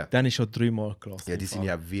 Ja. Den habe ich schon 3 Mal gelassen. Ja, die sind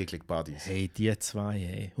ja wirklich Buddies. Hey, die zwei,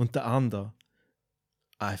 hey. Und der andere,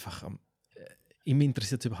 einfach ihm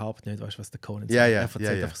interessiert es überhaupt nicht, weißt, was der Conan sagt. Ja, Er erzählt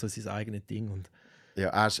ja. einfach so sein eigenes Ding und Ja,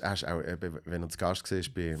 er ist auch, eben, wenn er zu Gast war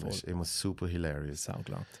bei ihm, Voll. ist immer super hilarious.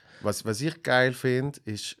 sauglatt. Was ich geil finde,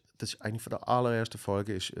 ist, das ist eine von der allerersten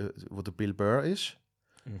Folgen, ist, wo der Bill Burr ist.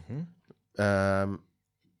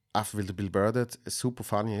 Einfach weil der Bill Burr dort super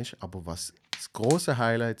funny ist. Aber was das große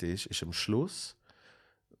Highlight ist am Schluss,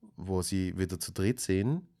 wo sie wieder zu dritt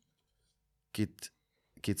sind, gibt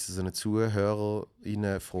es so eine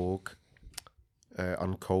Zuhörerinnenfrage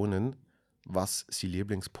an Conan, was sein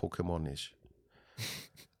Lieblings-Pokémon ist.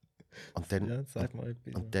 Und dann, Ja, sag mal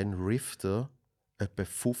etwas. und dann rifft er etwa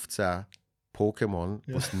 15 Pokémon,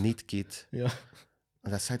 die es nicht gibt. Ja,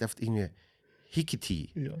 Und er sagt oft irgendwie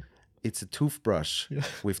Hikiti, ja. it's a toothbrush Ja.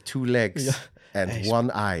 with 2 legs Ja. and Ey,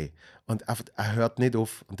 one eye. Und einfach, er hört nicht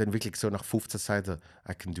auf. Und dann wirklich so nach 15 Seiten,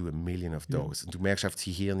 I can do a million of those. Und du merkst, auf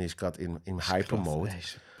sein Hirn ist gerade im Hyper-Mode. Krass, ey,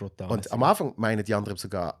 ist brutal. Und am Anfang meinen die anderen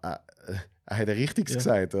sogar, er hat Richtiges Ja.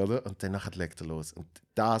 gesagt, oder? Und dann legt er los. Und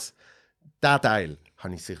der Teil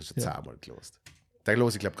habe ich sicher schon Ja. 10-mal gelost. Den höre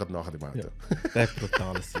ich, glaube ich, gerade nachher dem Auto. Ja. Der ist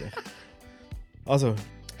brutal. Also,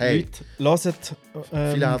 Hey. Leute, hört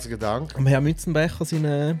Vielen herzlichen Dank. am Herr Mutzenbecher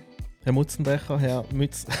Herr Mutzenbecher, Herr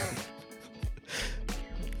Mütz.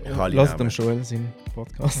 Halli Lasst Namen. am Joel seinen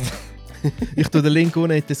Podcast. Ich tue den Link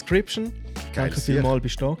unten in die Description. Danke Sieg. vielmals,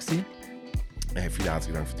 bist du da gewesen. Hey, vielen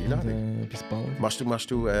herzlichen Dank für die Und, Einladung. bis bald. Machst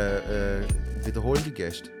du wiederholende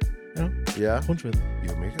Gäste? Ja, Ja? kommst du wieder.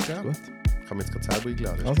 Ja, mega gerne. Gut. Ich habe mich jetzt gerade selber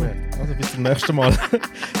eingeladen. hast du Also, gemerkt? also bis zum nächsten Mal.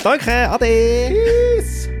 Danke, ade.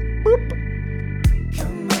 Peace!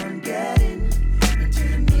 Come on, get into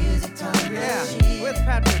the music time Yeah, machine. with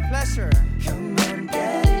Patrick Pleasure. Come on,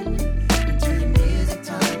 get into the music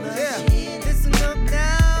time Yeah, machine. listen up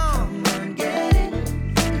now. Come on, get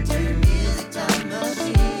into the music time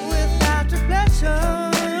machine. With Patrick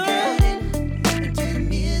Pleasure. Get into the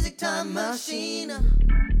music time machine.